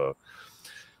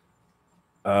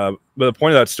 but the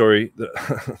point of that story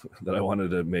that I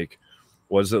wanted to make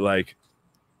was that, like,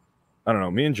 I don't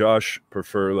know, me and Josh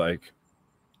prefer like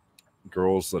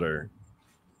girls that are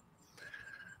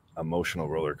emotional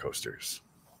roller coasters.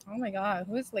 Oh my God,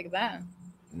 who's like that?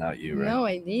 Not you, right? No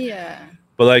idea.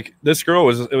 But like this girl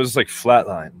it was like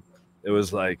flatline. It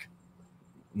was like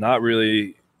not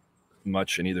really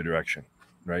much in either direction,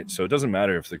 right? So it doesn't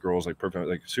matter if the girl's like perfect,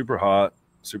 like super hot,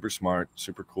 super smart,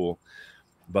 super cool.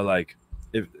 But like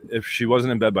if she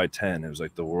wasn't in bed by 10, it was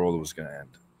like the world was gonna end.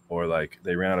 Or like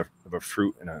they ran out of a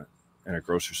fruit in a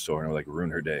grocery store and it would like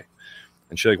ruin her day.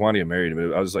 And she like wanted to get married,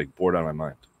 but I was like bored out of my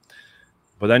mind.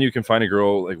 But then you can find a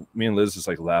girl like me and Liz just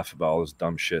like laugh about all this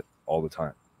dumb shit all the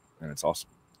time, and it's awesome,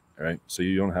 right? So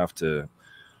you don't have to,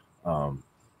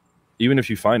 even if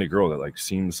you find a girl that like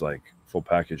seems like full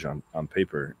package on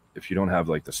paper, if you don't have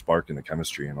like the spark and the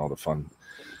chemistry and all the fun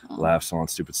laughs and all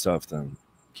that stupid stuff, then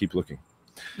keep looking.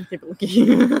 Keep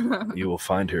looking. You will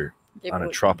find her on a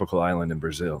tropical island in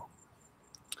Brazil.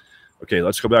 Okay,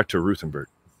 let's go back to Ruthenberg.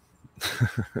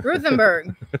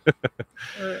 Ruthenberg.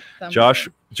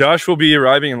 Josh will be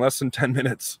arriving in less than 10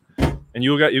 minutes, and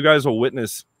you guys will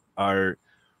witness our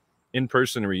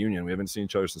in-person reunion. We haven't seen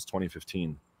each other since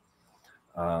 2015.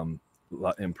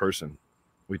 in person.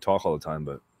 We talk all the time,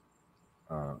 but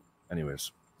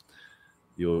anyways,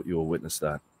 you'll witness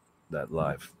that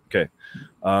live. Okay.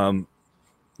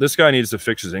 This guy needs to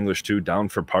fix his English too. Down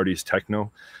for parties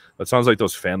techno. That sounds like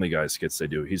those Family Guy skits they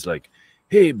do. He's like,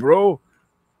 "Hey bro,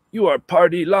 you are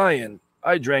party lion.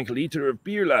 I drank a liter of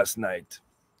beer last night."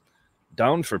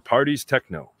 Down for parties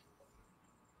techno.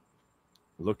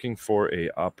 Looking for a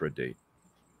opera date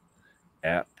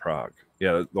at Prague.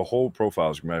 Yeah, the whole profile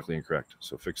is grammatically incorrect,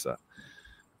 so fix that.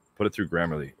 Put it through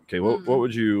Grammarly. Okay, what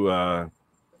would you and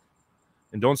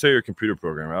don't say you're a computer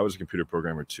programmer. I was a computer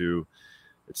programmer too.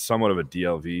 It's somewhat of a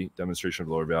DLV, demonstration of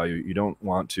lower value. You don't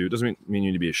want to, it doesn't mean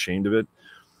you need to be ashamed of it,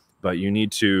 but you need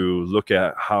to look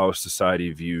at how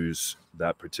society views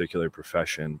that particular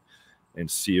profession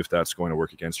and see if that's going to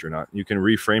work against you or not. You can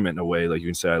reframe it in a way, like you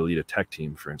can say, I lead a tech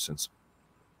team, for instance,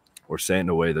 or say it in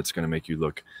a way that's going to make you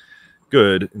look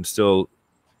good and still,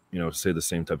 say the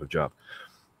same type of job.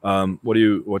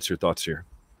 What's your thoughts here?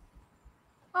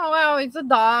 Oh well, it's a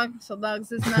dog, so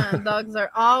dogs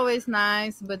are always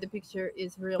nice, but the picture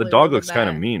is really the dog really looks bad. kind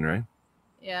of mean, right?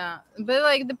 Yeah, but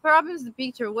like the problem is the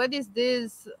picture. What is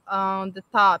this on the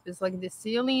top? It's like the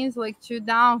ceiling is like 2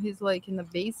 down. He's like in the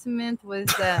basement. What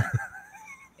is that?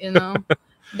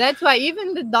 That's why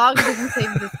even the dog doesn't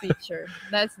save this picture.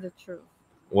 That's the truth.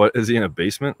 What is he in a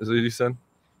basement? Is what you said?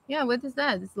 Yeah, what is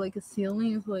that? It's like a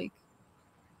ceiling. It's like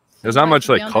there's not much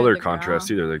like color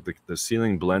contrast either. Like the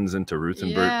ceiling blends into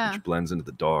Ruthenberg, which blends into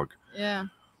the dog. Yeah.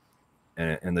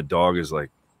 And the dog is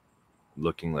like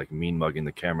looking like mean mugging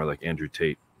the camera like Andrew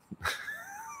Tate.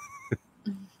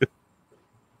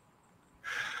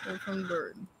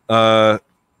 Ruthenberg.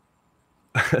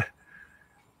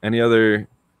 Any other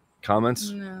comments?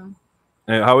 No.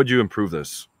 And how would you improve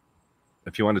this?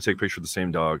 If you want to take a picture of the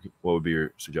same dog, what would be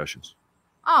your suggestions?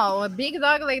 Oh, a big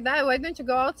dog like that, why don't you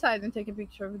go outside and take a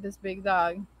picture of this big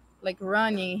dog? Like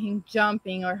running, him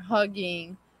jumping or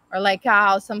hugging, or like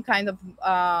some kind of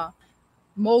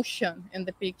motion in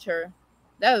the picture.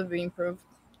 That would be improved.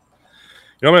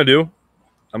 You know what I'm going to do?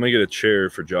 I'm going to get a chair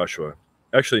for Joshua.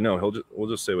 Actually, no, we'll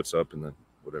just say what's up and then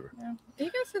whatever. Yeah.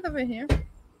 You can sit over here.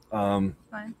 Fine.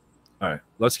 All right,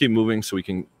 let's keep moving so we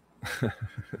can...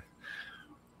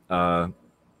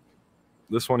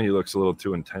 this one, he looks a little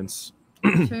too intense.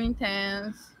 Too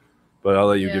intense. But I'll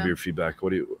let you give your feedback.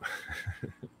 What do you...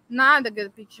 Not a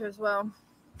good picture as well.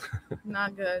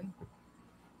 Not good.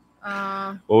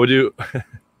 What would you...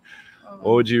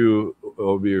 what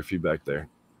would be your feedback there?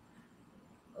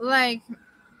 Like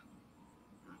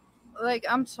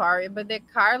I'm sorry, but the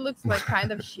car looks like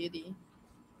kind of shitty.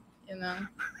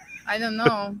 I don't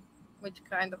know which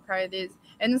kind of car it is.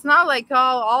 And it's not like,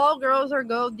 all girls are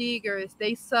gold diggers.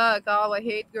 They suck. Oh, I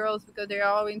hate girls because they're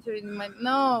all interested in my...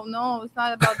 No, it's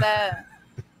not about that.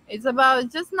 It's about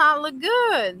it just not look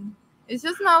good. It's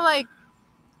just not like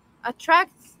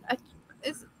attracts.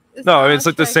 It's no, I mean, it's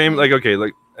like the same, like, okay,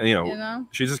 like,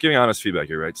 she's just giving honest feedback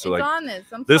here, right? So it's like,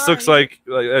 honest. this looks like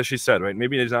as she said, right?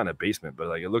 Maybe he's not in a basement, but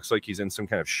like, it looks like he's in some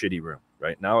kind of shitty room,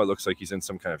 right? Now it looks like he's in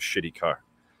some kind of shitty car.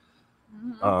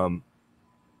 Mm-hmm.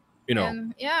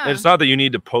 And it's not that you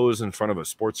need to pose in front of a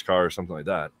sports car or something like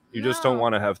that. You just don't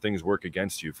want to have things work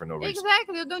against you for no reason.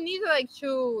 Exactly. You don't need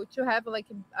to have like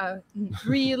a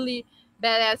really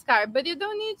badass car, but you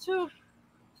don't need to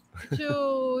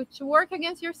work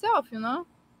against yourself,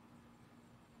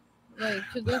 like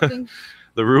to do things.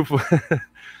 The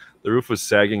roof was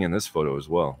sagging in this photo as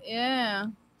well. Yeah.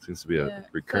 Seems to be a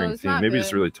recurring theme. Maybe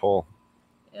it's really tall.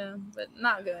 Yeah, but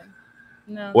not good.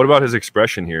 No. What about his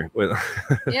expression here? Wait.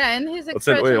 Yeah, and his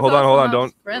expression. Wait, hold on.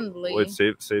 Don't friendly. Wait,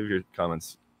 save your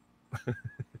comments.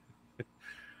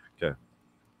 Okay.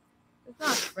 It's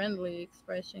not friendly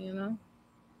expression,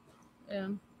 Yeah.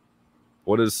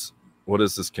 What does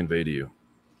this convey to you?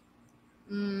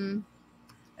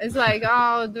 It's like, do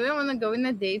I want to go on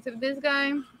a date with this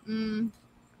guy?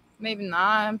 Maybe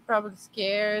not. I'm probably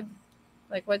scared.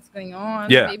 Like, what's going on?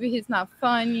 Yeah. Maybe he's not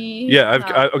funny. Yeah.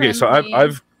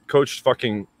 I've coached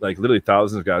fucking like literally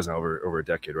thousands of guys now over a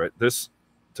decade, right? This,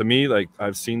 to me, like,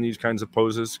 I've seen these kinds of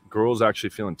poses. Girls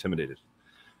actually feel intimidated.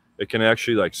 It can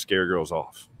actually like scare girls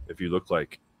off if you look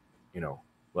like,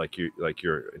 like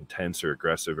you're intense or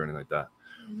aggressive or anything like that.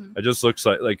 Mm-hmm. It just looks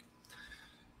like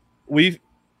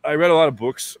I read a lot of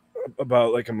books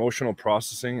about like emotional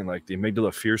processing and like the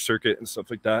amygdala fear circuit and stuff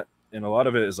like that. And a lot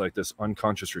of it is like this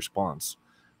unconscious response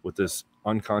with this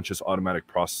unconscious automatic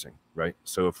processing, right?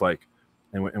 So if like,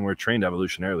 and we're trained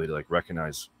evolutionarily to like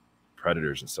recognize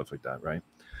predators and stuff like that, right?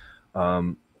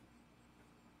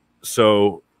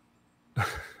 So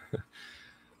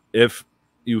if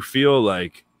you feel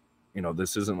like,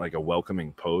 this isn't like a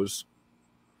welcoming pose,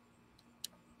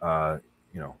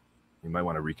 you might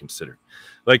want to reconsider.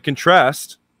 Like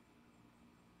contrast.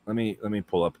 Let me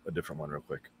pull up a different one real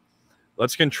quick.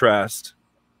 Let's contrast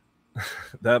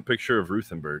that picture of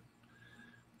Ruthenberg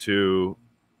to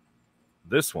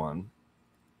this one.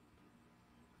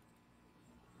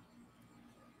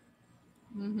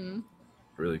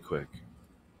 Really quick.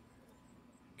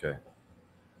 Okay.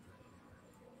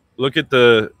 Look at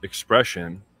the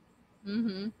expression.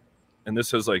 And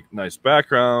this has like nice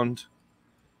background.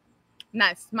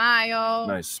 Nice smile.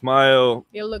 Nice smile.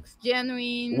 It looks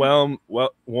genuine. Warm.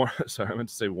 Sorry, I meant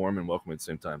to say warm and welcome at the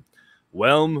same time.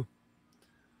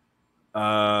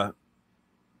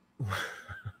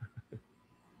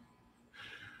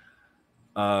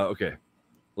 Okay.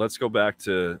 Let's go back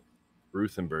to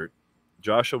Ruthenberg.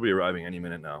 Josh will be arriving any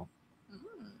minute now.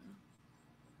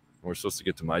 We're supposed to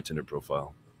get to my Tinder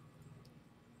profile.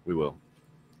 We will.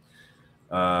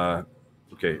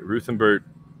 Okay, Ruthenberg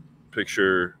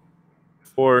picture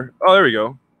 4. Oh, there we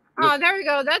go. Oh, there we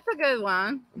go. That's a good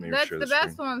one. That's the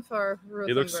best screen. one for Ruthenberg.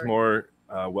 He looks more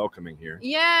welcoming here.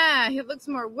 Yeah, he looks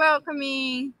more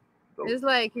welcoming. It's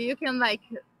like you can like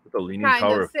with the leaning kind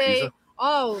power of say, Pisa.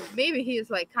 oh, maybe he's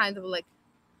like kind of like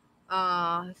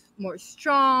more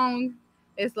strong.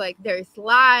 It's like there's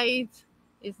light.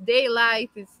 It's daylight.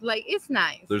 It's like it's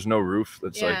nice. There's no roof.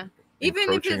 That's like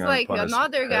even if it's like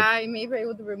another guy, maybe I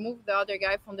would remove the other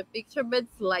guy from the picture, but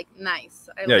it's like nice.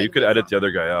 You could edit the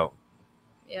other guy out.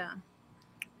 Yeah,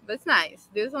 but it's nice.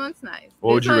 This one's nice.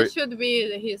 What this one should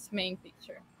be his main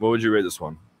picture. What would you rate this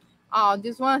one? Oh,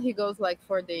 this one he goes like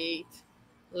for the 8,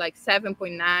 like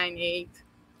 7.9, 8.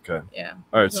 Okay. Yeah.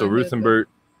 All right. So Ruthenberg.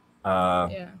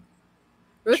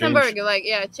 Ruthenberg,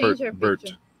 change your Bert.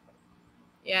 picture.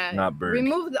 Yeah. Not Berg.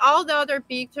 Remove all the other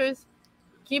pictures.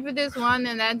 Keep this one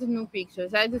and add new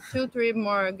pictures. Add 2, 3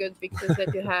 more good pictures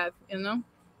that you have.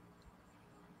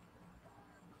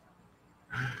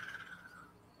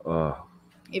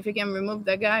 If you can remove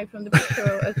that guy from the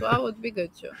picture as well, would be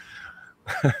good too.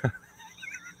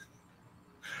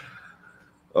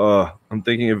 I'm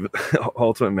thinking of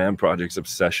Ultimate Man Project's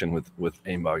obsession with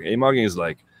aimbogging. Aimbogging is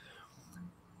like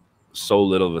so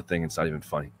little of a thing; it's not even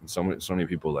funny. And so many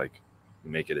people like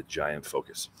make it a giant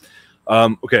focus.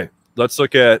 Okay, let's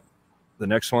look at the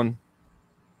next one.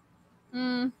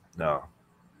 No,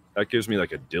 that gives me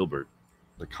like a Dilbert,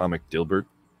 the comic Dilbert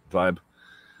vibe,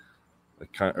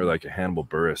 like a Hannibal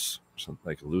Buress, or something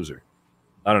like a loser.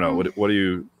 I don't know. What do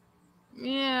you?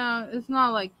 Yeah, it's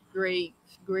not like great,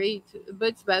 but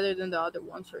it's better than the other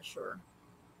ones for sure.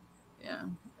 Yeah,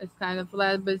 it's kind of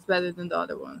flat, but it's better than the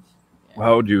other ones. Yeah.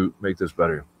 How would you make this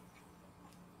better?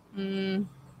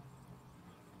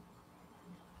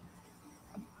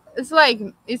 It's like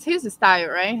it's his style,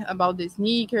 right? About the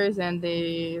sneakers and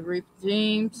the ripped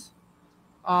jeans.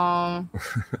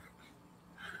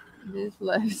 This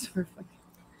life is perfect.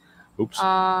 Oops.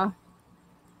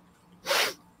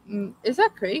 Is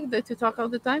that Craig that you talk all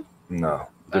the time? No,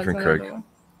 different Craig.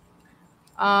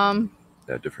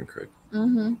 Yeah, different Craig.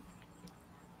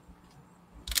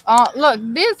 Look,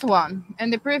 this one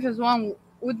and the previous one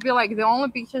would be like the only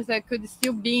pictures that could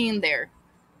still be in there.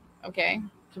 Okay,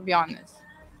 to be honest.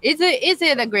 Is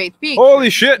it a great picture? Holy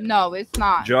shit! No, it's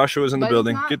not. Joshua's in the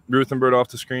building. Get Ruthenberg off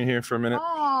the screen here for a minute.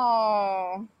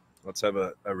 Oh. Let's have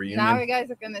a reunion. Now you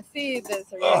guys are gonna see this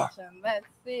reaction. Let's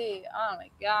see. Oh my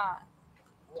god.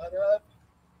 What up?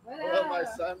 What up, my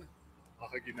son? I'll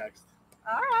hug you next.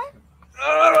 All right.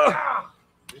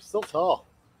 You're still tall.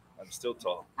 I'm still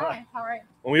tall. Hi. All right.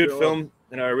 When we would film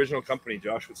in our original company,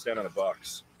 Josh would stand on a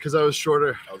box. Because I was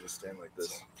shorter. I would just stand like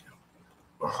this.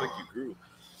 Looks like you grew.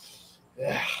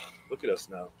 Yeah. Look at us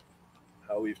now.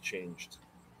 How we've changed.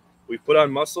 We've put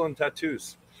on muscle and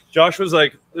tattoos. Josh was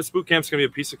like, this boot camp's going to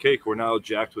be a piece of cake. We're now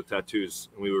jacked with tattoos,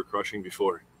 and we were crushing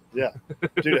before. Yeah.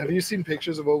 Dude, have you seen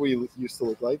pictures of what we used to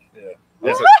look like? Yeah.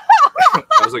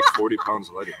 I was like 40 pounds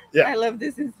lighter. Yeah. I love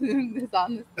this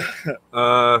honesty.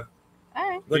 All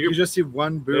right. Look, you just see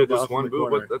one boob. Yeah, just one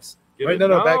boob. But let's get Wait, it.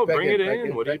 no, back bring it back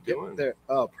in. What are you get doing? There.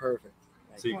 Oh, perfect.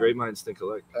 See, great minds think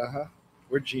alike.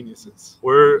 We're geniuses.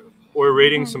 We're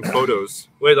rating some photos.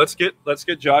 Wait, let's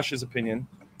get Josh's opinion.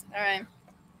 All right.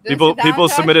 People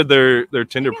submitted their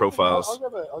Tinder profiles.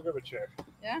 I'll grab a chair.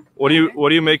 Yeah. What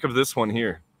do you make of this one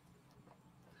here?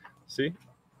 See,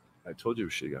 I told you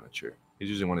we should have gotten a chair. He's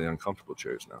using one of the uncomfortable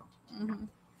chairs now.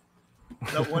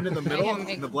 That one in the middle,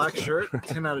 in the black shirt,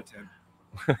 10 out of 10.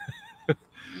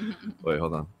 Wait,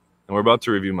 hold on. And we're about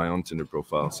to review my own Tinder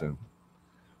profile soon.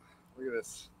 Look at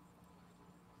this.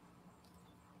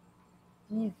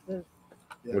 Jesus.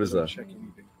 Yeah, what is that? Check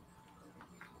anything.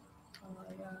 Oh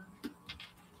my god.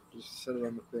 Just set it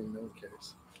on the thing, no one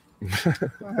cares.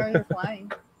 For her, you're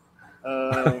flying.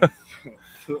 I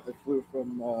flew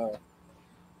from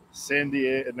San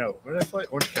Diego. No, where did I fly?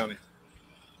 Orange County.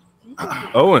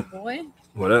 Owen, Boy.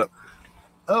 what up?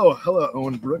 Oh, hello,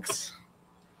 Owen Brooks.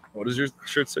 What does your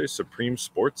shirt say? Supreme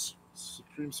Sports?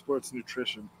 Supreme Sports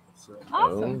Nutrition. So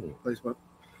Awesome. placement.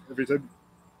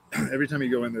 Every time you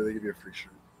go in there, they give you a free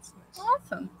shirt. It's nice.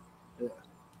 Awesome. Yeah.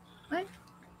 Right.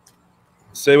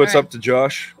 Say what's All right. up to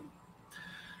Josh.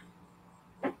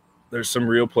 There's some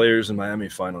real players in Miami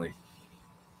finally.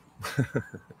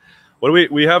 What do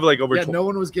we have like over? Yeah, no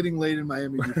one was getting laid in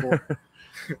Miami before.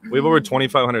 We have over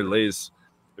 2,500 lays.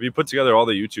 If you put together all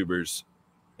the YouTubers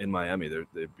in Miami,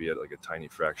 they'd be at like a tiny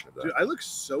fraction of that. Dude, I look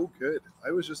so good.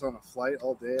 I was just on a flight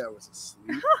all day. I was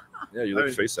asleep. Yeah, you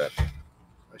look face app.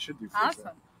 I should do face Awesome.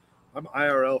 app. I'm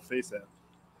IRL face app.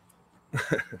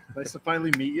 Nice to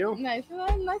finally meet you. Nice.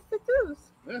 Nice tattoos.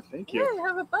 Yeah, thank Yeah, you. you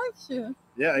have a bunch.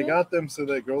 Yeah, I got them so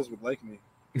that girls would like me.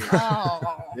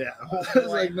 Oh. Yeah, Oh, I was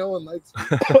boy. like, no one likes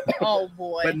me. Oh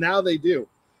boy. But now they do,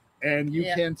 and you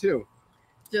Yeah. can too.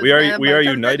 Just We are a bunch of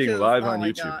uniting tattoos. live Oh on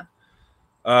my YouTube.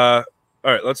 God.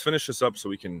 All right, let's finish this up so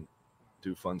we can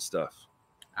do fun stuff.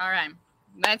 All right.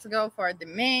 Let's go for the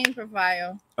main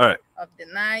profile. All right. Of the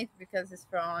night because it's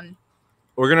from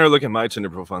We're gonna look at my Tinder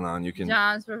profile now, and you can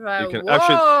John's profile. can Whoa.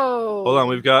 actually- hold on.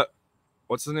 We've got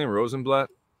what's his name? Rosenblatt?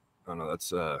 Oh no, that's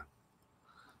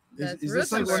That's Is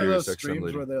this like one of Rosenberg. those Serious XM streams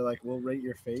lady. where they're like, "We'll rate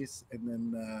your face," and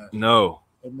then no.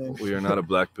 and We are not a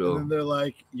black and then pill. they're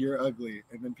like, "You're ugly,"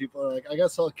 and then people are like, "I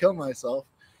guess I'll kill myself."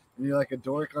 And you're like, a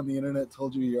dork on the internet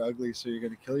told you you're ugly, so you're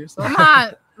gonna kill yourself. Come on,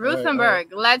 right.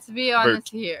 Rosenberg. Let's be honest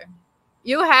here.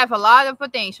 You have a lot of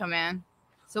potential, man.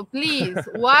 So please,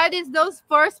 what is those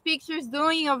first pictures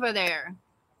doing over there?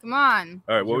 Come on.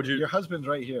 All right, what would you? Your husband's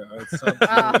right here. All right,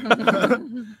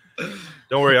 so-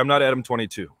 Don't worry, I'm not Adam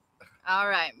 22. All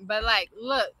right, but like,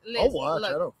 look, I'll listen, watch. I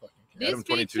look. don't fucking care. This Adam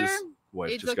 22's picture,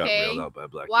 wife it's just okay. got railed out by a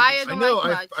black. Why dude. I I don't know.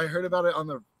 like I much. heard about it on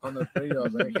the radio. I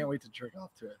was like, I can't wait to jerk off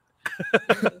to it.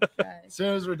 Okay. As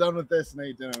soon as we're done with this and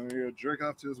ate dinner, we're gonna jerk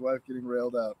off to his wife getting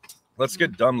railed out. Let's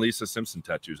get dumb Lisa Simpson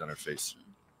tattoos on her face.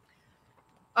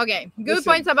 Okay, good Listen,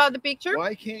 points about the picture.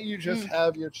 Why can't you just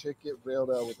have your chick get railed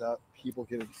out without people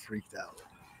getting freaked out?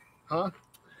 Huh?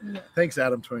 Yeah. Thanks,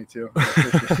 Adam 22. I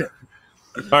appreciate it.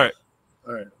 All right.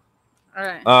 All right. All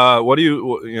right. What do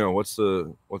you what's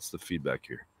the feedback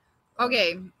here?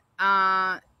 Okay.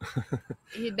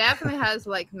 He definitely has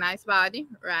like nice body,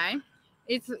 right?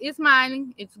 It's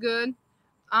smiling. It's good.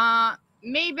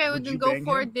 Maybe I Would you wouldn't go bang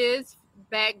for him? this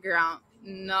background,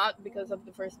 not because of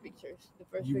the first pictures. The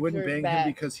first You picture wouldn't is bang bad.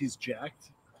 him because he's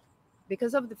jacked?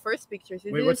 Because of the first pictures.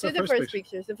 You Wait, didn't what's see the the first first picture?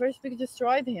 pictures. The first picture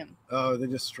destroyed him. Oh, they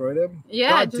destroyed him? Yeah,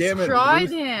 God damn it. destroyed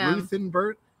him.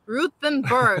 Ruthenbert?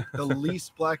 Ruthenberg. The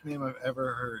least black name I've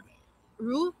ever heard.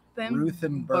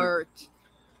 Ruthenberg.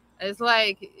 It's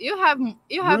like you have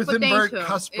Ruthenberg potential. You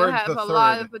Cuthbert have the a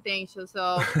lot third. of potential.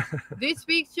 So this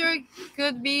picture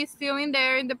could be still in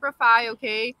there in the profile.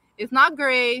 Okay, it's not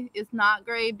great. It's not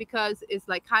great because it's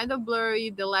like kind of blurry.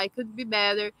 The light could be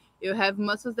better. You have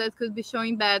muscles that could be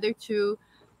showing better too.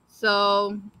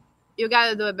 So you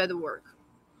gotta do a better work.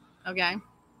 Okay.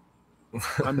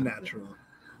 I'm natural.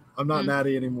 I'm not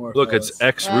natty anymore. Look, it's fellas.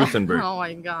 ex Ruthenberg. Oh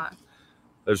my god.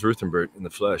 There's Ruthenberg in the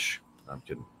flesh. I'm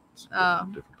kidding. It's a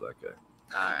different black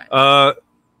guy. All right.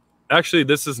 Actually,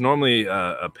 this is normally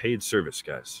a paid service,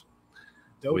 guys.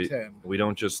 Dotan. We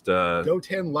don't just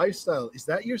Dotan lifestyle. Is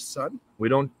that your son? we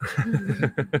don't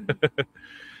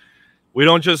we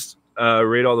don't just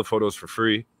rate all the photos for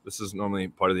free. This is normally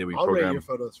part of the week I'll rate program. your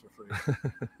photos for free.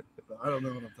 But I don't know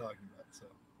what I'm talking about. So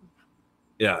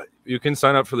Yeah, you can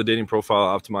sign up for the dating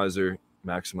profile optimizer,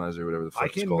 maximizer, whatever the fuck I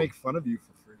it's can called. make fun of you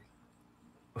for free.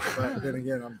 But then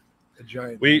again, I'm a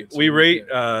giant. we idiot, so we who rate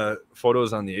cares?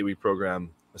 photos on the 8-week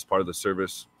program as part of the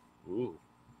service. Ooh,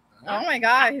 Oh my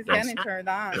god, he's Don't getting turned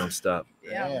on. don't stop.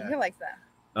 Yeah, Yeah. he likes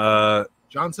that.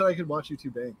 John said I could watch you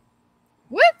two bang.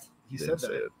 What? He Didn't said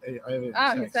say that. it. Hey, I have it in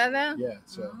Oh, he text. said that? Yeah.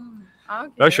 So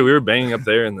Okay. Actually, we were banging up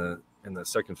there in the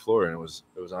second floor, and it was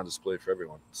on display for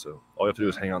everyone. So all you have to do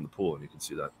is hang out in the pool, and you can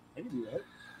see that. I can do that.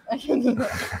 I can do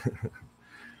that.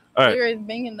 All right, You're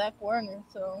being in that corner,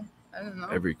 so I don't know.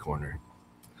 every corner.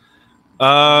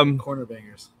 Corner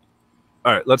bangers.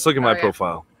 All right, let's look at my Oh, yeah.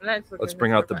 profile. Let's Let's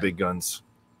bring out the big guns.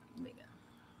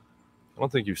 I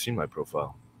don't think you've seen my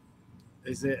profile.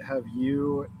 Is it have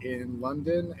you in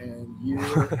London and you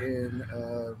in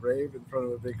rave in front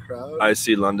of a big crowd? I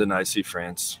see London. I see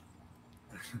France.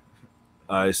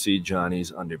 I see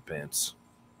Johnny's underpants.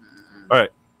 All right.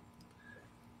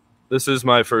 This is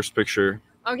my first picture.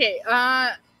 Okay.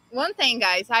 One thing,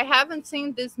 guys, I haven't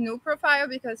seen this new profile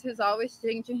because he's always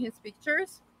changing his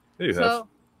pictures. There you So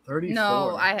 34.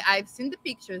 No, I've seen the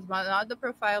pictures, but not the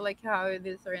profile like how it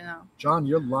is right now. John,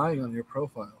 you're lying on your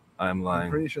profile. I'm lying.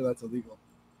 I'm pretty sure that's illegal.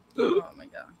 Oh my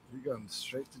god. You're going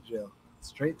straight to jail.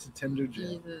 Straight to Tinder jail.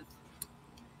 Jesus.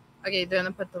 Okay, do you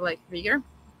want to put the like bigger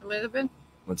a little bit?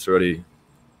 It's already.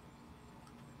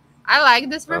 I like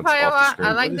this Bounce profile. off the screen.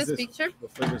 I like What is this this? picture.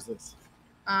 What flavor is this?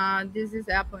 This is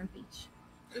apple and peach.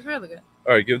 It's really good.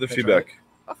 All right, give the Can I feedback.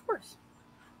 Of course.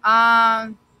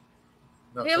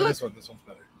 No, Hey, try look. this one. This one's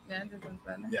better. Yeah, this one's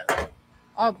better. Yeah.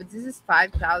 Oh, but this is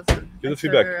 5,000. Give the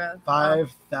feedback.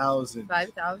 5,000.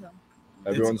 5,000.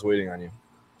 Everyone's waiting on you.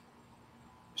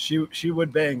 She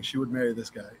would bang. She would marry this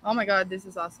guy. Oh my god, this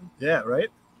is awesome. Yeah, right?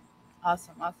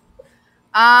 Awesome.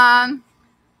 I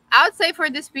would say for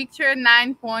this picture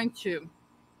 9.2.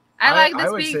 I like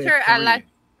this would say picture. I 3.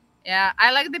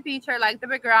 like the picture. I like the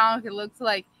background. He looks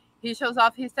like he shows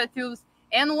off his tattoos.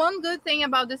 And one good thing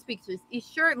about this picture is he's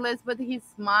shirtless, but he's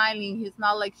smiling. He's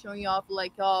not like showing off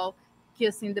like all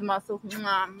kissing the muscles,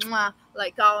 mwah, mwah,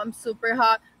 like oh I'm super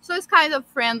hot. So it's kind of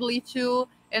friendly too.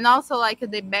 And also like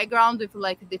the background with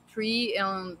like the tree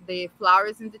and the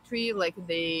flowers in the tree, like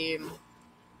the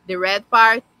red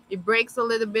part. It breaks a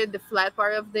little bit the flat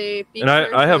part of the picture.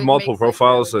 And I have so it multiple makes it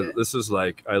profiles. really So good. this is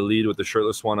like I lead with the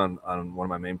shirtless one on one of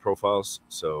my main profiles.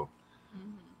 So,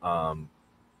 Mhm.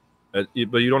 but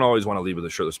you don't always want to lead with a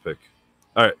shirtless pic.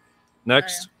 All right,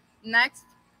 next. Next.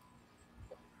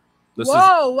 This is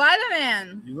Whoa, what a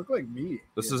man. You look like me.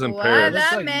 this is in What Paris.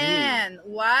 Looks a like me. man.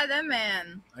 What a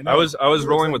man. I was He looks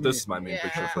rolling like with me. this as my main Yeah.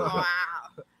 picture. For Wow.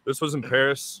 this was in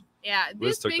Paris. Yeah, Liz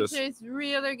this took picture this. is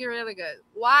really good.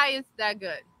 Why is that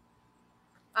good?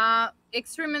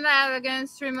 Extremely elegant,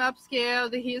 extremely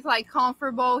upscale. He's like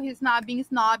comfortable. He's not being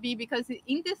snobby because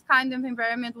in this kind of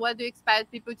environment, what do you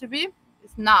expect people to be?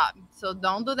 Snob. So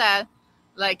don't do that.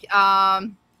 Like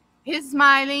he's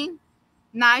smiling,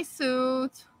 nice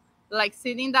suit, like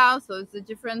sitting down. So it's a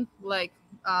different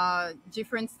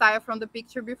different style from the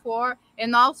picture before,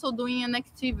 and also doing an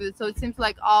activity. So it seems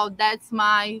like that's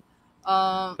my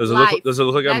Does it life. look? Does it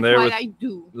look like I'm That's there what with? I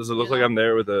do. Does it look you like know? I'm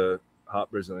there with a hot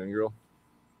Brazilian girl?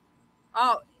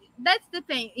 Oh, that's the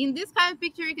thing. In this kind of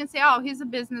picture, you can say, "Oh, he's a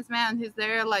businessman. He's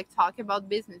there, like talking about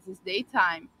business. It's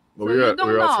daytime." Well, So we you were don't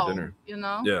out know, for dinner. you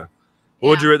know. Yeah. What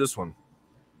would Yeah. you rate this one?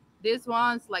 This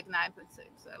one's like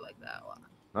 9.6. I like that one.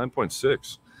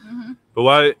 9.6. Mm-hmm. But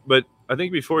why? But I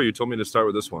think before you told me to start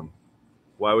with this one.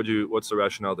 Why would you? What's the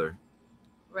rationale there?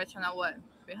 Rationale what?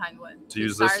 Behind what? To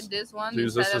use start this- one To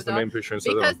use this instead as of the main picture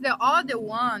instead because of the other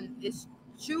one is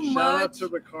too Shout out much. to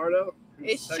Ricardo. who's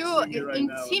It's too texting me right now and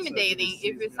said that he intimidating sees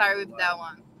if me you on start the with live. that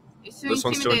one. It's too this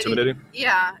one's too intimidating.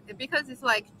 Yeah, because it's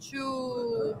like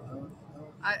too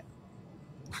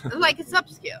like it's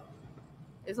upscale.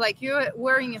 It's like you're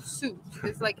wearing a suit.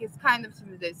 It's like it's kind of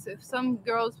intimidating. So some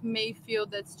girls may feel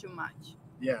that's too much.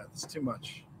 Yeah, it's too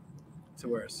much to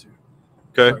wear a suit.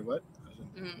 Okay. Sorry, what?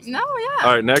 No, yeah.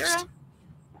 All right. Next. Girl.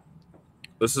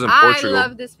 This is in I Portugal.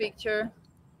 love this picture.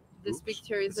 This Oops.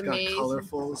 picture is It's got amazing.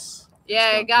 colorfuls.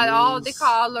 Yeah, It's it got all the blues.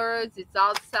 colors. It's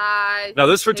outside. Now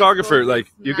this His photographer, pose like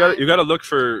is you nice. got to look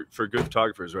for good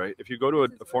photographers, right? If you go to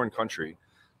a foreign country,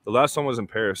 the last one was in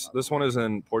Paris. This one is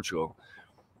in Portugal,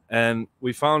 and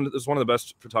we found this is one of the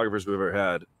best photographers we've ever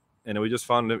had. And we just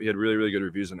found that he had really good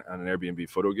reviews on an Airbnb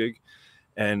photo gig,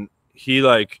 and he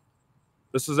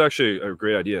this is actually a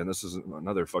great idea, and this is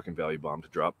another fucking value bomb to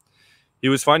drop. He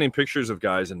was finding pictures of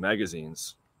guys in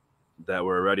magazines that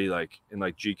were already like in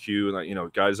like GQ and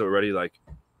like guys that already like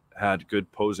had good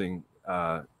posing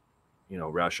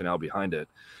rationale behind it,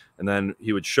 and then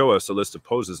he would show us a list of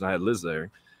poses, and I had Liz there,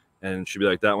 and she'd be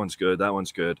like, that one's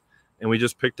good, and we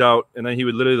just picked out, and then he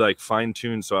would literally like fine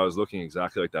tune so I was looking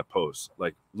exactly like that pose,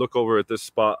 like look over at this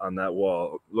spot on that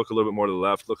wall, look a little bit more to the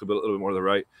left, look a little bit more to the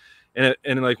right, and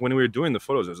like when we were doing the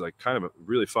photos it was like kind of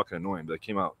really fucking annoying, but it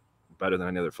came out better than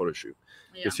any other photo shoot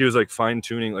because he was like fine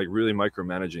tuning, like really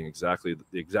micromanaging exactly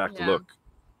the exact look.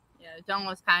 Yeah, John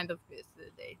was kind of pissed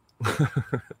today.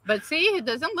 But see, he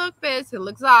doesn't look pissed. He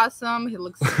looks awesome. He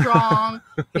looks strong.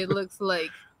 He looks like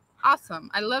awesome.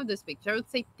 I love this picture. I would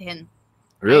say 10.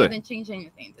 Really? I didn't change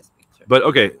anything in this picture. But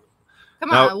okay, Come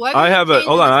now on. What I did you have a change in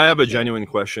hold on. this I have a picture? genuine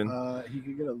question. He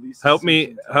could get at least. Help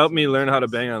me learn how to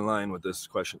bang online with this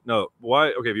question. No,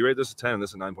 why? Okay, if you rate this a 10, this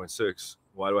is a 9.6.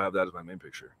 Why do I have that as my main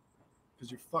picture? Because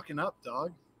you're fucking up,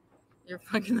 dog. You're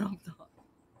fucking up, dog.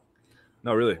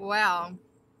 No, really. Wow.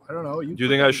 I don't know. Do you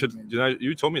think I should?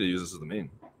 You told me to use this as the main.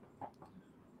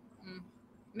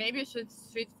 Maybe you should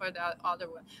switch for the other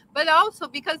one. But also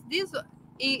because this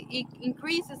it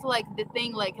increases like the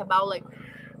thing like about like.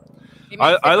 it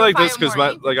makes I the like this profile because more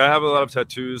I interesting. have a lot of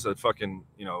tattoos that fucking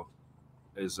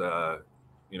is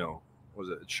what what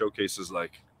was it? It showcases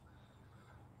like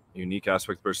unique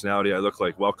aspect of personality. I look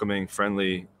like welcoming,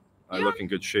 friendly. I Yeah. look in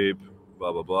good shape.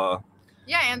 Blah blah blah.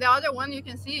 Yeah, and the other one you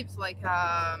can see it's like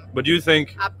But do you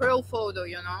think? a pro photo,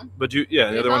 you know. But the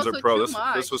It's other ones are also pro. too This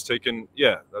much. was taken.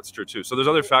 Yeah, that's true too. So there's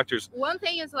other factors. One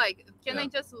thing is like, can Yeah. I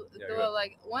just Yeah, do go ahead.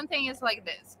 like one thing is like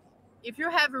this? If you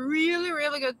have really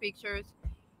really good pictures,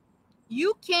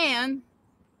 you can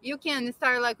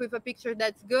start like with a picture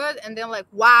that's good, and then like,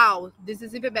 wow, this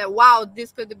is even better. Wow,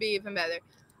 this could be even better.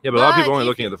 Yeah, but a lot of people are only if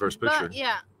looking you- at the first but, picture.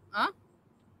 Yeah,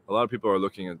 A lot of people are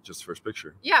looking at just the first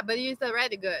picture. yeah, but it's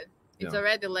already good. It's Yeah.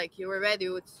 already like you already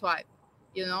would swipe,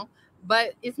 you know.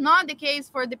 But it's not the case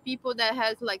for the people that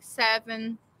has like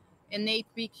 7 and 8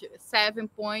 pictures,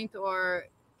 7-point or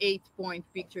 8-point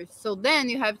pictures. So then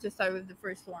you have to start with the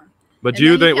first one. But And do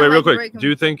you then you think? can, Wait, real like, quick. break 'em. Do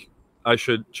you think I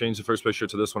should change the first picture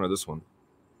to this one or this one?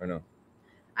 Or no?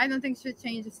 I don't think should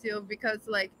change it still because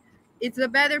like it's a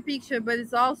better picture, but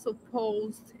it's also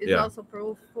posed. It's Yeah. also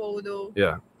pro photo.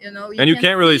 Yeah. You know, And you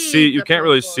can't really see. it's You a can't pro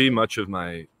really photo. see much of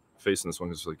my face in this one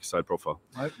because it's like side profile.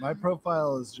 My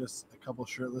profile is just a couple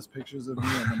shirtless pictures of me,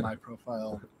 and then my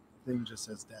profile thing just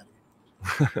says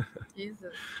 "daddy."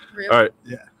 Jesus. Really? All right.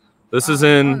 Yeah. This Wow, is I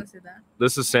in. wanna see that.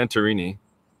 This is Santorini,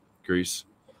 Greece.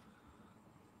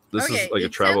 This Okay, is like a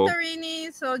it's travel.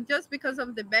 Santorini, so just because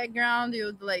of the background,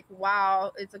 you'd like,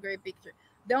 wow, it's a great picture.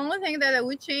 The only thing that I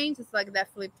would change is like that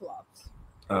flip flops.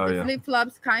 Oh The yeah. flip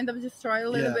flops kind of destroy a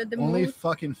little bit the only mood.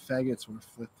 fucking faggots wear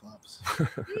flip flops.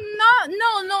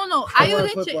 No. I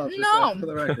wouldn't change. No. For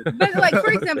the record. But like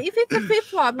for example, if it's a flip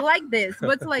flop like this,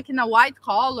 but like in a white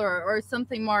color or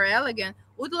something more elegant,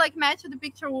 would like match the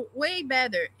picture way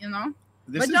better, you know?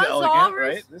 This But is John elegant,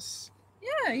 Silver's- right? This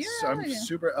Yeah, you're I'm elegant.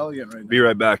 super elegant right now. Be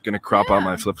right back. Gonna crop out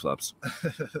my Yeah. flip flops.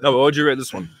 No, but what would you rate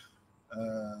this one?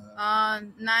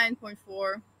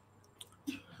 9.4,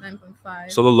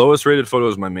 9.5. So the lowest rated photo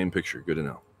is my main picture. Good to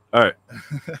know. All right.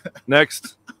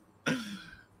 Next. Oh,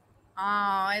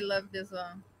 I love this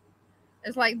one.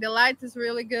 It's like the light is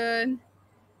really good.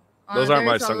 Those aren't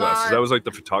my there's a sunglasses. lot- That was like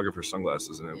the photographer's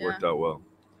sunglasses, and it Yeah. worked out well.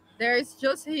 There's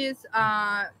just his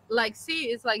like see,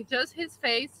 it's like just his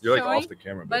face You're like showing, off the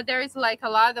camera, but there is like a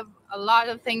lot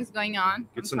of things going on.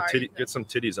 get I'm some sorry. get some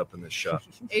titties up in this shot.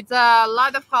 It's a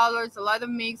lot of colors, a lot of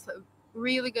mix,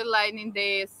 really good lighting.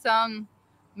 The sun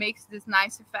makes this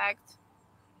nice effect.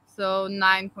 So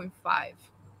 9.5.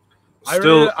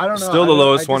 Still, I don't know. still the I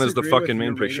lowest one is the disagree with fucking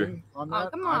main your picture. rating on Oh,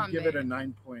 that. come I'd on, give it a babe.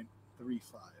 9.35.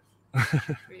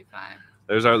 3.5.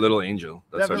 There's our little angel.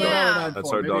 That's our Definitely dog. Yeah. not a 9.4,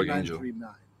 That's our maybe dog 9.39.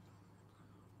 angel.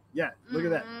 Yeah, look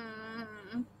at that.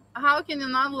 How can you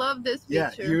not love this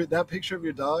picture? Yeah, that picture of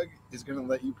your dog is gonna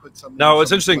let you put something. No, in it's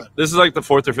someone's interesting. butt. This is like the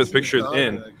fourth or fifth Is it a picture dog?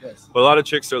 in. I guess. But a lot of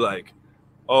chicks are like,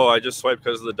 "Oh, I just swiped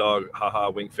because of the dog." Haha,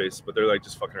 wink face. But they're like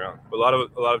just fucking around. But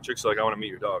a lot of chicks are like, "I want to meet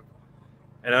your dog,"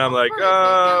 and I'm like, Of course, you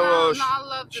cannot "Oh, not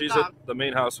love the she's dog. at the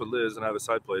main house with Liz, and I have a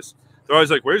side place." They're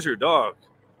always like, "Where's your dog?"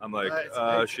 I'm like,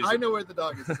 "She's." I know where the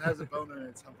dog is. It has a boner and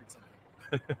it's humping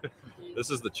something.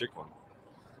 This is the chick one.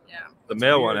 Yeah. The That's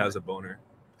male one weird. has a boner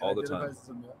all the time. Identifies as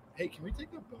a male. Hey, can we take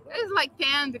a photo? It's like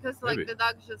 10 because like Maybe. the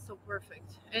dog is just so perfect.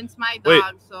 And it's my Wait.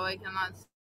 dog, so I cannot.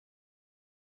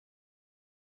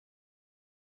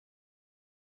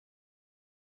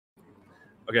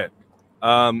 Okay.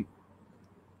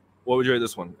 What would you rate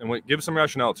this one? And give some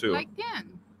rationale too. Like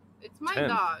 10. It's my 10.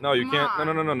 dog. No, you Come can't.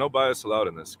 on. No. No bias allowed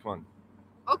in this. Come on.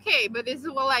 Okay, but this is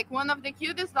like one of the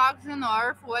cutest dogs in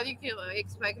Earth. What do you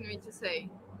expect me to say?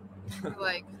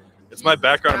 Like, It's my Jesus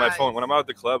background on my Christ. phone. When I'm out at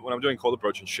the club, when I'm doing cold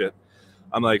approach and shit,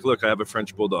 I'm like, look, I have a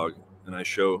French bulldog, and I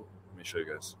show. Let me show you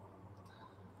guys.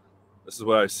 This is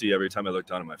what I see every time I look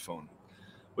down at my phone,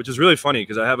 which is really funny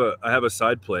because I have a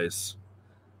side place,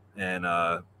 and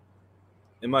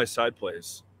in my side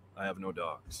place, I have no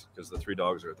dogs because the 3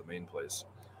 dogs are at the main place,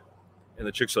 and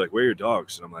the chicks are like, "Where are your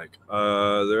dogs?" And I'm like,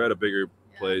 "They're at a bigger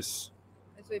Yeah. place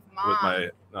It's with mom. with my."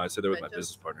 No, I said they're with But my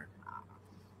business partner.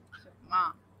 It's with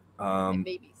mom and Um,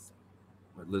 babies.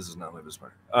 but Liz is not my business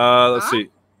partner. Let's Huh?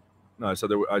 see. No, I said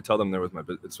I tell them they're with my.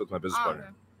 It's with my business Oh, partner.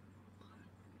 okay.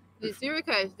 The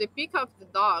serious, the pic of the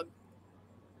dog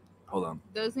Hold on.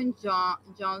 doesn't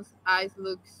John's eyes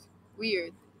looks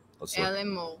weird. Let's look.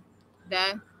 LMO.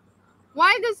 That.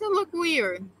 Why does it look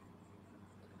weird?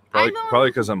 Probably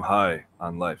because I'm high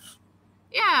on life.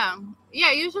 Yeah.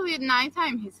 Usually at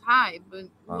nighttime he's high, but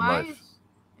On why life. is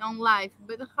on life?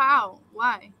 But how?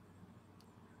 Why?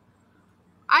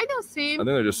 I don't see. I think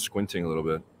they're just squinting a little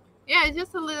bit. Yeah, it's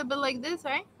just a little bit like this,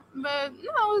 right? But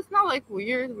no, it's not like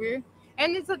weird.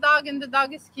 And it's a dog, and the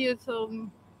dog is cute, so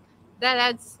that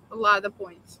adds a lot of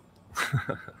points.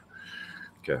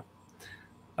 Okay.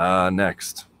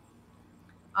 Next.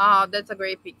 Oh, that's a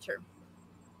great picture.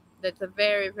 That's a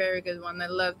very, very good one. I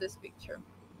love this picture.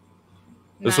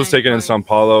 This was taken in Sao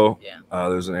Paulo. Yeah.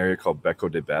 There's an area called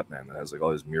Becco de Batman that has like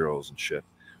all these murals and shit.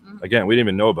 Mhm. Again, we didn't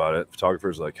even know about it.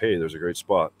 Photographers were like, hey, there's a great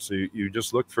spot. So you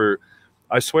just look for.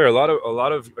 I swear, a lot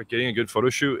of getting a good photo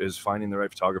shoot is finding the right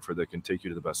photographer that can take you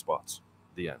to the best spots.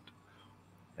 The end,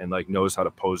 and like knows how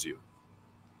to pose you.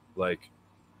 Like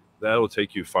that'll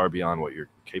take you far beyond what you're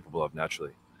capable of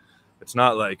naturally. It's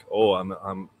not like, oh,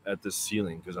 I'm at this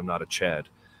ceiling because I'm not a Chad.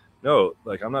 No,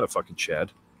 like I'm not a fucking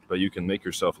Chad, but you can make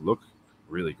yourself look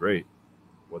really great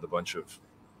with a bunch of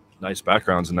nice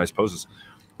backgrounds and nice poses.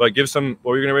 But give some.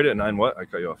 What were you gonna rate it? 9 what? I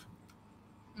cut you off.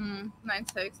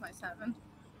 9.6, 9.7.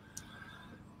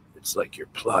 It's like you're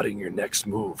plotting your next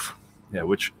move. Yeah,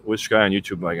 which guy on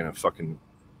YouTube am I gonna fucking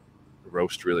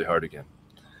roast really hard again?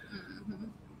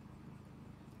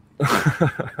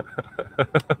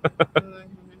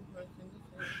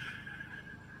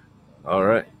 All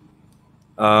right.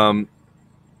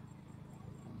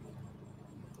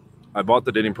 I bought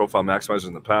the dating profile maximizer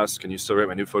in the past. Can you still rate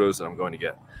my new photos that I'm going to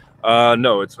get?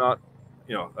 No, it's not.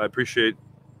 You know, I appreciate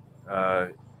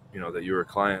that you're a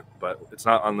client, but it's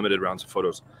not unlimited rounds of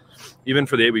photos. Even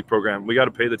for the 8-week program, we got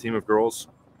to pay the team of girls.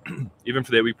 Even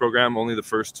for the 8-week program, only the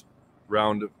first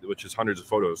round, which is hundreds of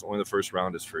photos, only the first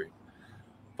round is free.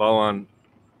 Follow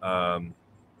on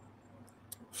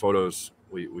photos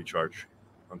we charge,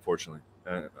 unfortunately.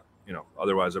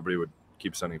 Otherwise everybody would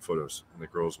keep sending photos and the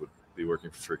girls would be working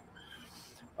for free.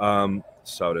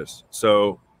 Saudis.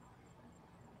 So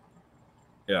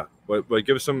yeah, but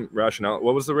give us some rationale.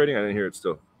 What was the rating? I didn't hear it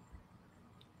still.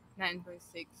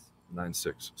 9.6.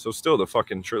 9.6. So still the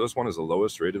fucking shirtless one is the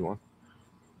lowest rated one.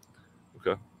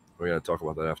 Okay. We gotta talk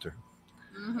about that after.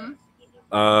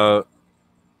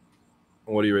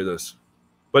 What do you rate this?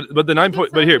 But the 9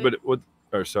 point. But here. But what?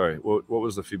 Or sorry. What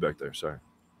was the feedback there? Sorry.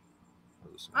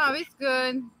 Oh, it's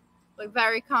good. Like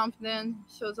very confident.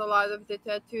 Shows a lot of the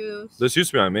tattoos. This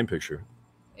used to be my main picture.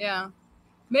 Yeah.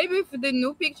 Maybe for the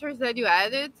new pictures that you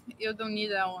added, you don't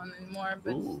need that one anymore.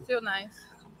 But it's still nice.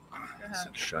 It's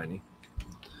shiny.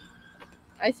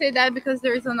 I say that because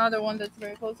there is another one that's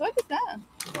very close. What is that?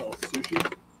 Oh,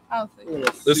 sushi. Oh,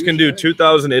 sushi. This can do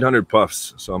 2,800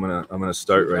 puffs. So I'm gonna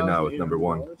start right now with number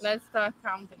 1. Let's start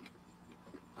counting.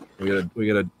 We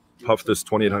gotta puff this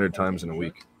 2,800 times in a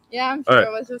week. Yeah, I'm sure. Right. I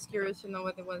was just curious to know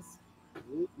what it was.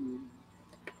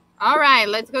 All right,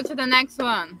 let's go to the next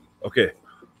one. Okay.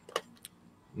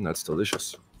 That's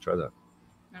delicious. Try that.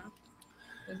 Yeah.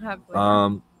 Does it have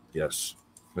flavor? Yes.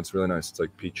 It's really nice. It's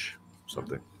like peach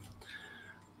something.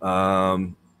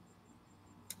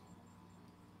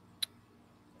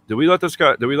 Did we let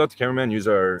the cameraman use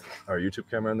our YouTube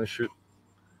camera on this shoot?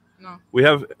 No. We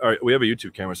have a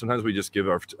YouTube camera. Sometimes we just give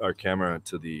our camera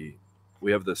to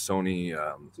we have the Sony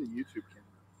it's a YouTube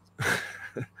camera.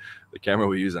 the camera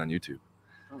we use on YouTube.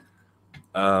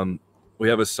 Oh. We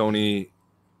have a Sony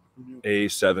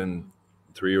A7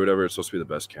 III or whatever. It's supposed to be the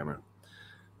best camera.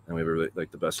 And we have really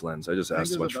like the best lens. I just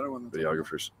asked a bunch of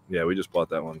videographers. Yeah, we just bought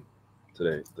that one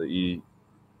today. The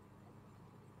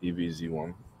EVZ1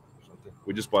 or something.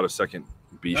 We just bought a second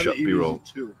B-roll.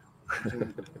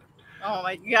 Oh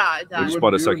my god. We just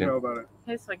bought a second.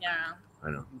 He's fucking around. I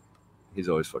know. He's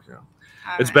always fucking around.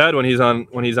 It's bad when he's on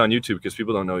YouTube because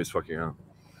people don't know he's fucking around.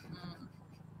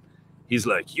 He's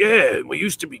like, yeah, we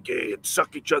used to be gay and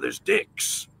suck each other's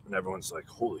dicks. And everyone's like,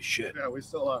 holy shit. Yeah, we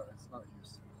still are. It's not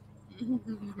used.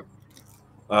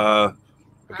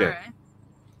 Okay. Right.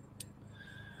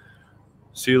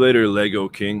 See you later, Lego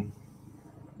King.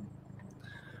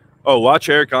 Oh, watch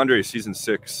Eric Andre season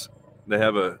 6. They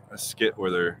have a skit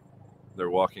where they're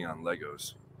walking on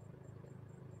Legos.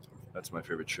 That's my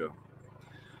favorite show.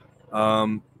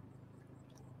 The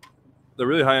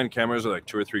really high-end cameras are like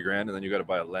 $2 or $3 grand, and then you got to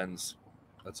buy a lens.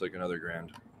 That's like another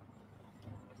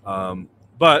 $1,000.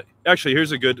 But actually,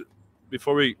 here's a good.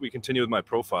 Before we continue with my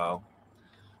profile,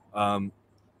 we're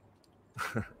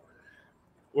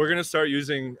gonna start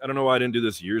using. I don't know why I didn't do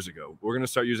this years ago. We're gonna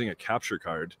start using a capture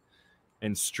card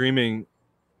and streaming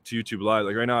to YouTube Live.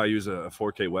 Like right now, I use a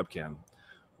 4K webcam.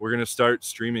 We're gonna start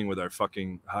streaming with our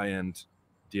fucking high-end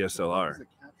DSLR.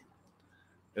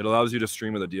 It allows you to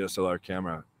stream with a DSLR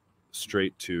camera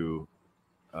straight to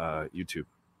YouTube.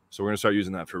 So we're gonna start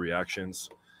using that for reactions.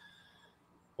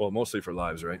 Well, mostly for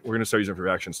lives, right? We're gonna start using it for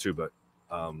reactions too, but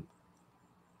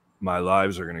my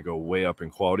lives are gonna go way up in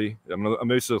quality. I'm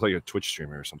basically like a Twitch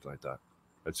streamer or something like that.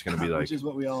 It's gonna be like, which is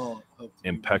what we all hope.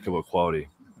 Impeccable quality.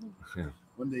 Yeah.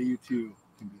 One day you too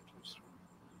can be a Twitch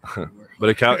streamer. But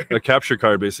a capture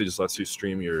card basically just lets you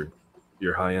stream your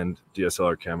high-end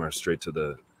DSLR camera straight to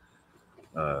the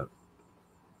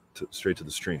straight to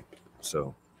the stream.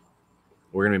 So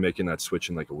we're gonna be making that switch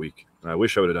in like a week. And I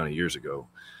wish I would have done it years ago.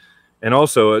 And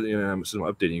also, I'm still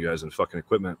updating you guys on fucking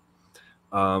equipment.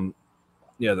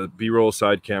 Yeah, the B-roll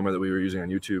side camera that we were using on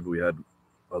YouTube, we had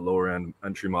a lower end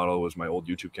entry model was my old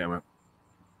YouTube camera.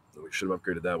 We should have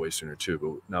upgraded that way sooner too,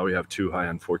 but now we have 2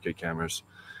 high-end 4K cameras.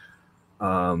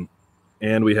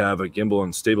 And we have a gimbal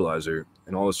and stabilizer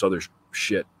and all this other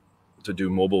shit to do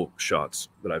mobile shots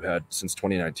that I've had since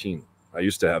 2019. I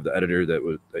used to have the editor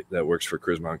that works for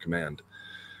Charisma on Command,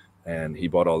 and he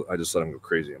bought all. I just let him go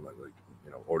crazy. I'm like,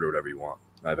 order whatever you want.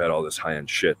 I've had all this high-end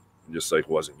shit, and just like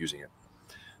wasn't using it.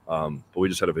 But we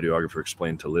just had a videographer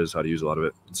explain to Liz how to use a lot of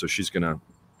it, and so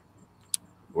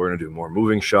we're gonna do more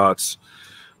moving shots.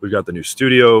 We've got the new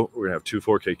studio. We're gonna have 2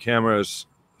 4K cameras,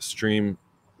 stream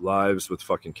lives with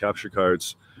fucking capture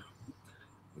cards.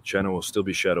 The channel will still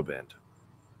be shadow banned.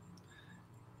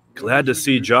 Glad to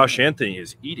see Josh Anthony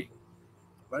is eating.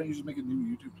 Why don't you just make a new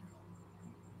YouTube channel?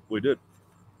 We did.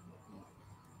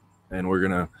 And we're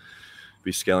going to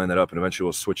be scaling that up, and eventually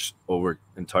we'll switch over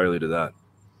entirely to that.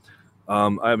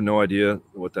 I have no idea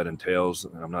what that entails,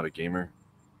 and I'm not a gamer.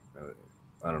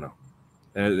 I don't know.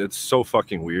 And it's so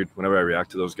fucking weird whenever I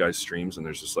react to those guys' streams and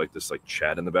there's just like this like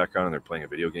chat in the background and they're playing a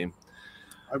video game.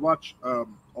 I watch,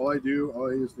 all I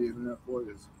use the internet for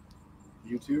is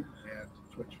YouTube and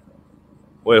Twitch.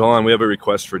 Wait, hold on. We have a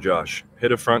request for Josh.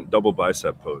 Hit a front double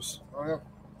bicep pose. Oh, yeah.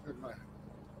 Shake my hand.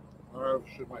 Or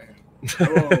shake my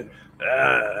hand.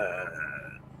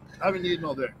 I haven't eaten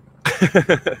all day.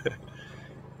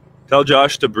 Tell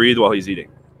Josh to breathe while he's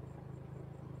eating.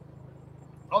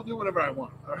 I'll do whatever I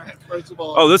want. All right. First of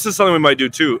all. Oh, this is something we might do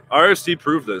too. RSD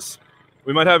proved this.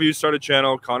 We might have you start a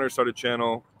channel, Connor start a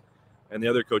channel, and the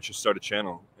other coaches start a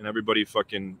channel, and everybody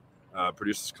fucking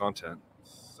produces content.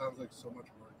 Sounds like so much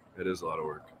work. It is a lot of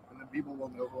work. And then people will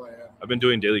know who I am. I've been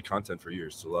doing daily content for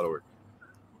years. It's a lot of work.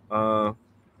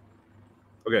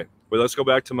 Okay, wait, let's go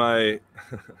back to my...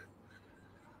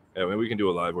 Yeah, maybe we can do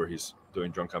a live where he's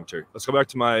doing drunk commentary. Let's go back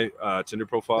to my Tinder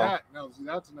profile.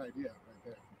 That's an idea right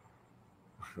there.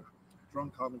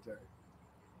 Drunk commentary.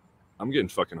 I'm getting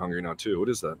fucking hungry now too. What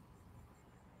is that?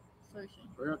 Sushi.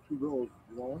 I got 2 rolls.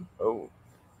 You want one? Oh,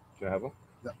 can I have one?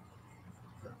 Yeah.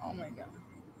 Oh my god.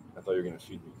 I thought you were gonna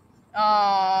feed me.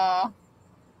 Oh.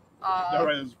 All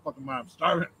right, this is fucking mine. I'm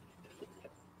starving.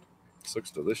 This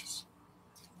looks delicious.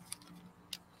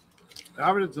 I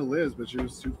offered it to Liz, but she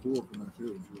was too cool for my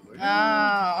food. She was like,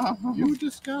 Oh. "You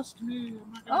disgust me."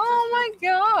 Oh my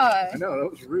god. I know,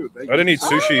 that was rude. I didn't eat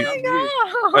sushi.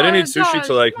 Oh my I didn't eat God, sushi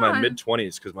till like Josh, my come on.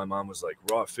 mid-20s because my mom was like,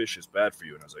 raw fish is bad for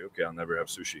you. And I was like, okay, I'll never have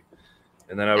sushi.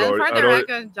 And then I And for the would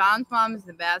record, John's mom is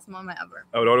the best mom ever.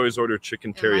 always order chicken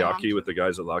And my mom teriyaki too. with the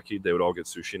guys at Lockheed. They would all get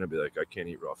sushi, and I'd be like, I can't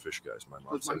eat raw fish, guys. My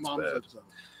mom Because said my it's mom bad. said so.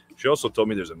 She also told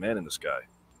me there's a man in the sky.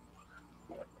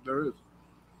 There is.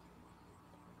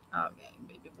 Okay,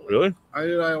 baby boy. Really? I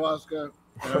did ayahuasca.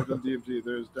 And I've done DMT.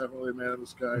 There's definitely a man in the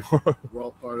sky. We're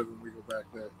all part of it when we go back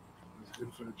there. There's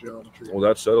infinite geometry. Well,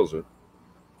 that settles it.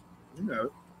 You know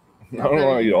it. I don't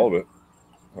want to eat all of it.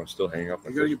 I'm still hanging up.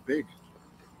 You gotta get big.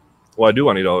 Well, I do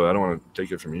want to eat all of it. I don't want to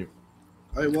take it from you.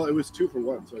 Well, it was 2 for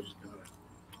 1, so I just got it.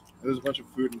 There's a bunch of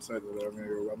food inside of it. I'm gonna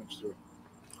go rummage through.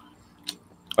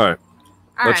 All right.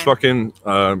 All Let's right. fucking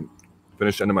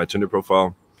finish the end of my Tinder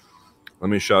profile. Let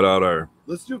me shout out our...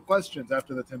 Let's do questions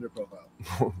after the Tinder profile.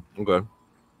 Okay.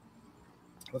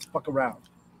 Let's fuck around.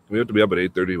 We have to be up at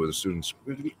 8:30 with the students.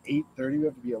 We have to be 8:30. We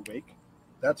have to be awake.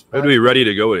 That's We have to be ready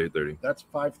to go at 8:30 That's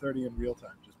 5:30 in real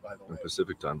time. Just by the in way.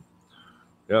 Pacific time.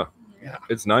 Yeah. Yeah.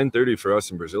 It's 9:30 for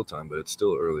us in Brazil time, but it's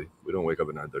still early. We don't wake up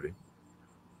at 9:30.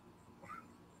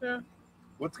 Yeah.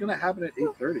 What's gonna happen at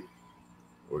 8:30?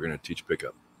 We're going to teach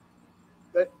pickup.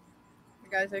 You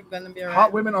guys are gonna be alright.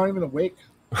 Hot women aren't even awake.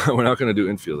 We're not going to do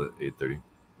infield at 8:30.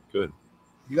 Good.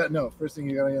 You got no. First thing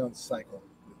you gotta get on cycle.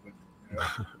 You know?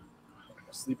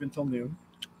 Sleep until noon.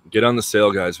 Get on the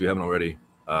sale, guys. We haven't already.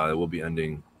 It will be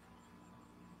ending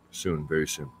soon, very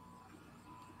soon.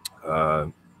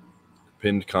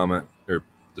 Pinned comment or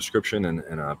description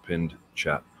and pinned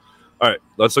chat. All right,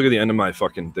 let's look at the end of my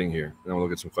fucking thing here. Then we'll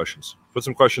look at some questions. Put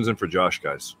some questions in for Josh,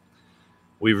 guys.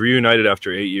 We've reunited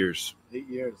after 8 years. 8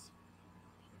 years.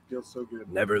 It feels so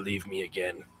good. Never leave me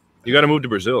again. You got to move to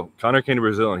Brazil. Connor came to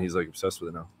Brazil and he's like obsessed with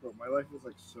it now. Bro, my life is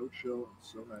like so chill and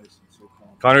so nice and so calm.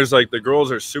 Connor's like, the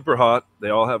girls are super hot. They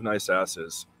all have nice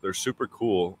asses. They're super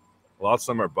cool. Lots of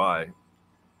them are bi.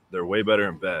 They're way better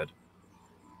in bed.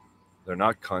 They're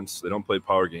not cunts. They don't play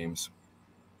power games.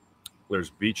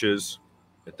 There's beaches.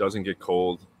 It doesn't get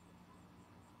cold.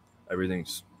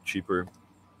 Everything's cheaper.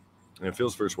 And it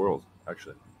feels first world,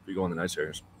 actually, if you go in the nice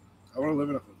areas. I want to live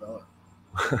in a favela.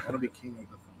 I want to be king of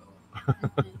the favela. I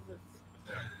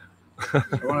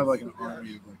want to have like an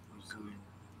army of like Brazilian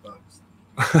bugs.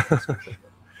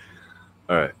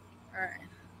 All right.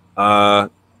 All right.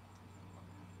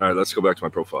 All right, let's go back to my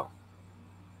profile.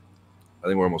 I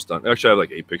think we're almost done. Actually, I have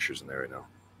like 8 pictures in there right now.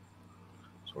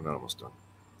 So we're not almost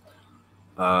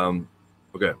done.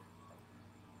 Okay.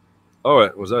 All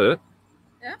right, was that it?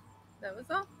 Yeah, that was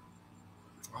all.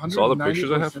 That's all the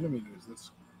pictures I have? Centimeters.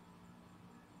 That's...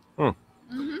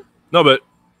 Mm-hmm. No, but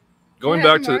going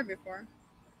back to... Before.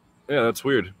 Yeah, that's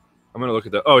weird. I'm going to look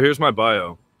at that. Oh, here's my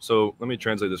bio. So let me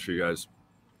translate this for you guys.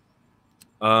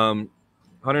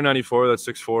 194, that's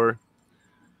 6'4".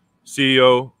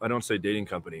 CEO, I don't say dating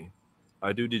company.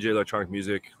 I do DJ electronic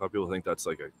music. A lot of people think that's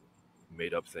like a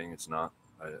made-up thing. It's not.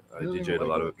 I DJ'd a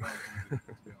lot of...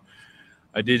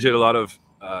 I DJ'd a lot of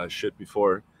shit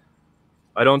before.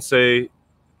 I don't say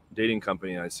dating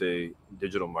company. I say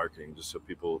digital marketing, just so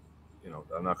people,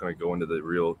 I'm not going to go into the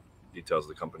real details of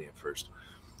the company at first.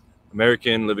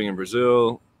 American, living in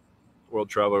Brazil, world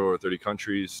traveler, over 30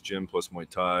 countries, gym plus Muay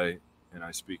Thai, and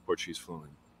I speak Portuguese fluently.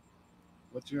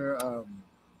 What's your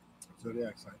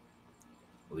zodiac sign?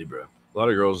 Libra. A lot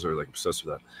of girls are like obsessed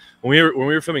with that. When we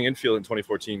were filming Infield in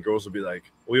 2014, girls would be like,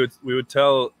 we would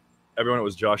tell everyone it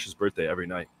was Josh's birthday every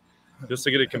night, just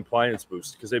to get a compliance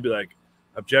boost, because they'd be like,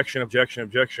 objection, objection,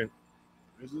 objection.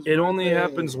 It only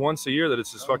happens once a year that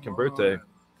it's his fucking birthday,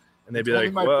 and they'd be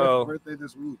like, well, birthday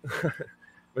this week.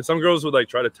 But some girls would like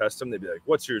try to test him. They'd be like,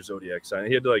 what's your zodiac sign? And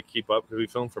he had to like keep up because we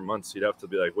filmed for months. He'd have to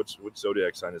be like, which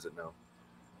zodiac sign is it now?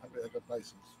 I'd be like a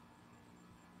Pisces.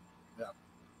 Yeah.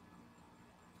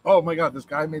 Oh my god, this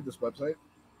guy made this website.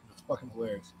 It's fucking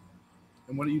hilarious.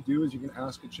 And what you do is you can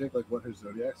ask a chick like what her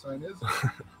zodiac sign is,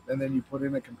 and then you put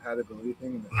in a compatibility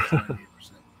thing, and it's 98%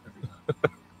 every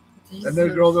time. And then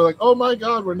girls are like, "Oh my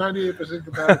god, we're 98%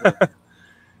 compatible."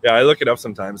 Yeah, I look it up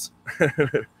sometimes,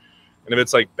 and if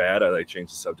it's like bad, I like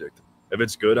change the subject. If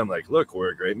it's good, I'm like, "Look,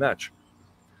 we're a great match."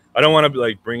 I don't want to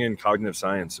like bring in cognitive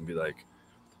science and be like,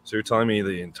 "So you're telling me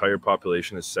the entire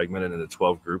population is segmented into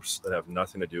 12 groups that have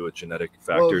nothing to do with genetic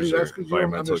factors or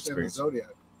environmental experience?" The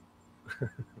zodiac.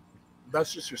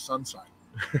 That's just your sun sign.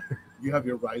 You have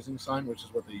your rising sign, which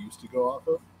is what they used to go off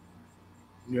of.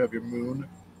 You have your moon,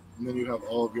 and then you have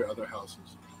all of your other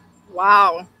houses.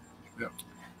 Wow. Yeah.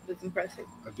 That's impressive.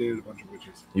 I've dated a bunch of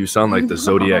witches. You sound like the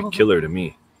Zodiac killer to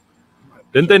me.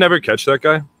 Didn't they never catch that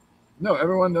guy? No,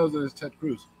 everyone knows that it's Ted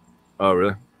Cruz. Oh,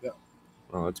 really? Yeah.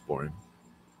 Oh, that's boring.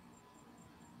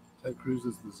 Ted Cruz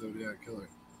is the Zodiac killer.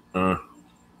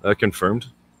 That confirmed?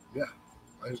 Yeah.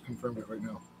 I just confirmed it right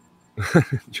now.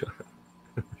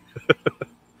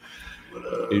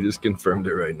 You just confirmed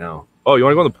it right now. Oh, you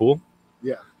want to go in the pool?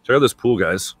 Yeah. Check out this pool,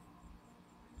 guys.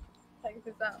 Check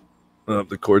this out. Oh,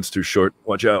 the cord's too short.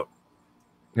 Watch out.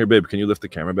 Here, babe, can you lift the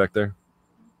camera back there?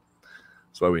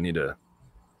 That's why we need a...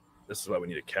 This is why we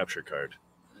need a capture card.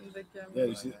 Yeah,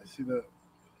 you see the...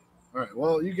 All right,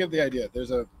 well, you get the idea.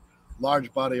 There's a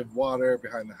large body of water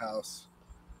behind the house.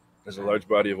 There's a large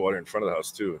body of water in front of the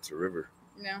house, too. It's a river.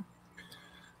 Yeah.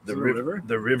 The river?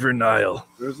 The River Nile.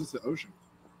 Or is this the ocean?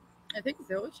 I think it's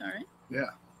the ocean, right? Yeah.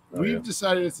 Oh, We've yeah.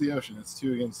 decided it's the ocean. It's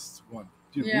 2 against 1.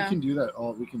 Dude, Yeah. we can do that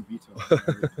all. We can veto.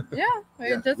 Yeah, we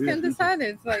Yeah, just we- can we- decide.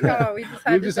 It's like, oh, we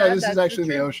decided. We've decided this that is that's actually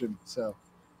the truth. ocean. So,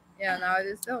 Yeah, now it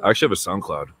is the I ocean. actually have a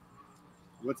SoundCloud.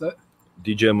 what's that?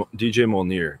 DJ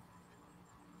Molnir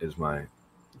is my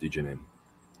DJ name.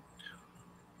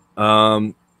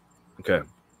 Okay.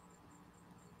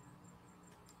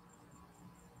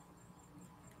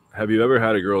 Have you ever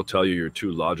had a girl tell you you're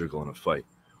too logical in a fight?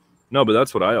 No, but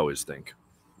that's what I always think.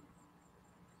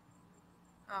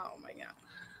 Oh my god.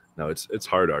 No, it's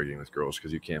hard arguing with girls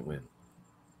because you can't win.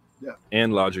 Yeah.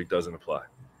 And logic doesn't apply.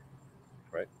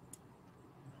 Right?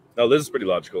 Now, Liz is pretty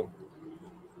logical,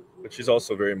 but she's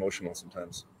also very emotional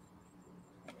sometimes.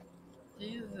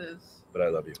 Jesus. But I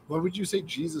love you. Why would you say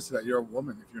Jesus to that? You're a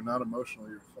woman. If you're not emotional,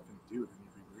 you're a fucking dude, and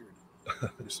you'd be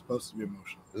weird. You're supposed to be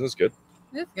emotional. Isn't this good?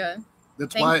 It's good.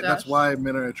 That's Thanks, why. Josh. That's why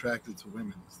men are attracted to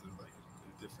women. Is they're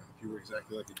different. If you were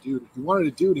exactly like a dude, if you wanted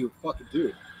a dude, he would fuck a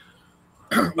dude.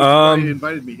 Which is why you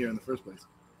invited me here in the first place.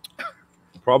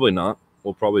 Probably not.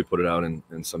 We'll probably put it out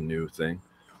in some new thing.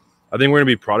 I think we're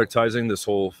going to be productizing this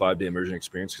whole 5-day immersion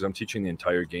experience because I'm teaching the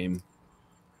entire game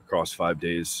across 5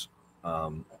 days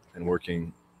and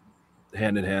working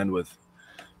hand in hand with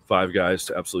 5 guys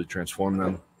to absolutely transform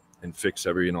them and fix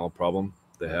every and all problem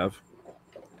they have.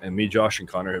 And me, Josh, and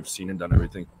Connor have seen and done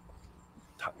everything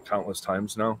countless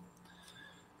times now.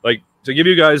 Like, to give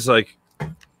you guys like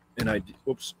an idea.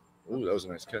 Whoops. Oh, that was a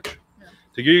nice catch. Yeah.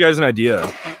 To give you guys an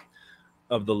idea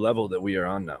of the level that we are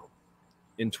on now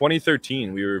In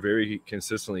 2013, we were very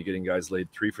consistently getting guys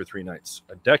laid 3 for 3 nights.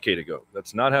 A decade ago.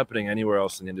 That's not happening anywhere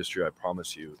else in the industry, I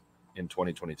promise you, in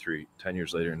 2023. 10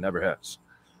 years later, and never has.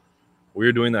 We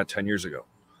were doing that 10 years ago.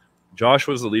 Josh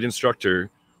was the lead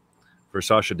instructor for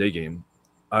Sasha Day Game.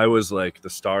 I was like the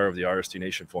star of the RST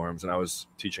Nation forums, and I was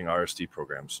teaching RST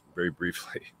programs very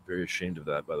briefly. Very ashamed of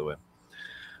that, by the way.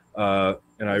 And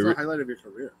That's the highlight of your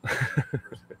career.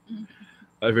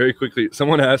 I very quickly,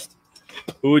 someone asked,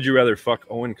 who would you rather fuck,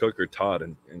 Owen Cook or Todd?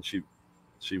 And she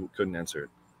couldn't answer it.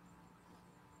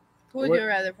 Who would you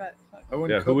rather fuck?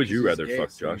 Who would you rather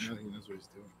fuck, Josh? He knows what he's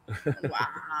doing.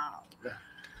 Wow. Yeah.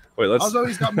 Wait, let's. Also,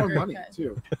 he's got more money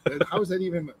too. How is that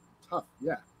even tough?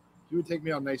 Yeah, he would take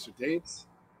me on nicer dates.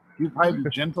 He would probably be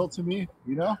gentle to me.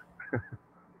 You know.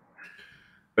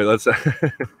 Wait, let's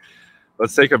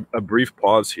take a brief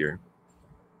pause here.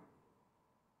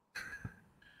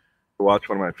 Watch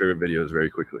one of my favorite videos very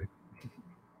quickly.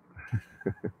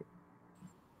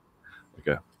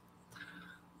 Okay.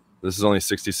 This is only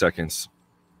 60 seconds,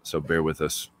 so bear with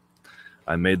us.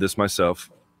 I made this myself.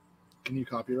 Can you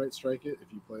copyright strike it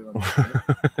if you play it on your channel?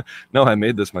 No, I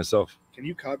made this myself. Can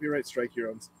you copyright strike your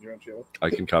own channel?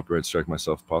 I can copyright strike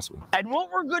myself, possibly. And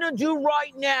what we're going to do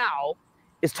right now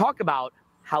is talk about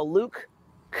how Luke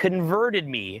converted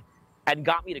me and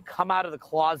got me to come out of the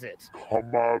closet.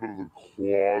 Come out of the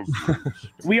closet.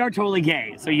 We are totally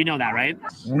gay, so you know that, right?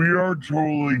 We are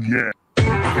totally gay.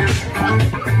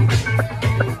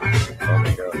 Oh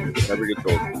my god, never gets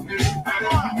old.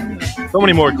 So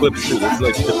many more clips too. This is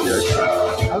like 50 extra.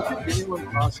 How could anyone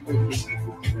possibly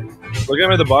Look at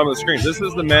him at the bottom of the screen. This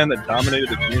is the man that dominated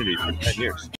the community for 10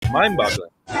 years. Mind-boggling.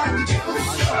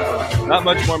 Not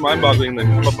much more mind-boggling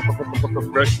than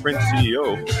Fresh Prince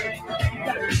CEO.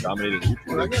 He dominated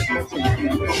YouTube.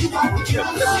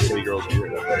 Yeah, girls here.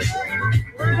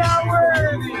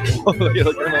 Look at him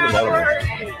on the bottom.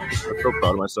 I'm so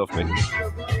proud of myself making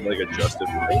like adjusted.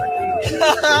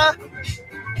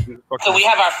 So we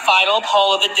have our final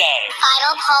poll of the day.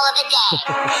 Final poll of the day.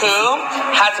 Who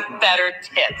has better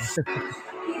tits?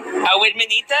 Owen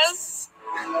Manitas?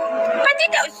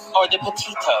 Petitos. Or the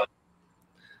Petitos?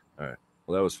 All right.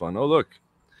 Well, that was fun. Oh, look.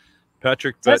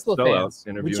 Patrick Tesla Sellout fans,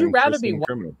 interviewing would you rather Kristen be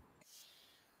Criminal.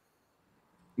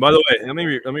 By the way, let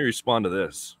me respond to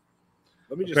this.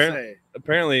 Let me just say.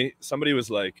 Apparently, somebody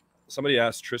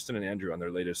asked Tristan and Andrew on their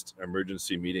latest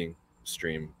emergency meeting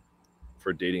stream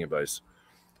for dating advice.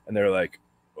 And they're like,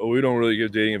 oh, we don't really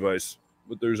give dating advice,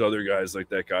 but there's other guys like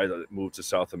that guy that moved to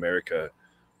South America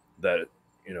that,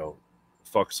 you know,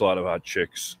 fucks a lot of hot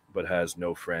chicks but has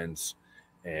no friends.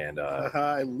 And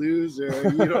loser,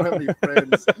 you don't have any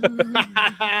friends.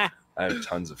 I have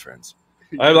tons of friends.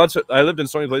 I lived in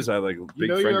so many places. I have like big you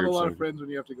know friend you have groups. A lot of friends when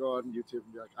you have to go on YouTube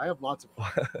and be like, I have lots of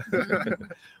friends.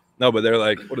 No, but they're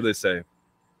like, what do they say?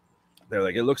 They're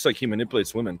like, it looks like he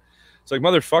manipulates women. It's like,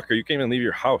 motherfucker, you can't even leave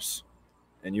your house.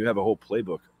 And you have a whole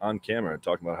playbook on camera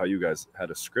talking about how you guys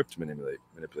had a script to manipulate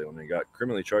women and got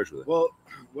criminally charged with it. Well,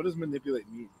 what does manipulate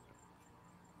mean?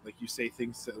 Like you say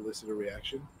things to elicit a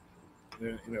reaction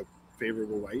in a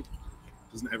favorable light?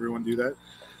 Doesn't everyone do that?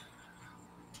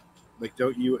 Like,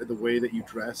 don't you, the way that you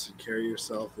dress and carry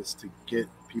yourself is to get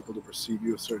people to perceive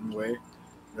you a certain way?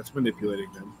 That's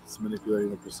manipulating them. It's manipulating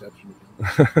the perception of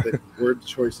them. The word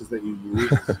choices that you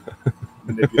use is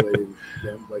manipulating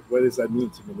them. Like, what does that mean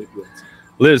to manipulate someone?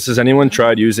 Liz, has anyone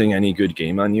tried using any good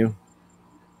game on you?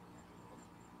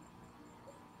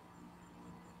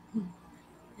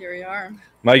 Here we are.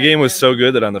 My game was so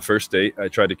good that on the first date, I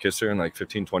tried to kiss her in like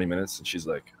 15, 20 minutes. And she's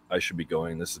like, I should be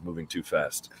going. This is moving too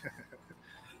fast.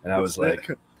 And I was like,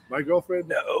 my girlfriend,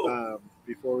 no.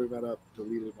 Before we met up,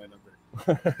 deleted my number.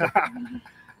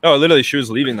 No, literally, she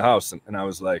was leaving the house. And I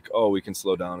was like, oh, we can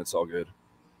slow down. It's all good.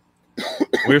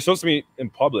 We were supposed to meet in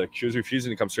public. She was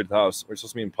refusing to come straight to the house. We were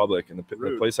supposed to meet in public, and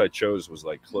the place I chose was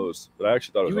like closed. But I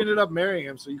actually thought it was. You ended up marrying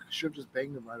him, so you should have just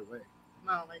banged him right away.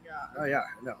 Oh my god. Oh yeah,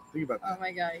 no. Think about that. Oh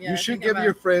my god. Yeah. You should give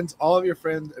your friends, all of your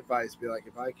friends, advice. Be like,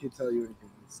 if I can tell you anything,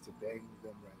 it's to bang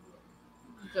them right away.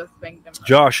 Just bang them.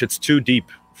 Josh, it's too deep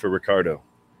for Ricardo.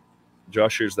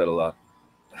 Josh hears that a lot.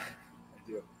 I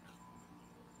do.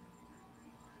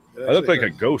 I look like a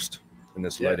ghost in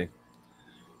this lighting.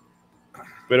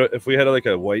 But if we had like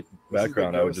a white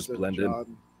background, I would just blend in.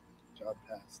 John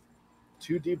passed.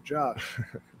 Too deep, Josh.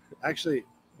 Actually,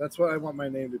 that's what I want my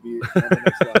name to be on the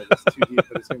next slide. It's too deep,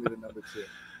 but it's going to be the number 2.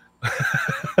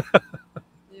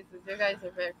 Jesus, you guys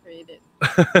are very creative.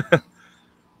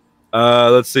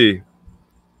 Let's see.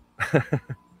 I'm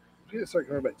going to start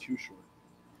going about too short.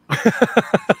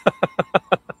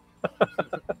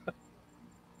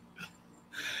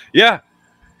 Yeah.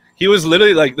 He was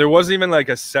literally like, there wasn't even like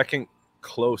a second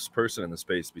close person in the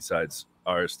space besides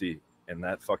RSD and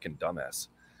that fucking dumbass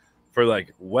for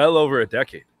like well over a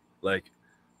decade. Like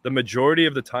the majority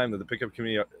of the time that the pickup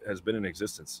community has been in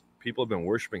existence, people have been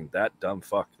worshiping that dumb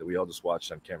fuck that we all just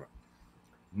watched on camera.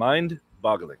 Mind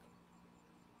boggling.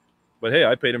 But hey,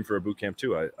 I paid him for a boot camp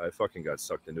too. I fucking got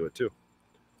sucked into it too.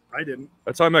 I didn't.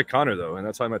 That's how I met Connor though, and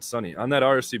that's how I met Sonny on that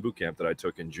RSC boot camp that I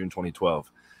took in June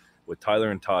 2012 with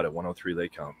Tyler and Todd at 103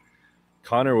 Lake Count.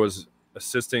 Connor was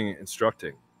assisting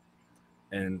instructing,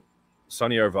 and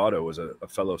Sonny Arvado was a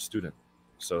fellow student,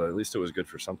 so at least it was good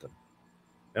for something.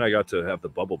 And I got to have the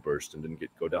bubble burst and didn't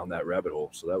go down that rabbit hole,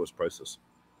 so that was priceless.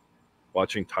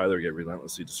 Watching Tyler get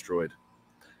relentlessly destroyed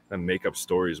and make up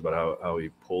stories about how he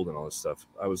pulled and all this stuff,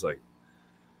 I was like,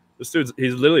 this dude's,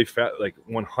 he's literally like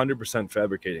 100%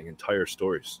 fabricating entire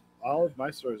stories. All of my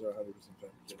stories are 100%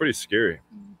 fabricated. It's pretty scary.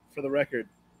 For the record,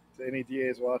 to any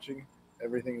DAs watching,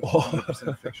 everything is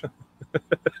 100% fiction.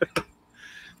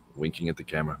 Winking at the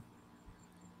camera.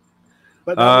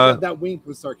 But that wink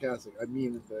was sarcastic. I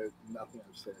mean that nothing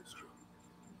I've said is true.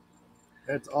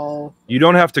 It's all. You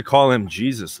don't have to call him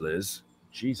Jesus, Liz.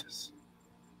 Jesus.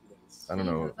 I don't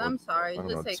know. I'm sorry, I don't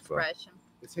know just what it's expression.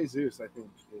 It's Jesus, I think.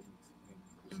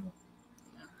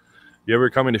 You ever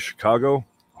coming to Chicago,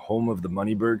 home of the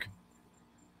Moneyberg?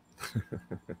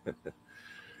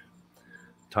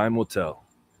 Time will tell.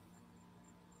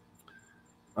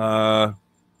 Yeah,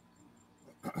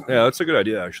 that's a good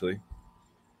idea, actually.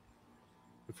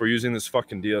 If we're using this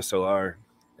fucking DSLR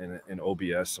and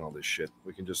OBS and all this shit,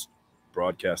 we can just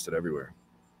broadcast it everywhere.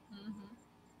 Mm-hmm.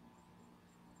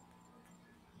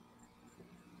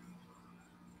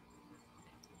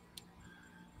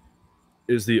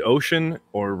 Is the ocean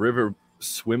or river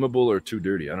swimmable or too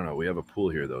dirty? I don't know. We have a pool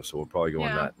here, though, so we'll probably go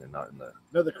in that and not in that.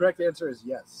 No, the correct answer is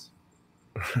yes.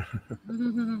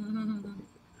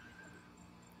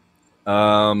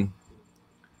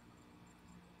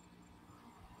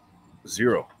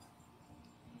 0.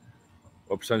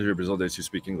 What percentage of your Brazil dates you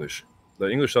speak English? The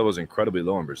English level is incredibly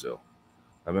low in Brazil.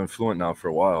 I've been fluent now for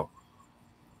a while.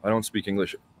 I don't speak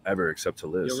English ever except to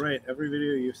Liz. You're right. Every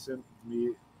video you've sent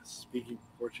me speaking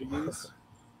Portuguese,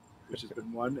 which has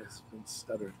been one, has been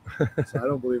stuttered. So I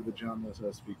don't believe that John knows how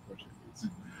to speak Portuguese.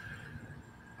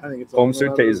 I think it's Com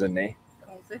certeza, né?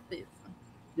 Com certeza.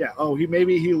 Yeah. Oh,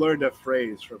 maybe he learned a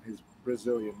phrase from his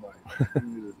Brazilian wife.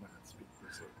 He does not speak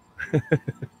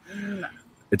Brazilian. No.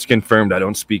 It's confirmed I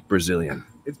don't speak Brazilian.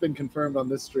 It's been confirmed on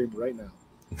this stream right now.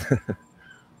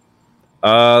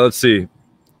 Let's see.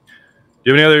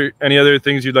 Do you have any other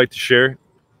things you'd like to share?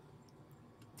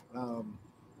 Do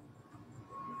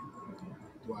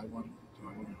I want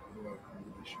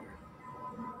to share?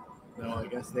 No, I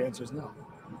guess the answer is no.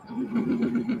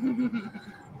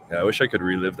 Yeah, I wish I could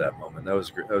relive that moment. That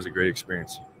was a great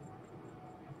experience.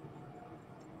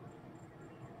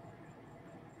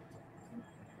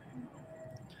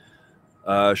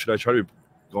 Should I try to be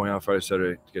going out Friday,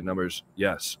 Saturday to get numbers?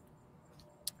 Yes.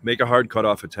 Make a hard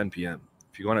cutoff at 10 p.m.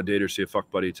 If you go on a date or see a fuck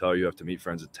buddy, tell her you have to meet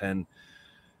friends at 10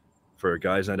 for a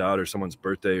guy's night out or someone's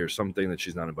birthday or something that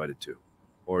she's not invited to.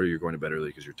 Or you're going to bed early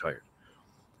because you're tired.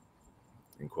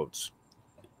 In quotes.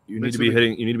 You need to be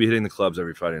hitting the clubs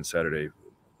every Friday and Saturday.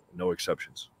 No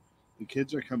exceptions. The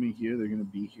kids are coming here. They're going to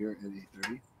be here at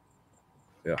 8:30.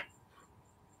 Yeah.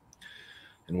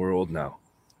 And we're old now.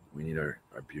 We need our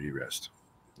beauty rest.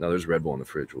 Now there's Red Bull in the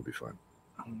fridge. We'll be fine.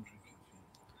 I don't drink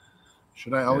coffee.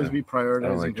 Should I always be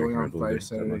prioritizing going on Friday,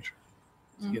 Saturday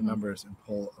to get numbers and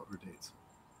pull over dates?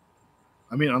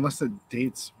 I mean, unless the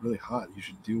date's really hot, you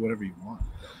should do whatever you want.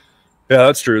 Yeah,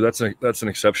 that's true. That's an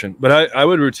exception. But I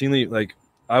would routinely, like,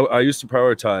 I used to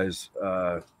prioritize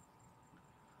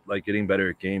like getting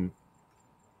better at game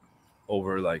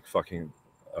over like fucking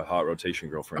a hot rotation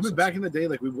girl, for instance. I mean, back in the day,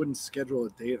 like, we wouldn't schedule a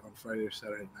date on Friday or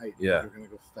Saturday night. Yeah. We were gonna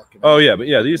go fucking. Oh yeah, but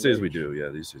yeah, these days we do. Yeah,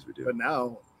 these days we do. But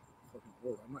now, fucking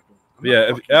cool. I'm not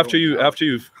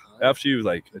after you've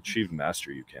like achieved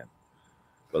mastery, you can.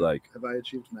 But like, have I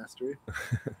achieved mastery?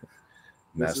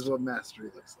 This is what mastery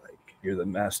looks like. You're the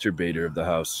masturbator of the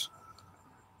house.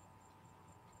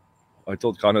 I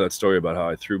told Connor that story about how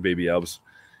I threw baby Albs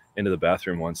into the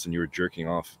bathroom once and you were jerking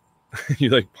off. You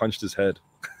like punched his head.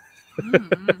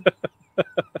 Mm-hmm. I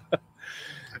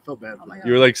felt bad. Oh my God.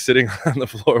 You were like sitting on the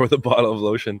floor with a bottle of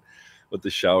lotion with the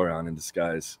shower on in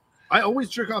disguise. I always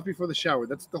jerk off before the shower.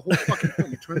 That's the whole fucking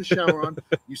point. You turn the shower on,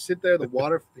 you sit there, the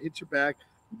water hits your back,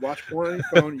 you watch porn on your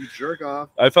phone, you jerk off.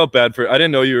 I felt bad I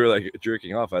didn't know you were like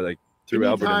jerking off. I like threw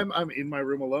Albert in. Anytime I'm in my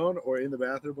room alone or in the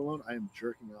bathroom alone, I am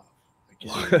jerking off.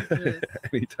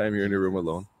 Anytime you're in your room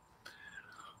alone.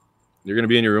 You're going to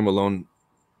be in your room alone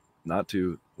not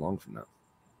too long from now.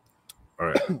 All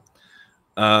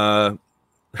right.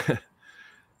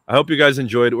 I hope you guys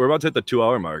enjoyed. We're about to hit the 2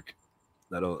 hour mark.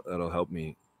 That'll help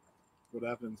me. What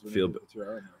happens when Feel you get the 2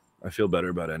 hour mark? I feel better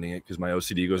about ending it because my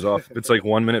OCD goes off. If it's like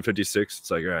 1 minute 56,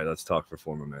 it's like, all right, let's talk for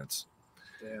 4 more minutes.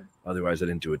 Damn. Otherwise, I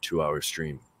didn't do a 2 hour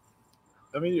stream.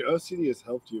 I mean, your OCD has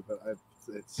helped you, but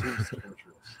it seems torturous.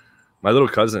 My little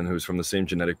cousin, who's from the same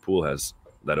genetic pool, has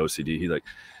that OCD.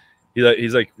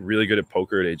 He's like really good at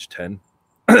poker at age 10,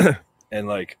 and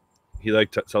like he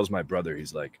tells my brother,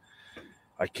 he's like,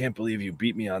 I can't believe you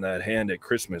beat me on that hand at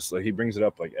Christmas. Like he brings it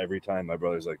up like every time. My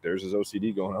brother's like, there's his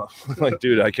OCD going off. I'm like,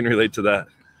 dude, I can relate to that.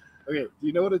 Okay, do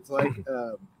you know what it's like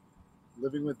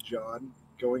living with John,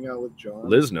 going out with John?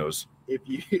 Liz knows. If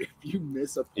you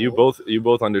miss a poll, You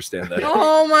both understand that.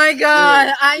 Oh my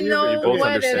God, I You know both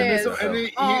what it understand is. this. and then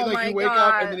Oh you my wake up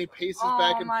God. and then he paces Oh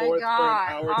back and my forth God. for an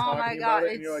hour Oh my talking God, about it,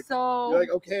 and it's you're so. like,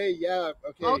 okay, yeah,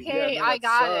 okay, Okay, yeah, no, I that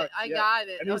got it. sucks, I yeah. got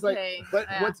it. And he's Okay. like, but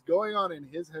yeah. what's going on in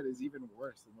his head is even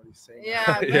worse than what he's saying.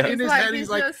 Yeah, but Yeah. it's In his like, head, he's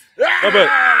like, just,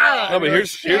 No, but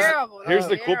here's terrible. here's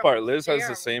the cool Terrible. part. Liz has the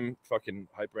Terrible. same fucking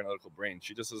hyperanalytical brain.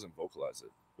 She just doesn't vocalize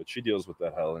it, but she deals with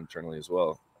that hell internally as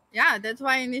well. Yeah, that's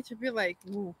why you need to be like,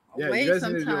 yeah, away you guys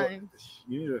need to sometimes.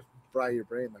 you need to fry your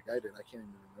brain like I did. I can't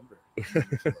even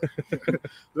remember.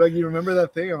 Like, you remember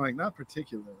that thing? I'm like, not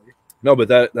particularly. No, but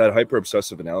that hyper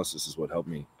obsessive analysis is what helped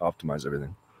me optimize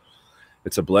everything.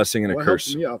 It's a blessing and a What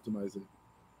curse. helped me optimize it?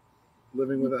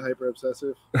 Living with a hyper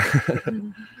obsessive.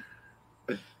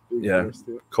 Yeah.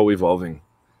 Co-evolving.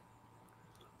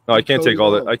 No, I can't take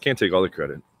all the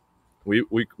credit. We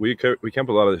camp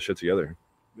a lot of this shit together.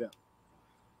 Yeah.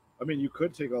 I mean, you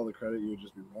could take all the credit, you would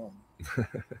just be wrong.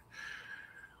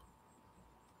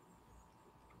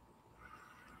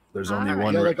 There's only Alright.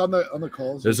 one. Yeah, like on the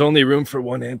calls. There's only room for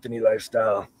one Anthony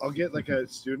lifestyle. I'll get like a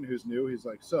student who's new. He's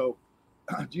like, so,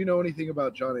 do you know anything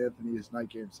about John Anthony's night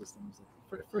game system? He's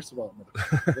like, first of all,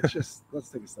 let's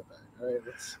take a step back. All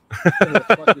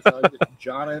right,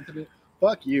 John Anthony.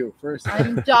 Fuck you. First,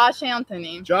 I'm Josh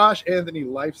Anthony. Josh Anthony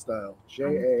lifestyle.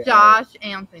 J-A-I. Josh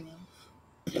Anthony.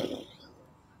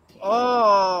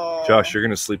 Oh. Josh, you're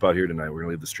gonna sleep out here tonight. We're gonna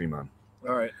leave the stream on.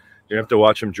 All right. You have to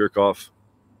watch him jerk off.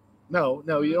 No,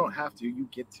 you don't have to. You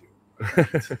get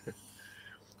to.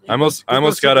 I almost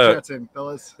got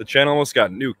the channel almost got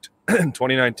nuked in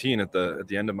 2019 at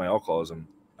the end of my alcoholism.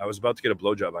 I was about to get a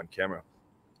blowjob on camera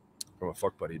from a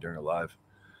fuck buddy during a live.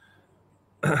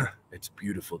 It's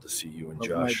beautiful to see you and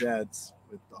Josh. My dad's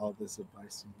with all this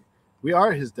advice. We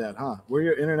are his dad, huh? We're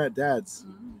your internet dads.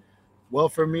 Mm-hmm. Well,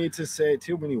 for me to say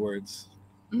too many words.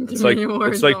 It's like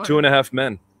 2.5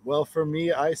 men. Well, for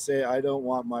me, I say I don't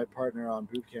want my partner on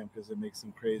boot camp because it makes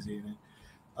them crazy.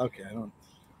 Okay, I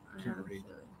can't read.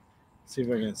 See if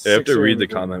I can. You have to read the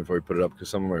comment before we put it up because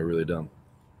some of them are really dumb.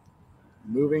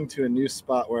 Moving to a new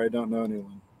spot where I don't know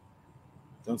anyone.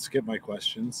 Don't skip my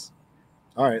questions.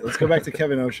 All right, let's go back to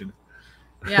Kevin Ocean.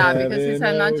 Yeah, because he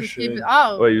said not to skip it.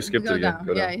 Oh, wait, you skipped it again.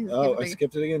 Down. Yeah, oh, I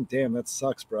skipped it again. Damn, that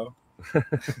sucks, bro.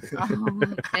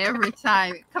 Every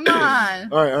time. Come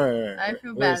on. All right. I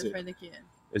feel bad for the kid.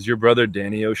 Is your brother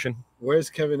Danny Ocean? Where's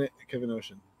Kevin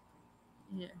Ocean?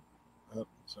 Yeah. Oh,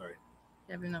 sorry.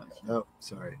 Kevin Ocean. Oh,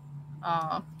 sorry.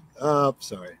 Oh.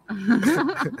 Sorry.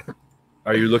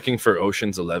 Are you looking for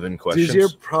Ocean's 11 questions? Does your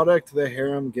product the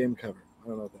harem game cover? I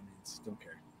don't know what that means. Don't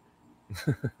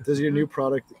care. Does your new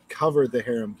product cover the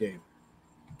harem game?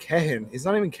 Kevin. It's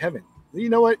not even Kevin. You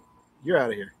know what? You're out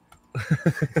of here.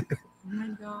 Oh my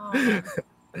God.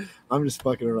 I'm just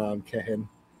fucking around, Kevin.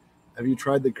 Have you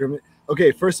tried the grimace?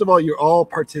 Okay, first of all, you're all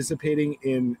participating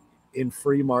in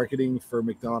free marketing for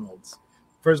McDonald's.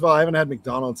 First of all, I haven't had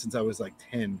McDonald's since I was like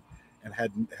 10 and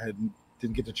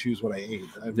didn't get to choose what I ate.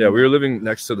 Yeah, we were living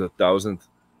next to the 1000th.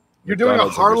 You're doing a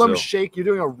McDonald's in Harlem Brazil. Shake. You're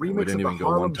doing a remix of the even go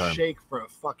one Harlem time. Shake for a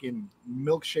fucking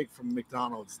milkshake from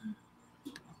McDonald's.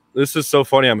 This is so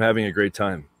funny. I'm having a great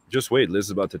time. Just wait. Liz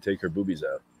is about to take her boobies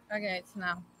out. Okay, it's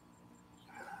now.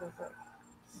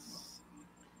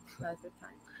 That's the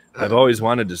time. I've always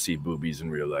wanted to see boobies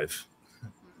in real life.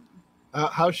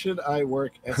 How should I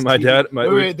work? STD? My dad.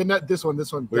 This one.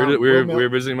 We were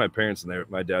visiting my parents, and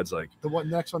my dad's like, the one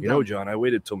next one. you know, John, I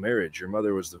waited till marriage. Your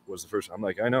mother was the first. I'm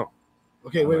like, I know.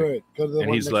 Okay, wait. Go to the and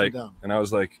one he's next like, one down. and I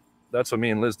was like, that's what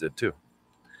me and Liz did too.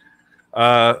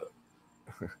 I'm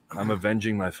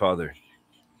avenging my father.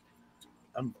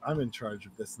 I'm in charge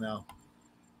of this now.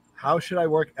 How should I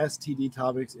work STD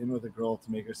topics in with a girl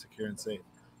to make her secure and safe?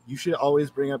 You should always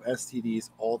bring up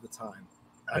STDs all the time.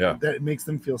 Yeah. That makes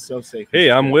them feel so safe. Hey,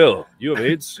 I'm Will. You have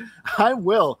AIDS? I'm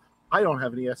Will. I don't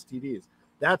have any STDs.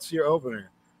 That's your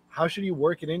opener. How should you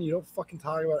work it in? You don't fucking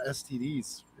talk about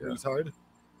STDs. Yeah. Retard.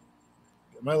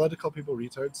 Am I allowed to call people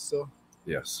retards still?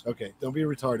 Yes. Okay, don't be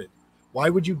retarded. Why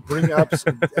would you bring up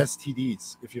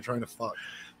STDs if you're trying to fuck?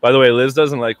 By the way, Liz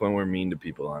doesn't like when we're mean to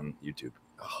people on YouTube.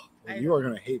 Oh, well, you are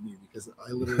gonna hate me because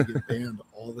I literally get banned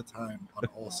all the time on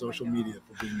all social media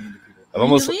for being mean to people. I've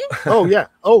almost, Really?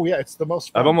 Oh yeah, it's the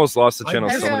most fun. I've almost lost the channel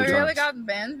Have so Have many you really times. gotten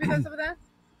banned because of that?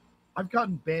 I've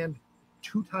gotten banned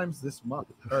 2 times this month,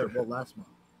 or well, last month.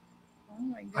 Oh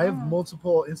my god. I have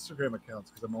multiple Instagram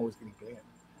accounts because I'm always getting banned.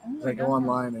 Oh my I go God.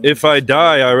 online. And If I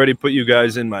die, I already put you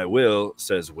guys in my will,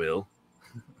 says Will.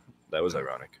 That was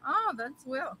ironic. Oh, that's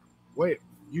Will. Wait,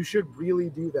 you should really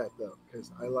do that though,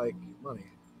 because I like money,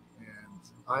 and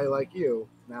I like you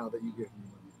now that you give me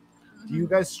money. Do you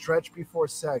guys stretch before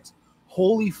sex?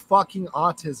 Holy fucking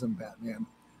autism, Batman!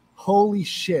 Holy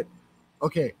shit.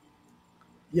 Okay.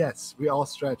 Yes, we all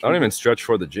stretch. I don't even stretch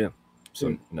for the gym.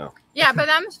 So, no. Yeah, but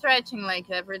I'm stretching like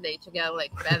every day to get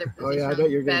like better position. Oh yeah, I bet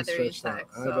you're getting better stretched out. sex,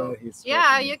 I so. bet he's Yeah,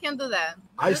 stretching. you can do that.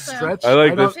 I Just, stretch. I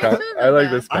like this. don't- kind- I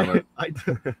like this comment.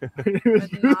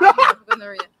 But not have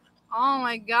gonorrhea. Oh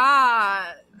my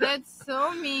god, that's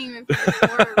so mean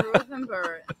for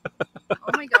Rosenberg. Oh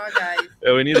my god, guys.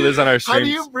 Yeah, we need Liz on our How do streams.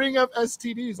 you bring up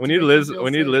STDs? We to need make Liz. you feel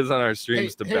We need safe? Liz on our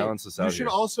streams to Hey, balance us You out should here.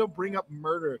 also bring up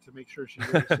murder to make sure she.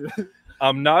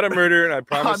 I'm not a murderer, and I I'm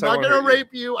promise I not won't gonna hurt you. rape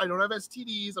you. I don't have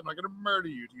STDs. I'm not gonna murder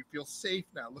you. Do you feel safe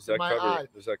now? Look Does at that my cover eyes.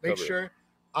 it? Does that Make cover it? sure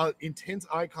intense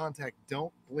eye contact.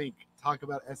 Don't blink. Talk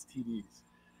about STDs.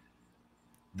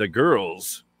 The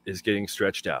girls is getting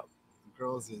stretched out. The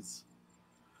girls is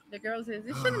The girls is.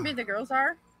 It shouldn't be the girls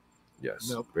are. Yes.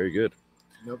 Nope. Very good.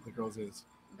 nope. The girls is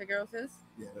The girls is.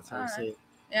 yeah. That's how you Alright. say it.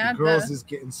 Yeah, The girls the- is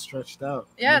getting stretched out.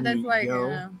 yeah, When that's you like go-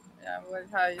 yeah, what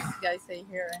how you guys say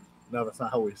here. No, that's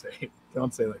not how we say it.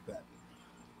 Don't say like that.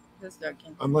 Just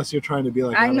joking. Unless you're trying to be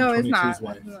like I Adam know it's 22's not.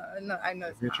 wife. No, I know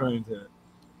If it's you're not. trying to.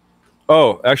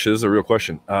 Oh, actually, this is a real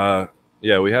question.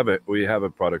 Yeah, we have a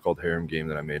product called Harem Game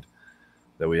that I made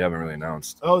that we haven't really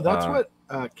announced. Oh, that's what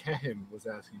Kehin was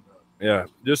asking about. Yeah,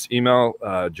 just email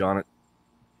John.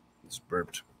 It's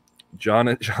burped. John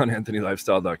at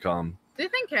JohnAnthonyLifestyle.com. Do you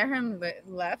think Karen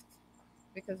left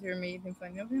because you're making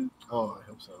fun of him? Oh, I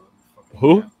hope so. Fucking-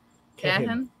 Who?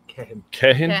 Kehin? Kehin.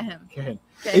 Kehin? Kehin. Kehin.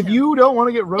 Kehin. If you don't want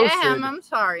to get roasted, Kehin, I'm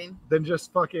sorry. then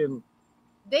just fucking.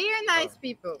 They are nice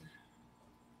people.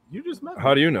 You just met.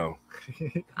 How do you know?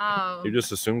 Oh. You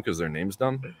just assume because their name's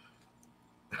dumb?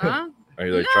 Huh? Are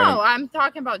you like No, trying to? I'm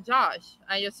talking about Josh.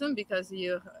 I assume because he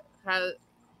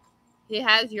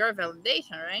has your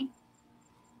validation, right?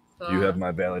 So, You have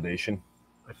my validation,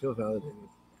 I feel validated.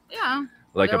 yeah.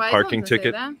 like a Otherwise, parking don't say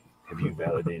ticket. that. Have you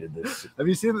validated this? Have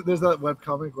you seen that? There's that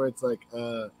webcomic where it's like,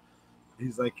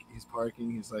 he's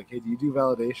parking. He's like, hey, do you do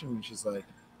validation? And she's like,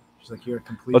 you're a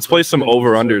complete. Let's play some person.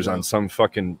 over He's unders like, on some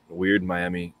fucking weird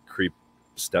Miami creep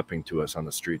stepping to us on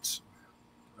the streets.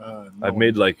 no I've one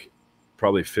made like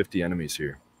probably 50 enemies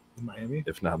here, in Miami.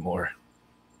 if not more.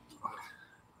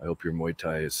 I hope your Muay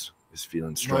Thai is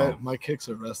feeling strong. My kicks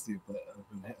are rusty, but I've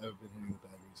been hitting the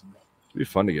bag recently. It'd be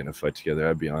fun to get in a fight together.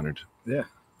 I'd be honored. Yeah.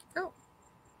 Cool.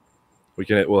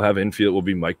 We'll have infield. We'll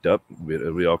be mic'd up.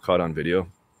 We all caught on video.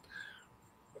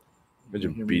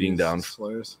 Imagine You hear me beating use down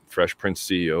slurs. Fresh Prince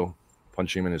CEO,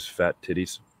 punching him in his fat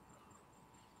titties.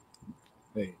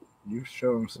 Hey, you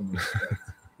show him some respect.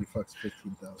 He fucks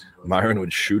 15,000. Myron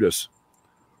would shoot us.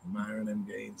 Myron and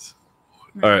Gaines.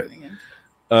 All right.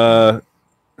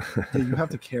 Hey, you have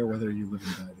to care whether you live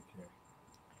and die to care.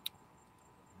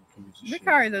 Shit.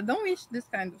 Ricardo, don't wish this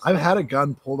kind of I've stuff. had a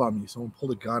gun pulled on me. Someone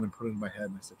pulled a gun and put it in my head,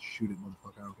 and I said, "Shoot it,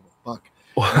 motherfucker! I don't give a fuck."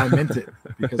 And I meant it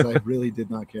because I really did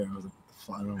not care. I was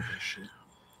like, "I don't give a shit."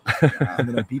 And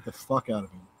then I beat the fuck out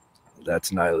of him.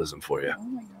 That's nihilism for you. Oh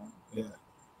my god.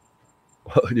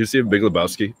 Yeah. Did you see Big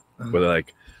Lebowski? Where they're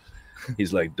like,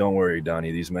 he's like, "Don't worry,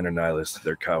 Donnie. These men are nihilists.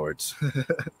 They're cowards."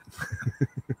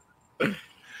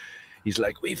 He's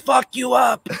like, "We fuck you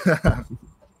up."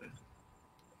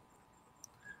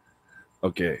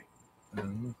 Okay.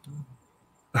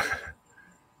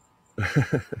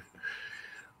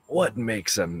 What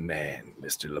makes a man,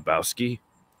 Mr. Lebowski?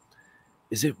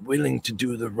 Is it willing to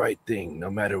do the right thing no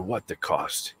matter what the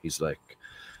cost? He's like,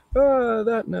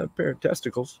 that and a pair of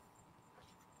testicles.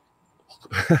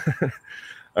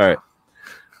 All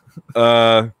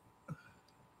right.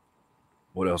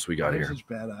 What else we got I have here? such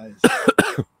bad eyes.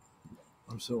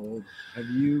 I'm so old. Have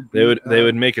you? They would beat would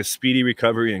up- make a speedy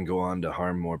recovery and go on to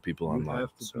harm more people You online.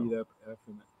 have to So, beat up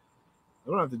effing. I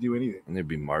don't have to do anything. and they'd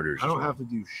be martyrs. I as don't well. have to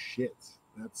do shit.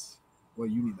 That's what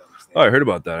you need to understand. Oh, I heard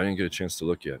about that. I didn't get a chance to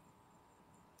look yet.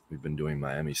 We've been doing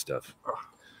Miami stuff.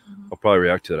 Mhm. I'll probably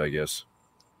react to that, I guess.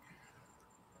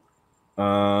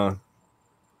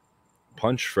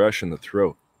 Punch fresh in the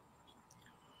throat.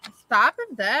 Stop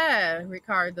Who's that,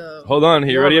 Ricardo? Hold on,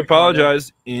 he Yeah, already Ricardo.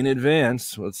 apologized in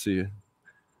advance. Let's see.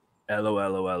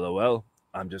 LOL.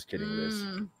 I'm just kidding. It is.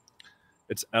 Mm,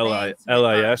 It's Thanks,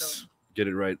 LIS. Get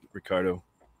it right, Ricardo.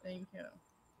 thank you.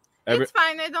 Every- It's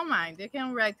fine. I don't mind. You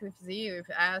can write with Z, with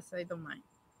S. I don't mind.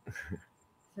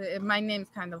 My name's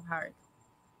kind of hard.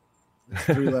 It's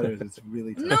 3 letters. It's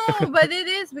really tough. No, but it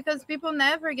is because people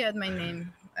never get my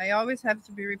name. I always have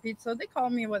to be repeated, so they call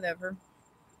me whatever.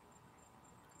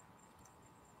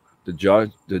 Did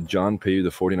John pay you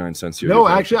the 49 cents? No,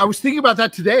 actually, I was thinking about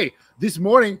that today. This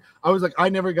morning, I was like, I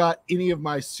never got any of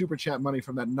my super chat money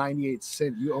from that 98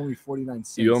 cent. You owe me 49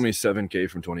 cents. You owe me $7,000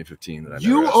 from 2015. That I You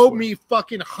never asked owe for. me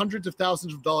fucking hundreds of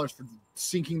thousands of dollars for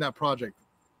sinking that project.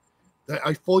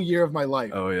 A full year of my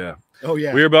life. Oh yeah. Oh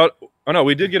yeah. We're about. Oh no,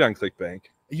 we did get on ClickBank.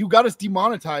 You got us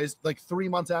demonetized like 3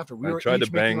 months after. We I were tried each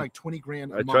to making bang- like 20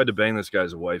 grand a I month. tried to bang this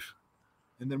guy's wife.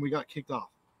 And then we got kicked off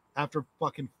after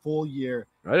fucking full year.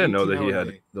 I didn't know 18 that he hour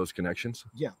had day. those connections.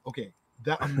 Yeah, okay.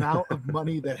 That amount of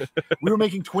money that we were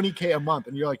making 20K a month,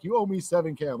 and you're like, you owe me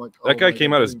 7K. I'm like, That oh guy my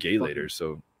came God, out as I'm gay fucking- later,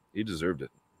 so he deserved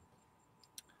it.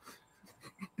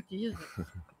 Jesus.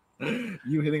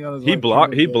 You hitting on his He wife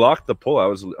blocked. turned He gay. blocked the poll. I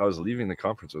was leaving the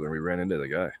conference with him. We ran into the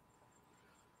guy.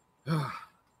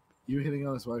 You hitting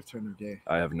on his wife turned her gay.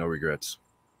 I have no regrets.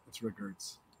 It's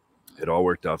regrets. It all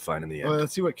worked out fine in the Well, end.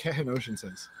 let's see what Ken Ocean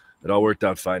says. It all worked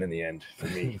out fine in the end for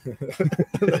me.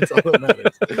 That's all that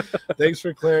matters. Thanks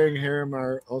for clearing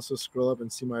Haramar. Also scroll up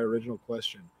and see my original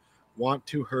question. Want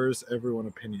to hers everyone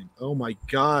opinion. Oh my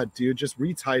god, dude. Just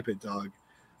retype it, dog.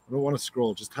 I don't want to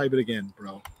scroll. Just type it again,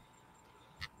 bro.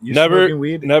 You smoking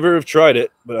weed? Never have tried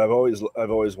it, but I've always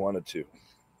wanted to.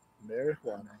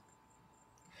 Marijuana.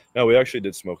 No, we actually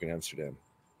did smoke in Amsterdam.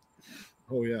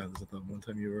 Oh yeah, is it the one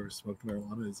time you ever smoked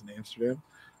marijuana is in Amsterdam?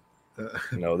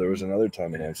 No, there was another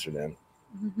time in Amsterdam.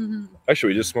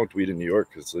 Actually, we just smoked weed in New York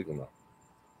because it's legal now.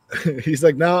 He's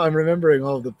like, now I'm remembering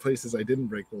all of the places I didn't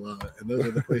break the law, and those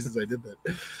are the places I did that.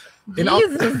 In all-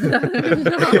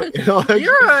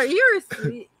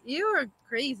 Jesus. You're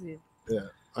crazy.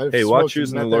 I've Hey, watch smoked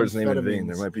using the Lord's name in vain.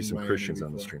 There methamphetamines might be in some Miami Christians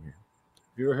on the before. stream here.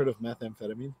 Have you ever heard of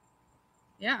methamphetamine?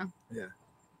 Yeah. Have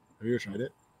you ever tried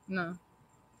it? No.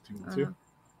 Do you want to?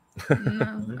 No,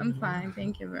 I'm fine.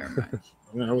 Tink you very much.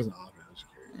 I mean, I wasn't offering. I was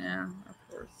just curious. Yeah, of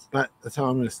course. But that's how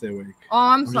I'm going to stay awake. Oh,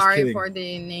 I'm just sorry kidding. for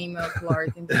the name of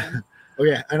Lord.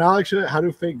 Okay, and I'll actually, how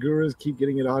do fake gurus keep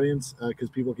getting an audience? Because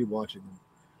people keep watching them.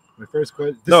 My first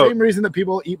question, the same reason that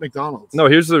people eat McDonald's. No,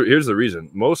 here's the reason.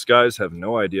 Most guys have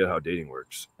no idea how dating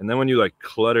works, and then when you like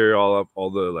clutter all up all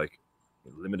the like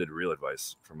limited real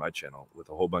advice from my channel with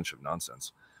a whole bunch of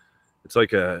nonsense, it's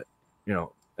like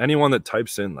anyone that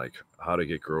types in like how to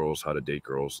get girls, how to date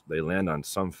girls, they land on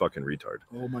some fucking retard,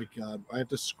 Oh my god, I have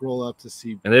to scroll up to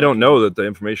see. and they don't know that the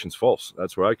information's false.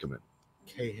 That's where I come in.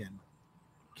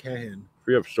 Kahin.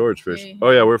 Free up storage first. Okay. Oh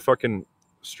yeah, we're fucking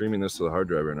streaming this to the hard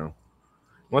drive right now.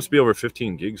 Must be over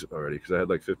 15 gigs already because I had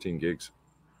like 15 gigs.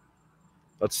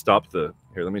 Let's stop the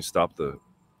here. Let me stop the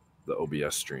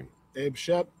OBS stream. Abe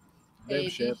Shep. Hey,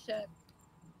 Abe Shep. Bishop.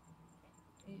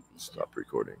 Stop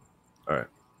recording. All right.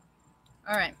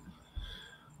 All right.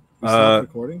 We stopped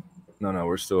recording. No,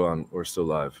 we're still on. We're still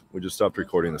live. We just stopped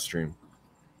recording the stream.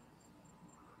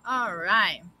 All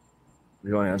right.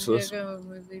 You want to answer this? Is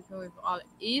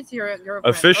your girlfriend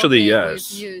Officially, okay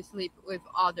yes. With you sleep with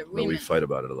other But women? we fight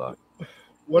about it a lot.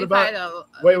 What We about? fight a-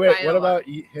 Wait. we fight What a lot. about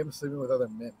him sleeping with other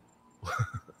men?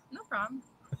 No problem.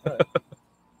 Alright.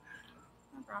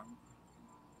 No problem.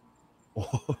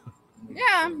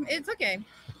 Yeah, it's okay.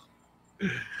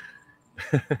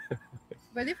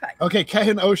 But if I Okay,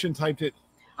 Kahin Ocean typed it.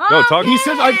 No, talk- He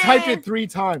says I typed it 3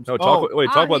 times. No, talk. Wait,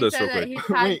 talk about he this said real that quick. he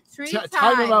typed Wait, 3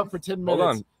 time him out times. for 10 Hold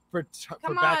minutes. on. For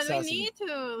Come back on, we sassing. need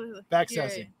to. Back hear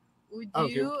sassing. it. Would Oh,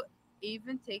 okay. you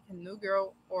even take a new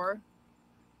girl or?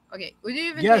 Okay, would you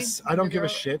even? Yes, take I don't new give a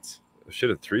girl? shit. Shit,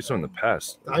 a threesome in the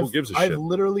past. Who I've, gives a I've shit?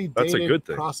 literally That's a dated good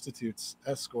thing. prostitutes,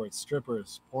 escorts,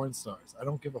 strippers, porn stars. I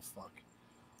don't give a fuck.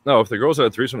 No, if the girl's had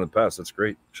a threesome in the past, that's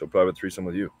great. She'll probably have a threesome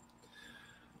with you.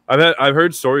 I've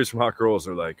heard stories from hot girls.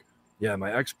 They're like, yeah,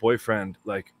 my ex-boyfriend,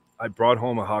 like, I brought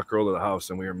home a hot girl to the house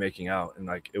and we were making out, and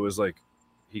like it was like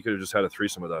he could have just had a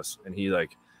threesome with us, and he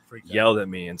like Freaked out. yelled at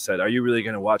me and said, "Are you really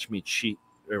gonna watch me cheat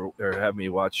or have me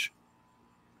watch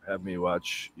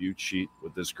you cheat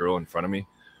with this girl in front of me?"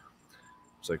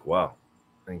 It's like, wow.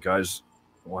 And guys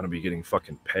want to be getting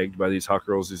fucking pegged by these hot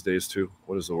girls these days too.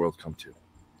 What does the world come to?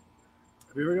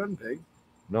 Have you ever gotten pegged?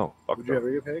 No, fuck Would you no.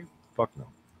 ever get pegged? Fuck no.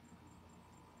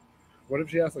 What if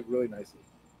she asked like really nicely?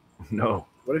 No,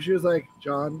 What if she was like,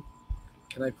 John,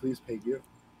 can I please peg you?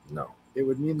 no. It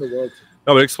would mean the world to me.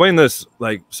 No, but explain this.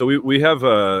 Like, so we have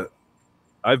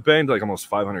I've banged like almost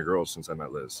 500 girls since I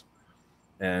met Liz,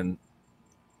 and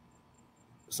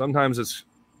sometimes it's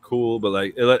cool, but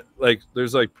like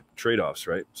there's like trade-offs,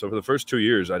 right? So for the first 2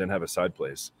 years, I didn't have a side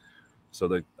place, so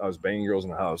like I was banging girls in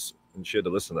the house, and she had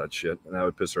to listen to that shit, and that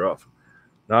would piss her off.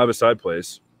 Now I have a side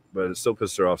place, but it still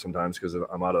pisses her off sometimes because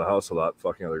I'm out of the house a lot,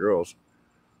 fucking other girls,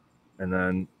 and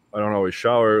then I don't always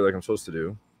shower like I'm supposed to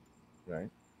do, right?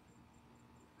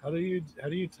 How do you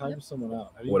time someone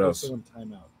out? How do you What give else? someone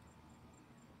time out?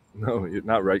 No, you're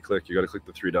not right click. You got to click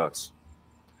the 3 dots.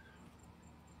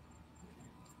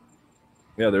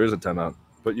 Yeah, there is a timeout.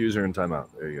 Put user in timeout.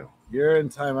 There you go. You're in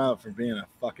timeout for being a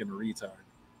fucking retard.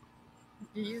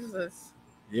 Jesus.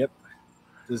 Yep.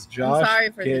 Does I'm Josh sorry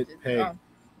for get the pegged? oh.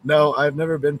 No, I've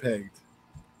never been pegged.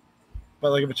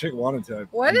 But like if a chick wanted to,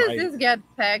 What is this get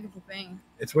pegged thing?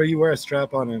 It's where you wear a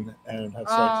strap on and have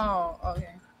sex. Oh,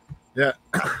 okay. Yeah.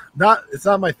 It's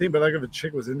not my thing, but like if a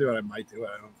chick was into it, I might do it.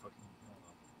 I don't know.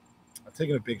 I've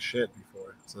taken a big shit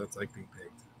before, so that's like being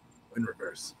pegged in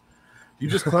reverse. You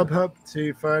just club hop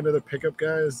to find other pickup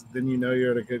guys, then you know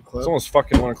you're at a good club. It's almost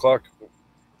fucking 1 o'clock. In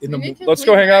We the need to Let's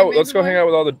sleep, go hang right? out. Maybe Let's go hang out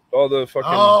with all the fucking.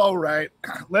 Oh right.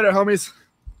 Later, homies.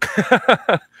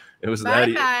 It was Bye,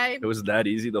 that. bye. It was that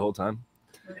easy the whole time.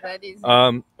 Was that easy?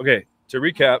 Okay. To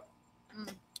recap, Mm.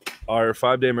 our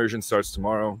 5-day immersion starts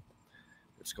tomorrow.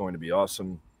 It's going to be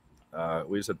awesome.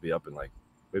 We just have to be up in we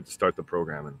have to start the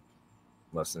program in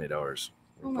less than 8 hours.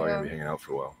 We're Oh my probably gonna God. be hanging out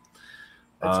for a while.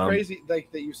 It's crazy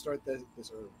like that you start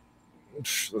this early.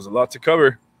 There's a lot to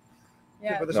cover.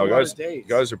 Yeah. But there's No, a lot guys, of days.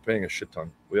 guys are paying a shit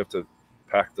ton. We have to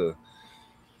pack the.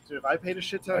 Dude, if I paid a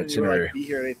shit ton and you were Itinerary. like be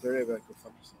here at 8:30, I'd be like, go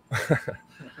fuck yourself.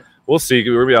 We'll see.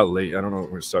 We're gonna be out late. I don't know if we're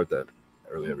gonna start that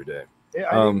early every day. Yeah,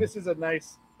 I think this is a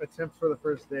nice attempt for the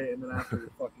first day, and then after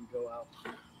you fucking go out.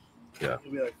 Yeah.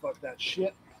 You'll be like, fuck that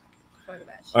shit. Fuck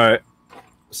that shit. All right.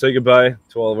 Say goodbye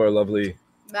to all of our lovely.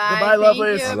 Bye. Goodbye,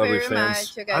 lovelies. Thank Our you lovely very fans.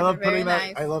 much. You guys I are love very putting that.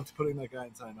 nice. I loved putting that guy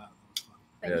in timeout.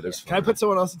 Thank Yeah, it you. is fun. Can I put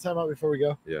someone else in timeout before we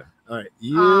go? Yeah. All right,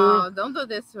 Oh, don't do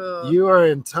this to you are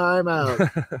in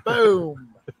timeout.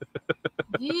 Boom.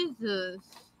 Jesus.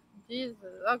 Jesus.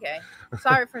 Okay.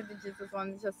 Sorry for the Jesus one.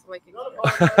 It's just like Look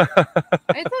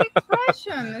it's an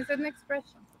expression. It's an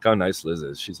expression. how nice Liz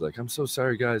is. She's like, I'm so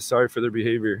sorry, guys. Sorry for their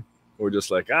behavior. We're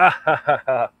just like, ah, ha, ha,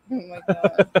 ha. Oh my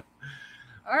god.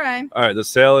 All right. All right. The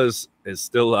sale is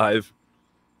still live.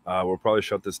 We'll probably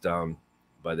shut this down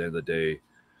by the end of the day,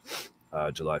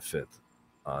 July 5th,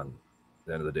 on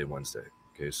the end of the day, Wednesday.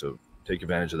 Okay. So take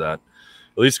advantage of that.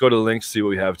 At least go to the link, see what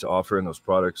we have to offer in those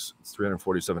products. It's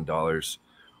 $347.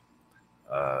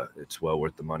 It's well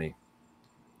worth the money.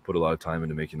 Put a lot of time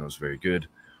into making those very good.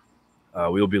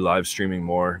 We'll be live streaming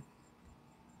more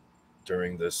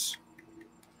during this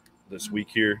week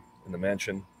here in the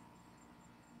mansion.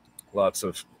 Lots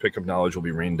of pickup knowledge will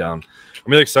be rained down.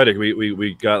 I'm really excited.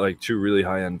 We got like 2 really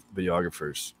high-end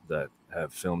videographers that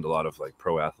have filmed a lot of like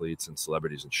pro athletes and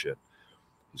celebrities and shit.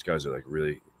 These guys are like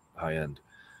really high-end.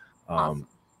 Awesome.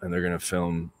 And they're gonna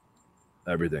film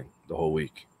everything the whole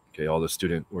week. Okay,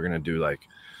 we're gonna do like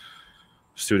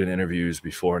student interviews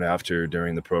before and after,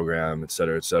 during the program, et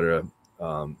cetera, et cetera.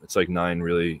 It's like 9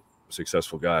 really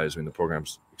successful guys. I mean, the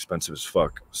program's expensive as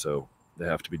fuck, so they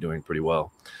have to be doing pretty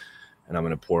well. And I'm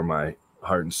gonna pour my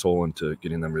heart and soul into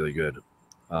getting them really good.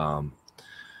 And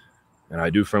I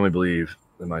do firmly believe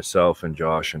that myself and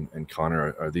Josh and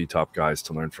Connor are the top guys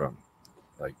to learn from,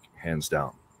 like hands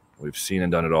down. We've seen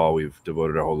and done it all. We've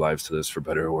devoted our whole lives to this, for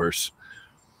better or worse.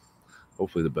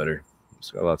 Hopefully the better.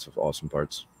 It's got lots of awesome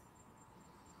parts.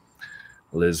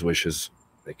 Liz wishes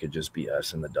they could just be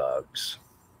us and the dogs.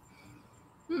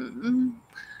 Mm-mm.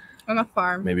 On a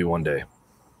farm, Maybe one day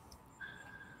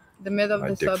the middle of my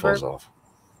the dick falls suburb off.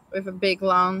 with a big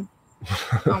lawn.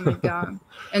 Oh my god!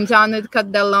 And John would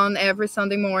cut the lawn every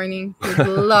Sunday morning. He'd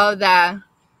love that.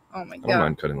 Oh my I don't god!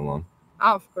 mind cutting the lawn.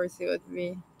 Oh, of course it would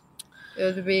be. It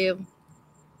would be.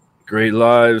 Great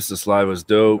lives. This live was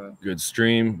dope. Good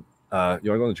stream. You want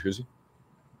to go in the jacuzzi?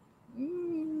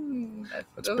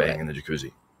 Let's do bang it. in the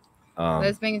jacuzzi.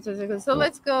 Let's bang into the jacuzzi. So cool.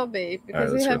 let's go, babe,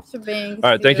 because we let's have go. to bang.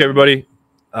 All right. Thank you, everybody.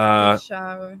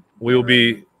 Shower. We will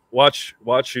be watch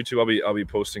YouTube. I'll be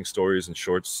posting stories and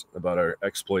shorts about our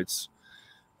exploits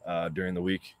during the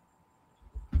week,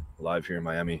 live here in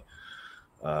Miami.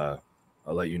 I'll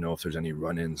let you know if there's any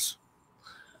run-ins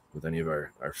with any of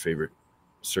our favorite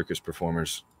circus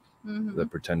performers that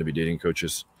pretend to be dating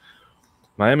coaches.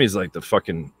 Miami's like the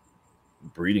fucking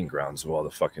breeding grounds of all the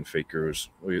fucking fake gurus.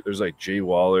 There's like Jay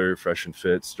Waller, Fresh and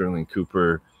Fit, Sterling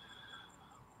Cooper,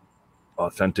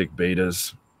 Authentic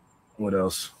Betas. What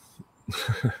else?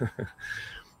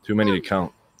 Too many to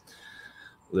count.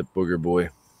 Lip Booger Boy.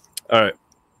 All right.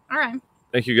 All right.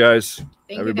 Thank you guys.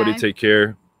 Thank Everybody you guys. take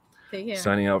care. Take care.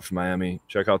 Signing out from Miami.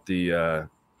 Check out the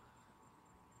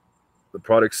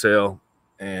product sale.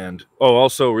 And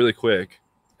also really quick,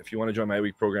 if you want to join my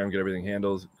week program, get everything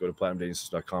handled, go to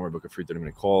platinumdatingsystems.com or book a free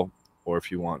 30-minute call. Or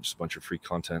if you want just a bunch of free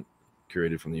content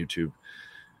curated from the YouTube,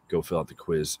 go fill out the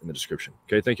quiz in the description.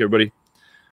 Okay, thank you, everybody.